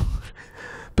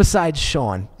 Besides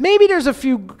Sean. Maybe there's a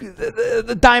few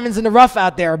the diamonds in the rough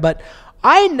out there, but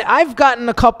I've gotten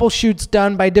a couple shoots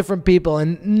done by different people,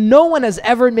 and no one has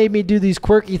ever made me do these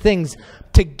quirky things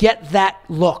to get that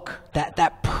look,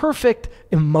 that perfect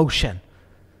emotion.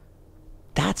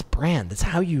 That's brand. It's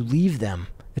how you leave them.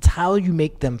 It's how you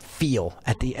make them feel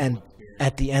at the end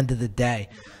of the day.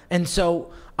 And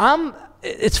so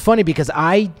it's funny because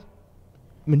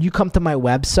when you come to my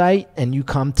website and you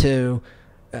come to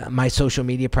my social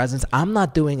media presence. I'm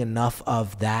not doing enough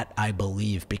of that, I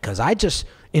believe, because I just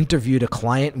interviewed a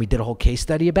client and we did a whole case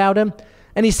study about him.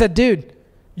 And he said, dude,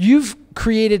 you've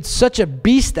created such a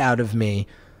beast out of me.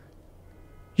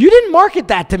 You didn't market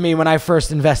that to me when I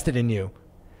first invested in you.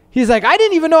 He's like, I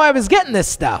didn't even know I was getting this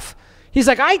stuff. He's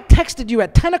like, I texted you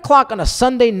at 10 o'clock on a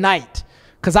Sunday night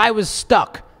because I was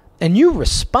stuck, and you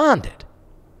responded.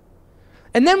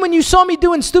 And then when you saw me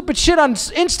doing stupid shit on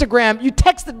Instagram, you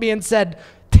texted me and said,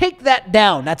 take that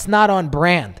down. That's not on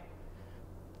brand.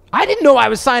 I didn't know I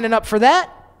was signing up for that.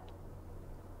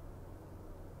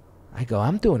 I go,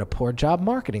 I'm doing a poor job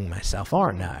marketing myself,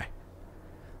 aren't I?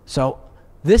 So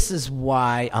this is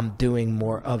why I'm doing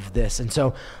more of this. And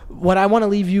so what I want to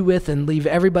leave you with and leave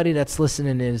everybody that's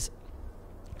listening is,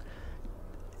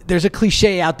 there's a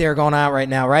cliche out there going on right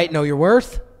now, right? Know your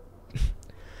worth.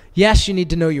 Yes, you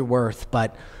need to know your worth,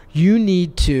 but you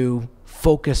need to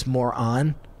focus more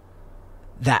on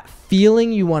that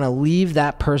feeling you want to leave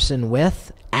that person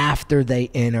with after they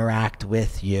interact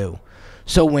with you.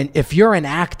 So if you're an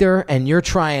actor and you're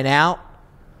trying out,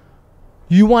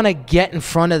 you want to get in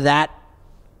front of that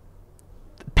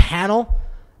panel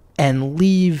and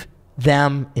leave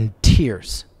them in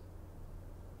tears.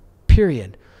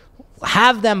 Period.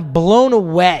 Have them blown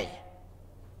away.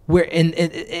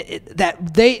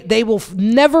 That they will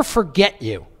never forget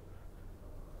you,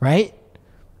 right?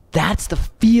 That's the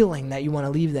feeling that you want to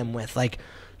leave them with. Like,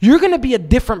 you're going to be a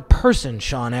different person,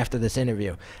 Sean, after this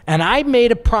interview. And I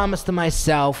made a promise to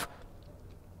myself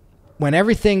when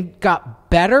everything got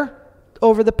better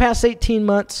over the past 18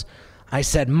 months. I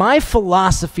said, my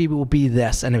philosophy will be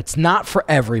this, and it's not for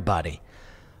everybody.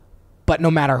 But no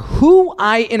matter who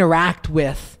I interact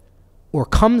with or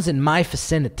comes in my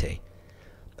vicinity,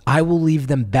 I will leave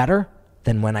them better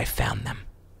than when I found them.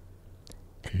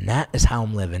 And that is how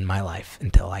I'm living my life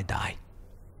until I die.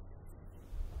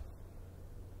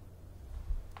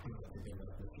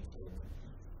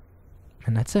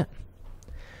 And that's it.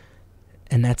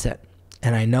 And that's it.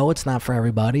 And I know it's not for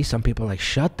everybody. Some people are like,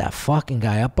 shut that fucking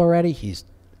guy up already.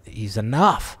 He's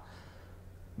enough.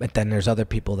 But then there's other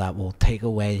people that will take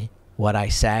away what I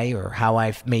say or how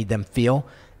I've made them feel,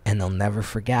 and they'll never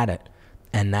forget it.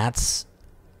 And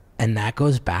that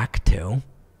goes back to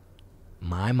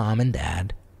my mom and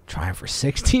dad trying for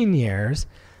 16 years,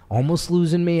 almost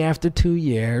losing me after 2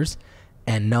 years,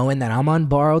 and knowing that I'm on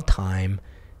borrowed time,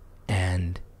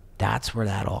 and that's where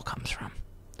that all comes from.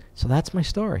 So that's my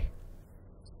story.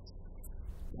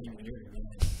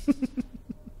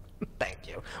 Thank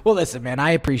you. Well, listen, man,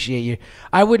 I appreciate you.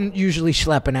 I wouldn't usually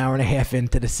schlep an hour and a half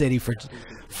into the city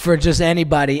for just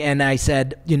anybody, and I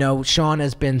said, you know, Sean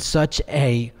has been such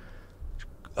a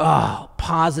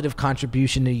positive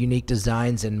contribution to Unique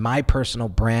Designs and my personal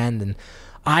brand, and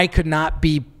I could not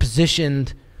be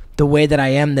positioned the way that I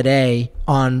am today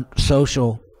on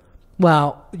social.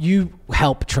 Well, you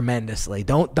help tremendously.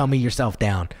 Don't dummy yourself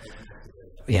down.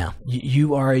 Yeah,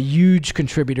 you are a huge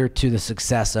contributor to the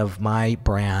success of my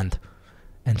brand,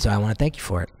 and so I want to thank you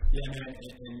for it. Yeah, man,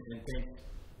 and thank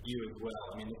you as well.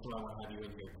 I mean, that's why I want to have you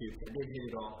in here too. I did hit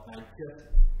it all. I just,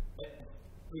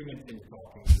 we mentioned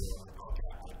talking to you on the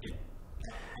podcast.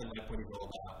 I like what he's all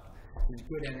about. He's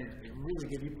good energy, really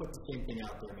good. You put the same thing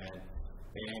out there, man.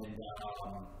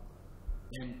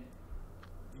 And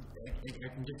I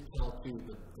can just tell too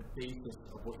the basis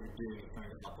of what you're doing is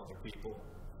trying to help other people.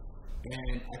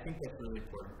 And I think that's really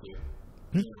important too.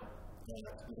 You know,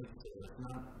 it's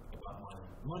not about money.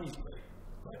 Money's great,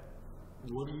 but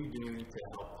what are you doing to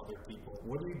help other people?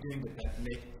 What are you doing to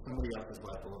make somebody else's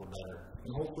life a little better?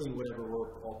 And hopefully, whatever we're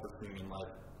all pursuing in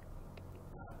life,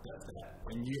 that's that.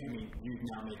 And you've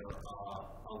now made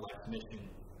a life mission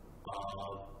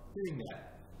of doing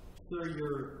that. Sure,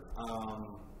 you're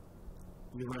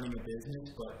running a business,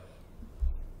 but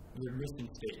your mission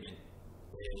statement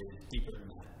is deeper than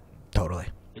that. Totally.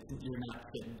 You're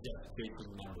not just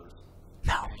facing numbers.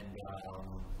 No. And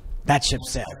that ship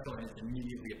sailed. It's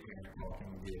immediately apparent talking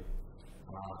with you.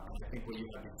 I think what you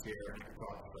have to share, and I can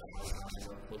talk about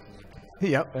that.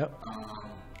 Yep.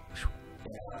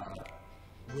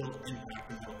 Will impact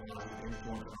and help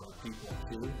influence other people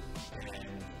too. And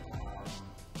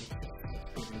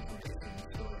good information,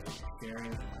 stories,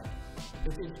 sharing.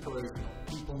 It's inspirational.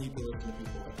 People need to listen to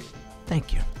people like you.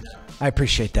 Thank you. Yeah. I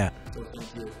appreciate that. So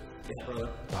thank you. Yeah, brother.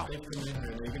 Wow. Thanks for being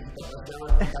here. You can put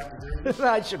us down.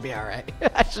 I should be all right.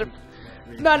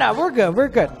 No, we're good. We're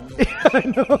good. I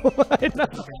know.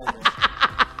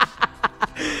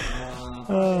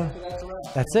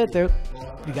 That's it, dude.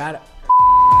 You got it.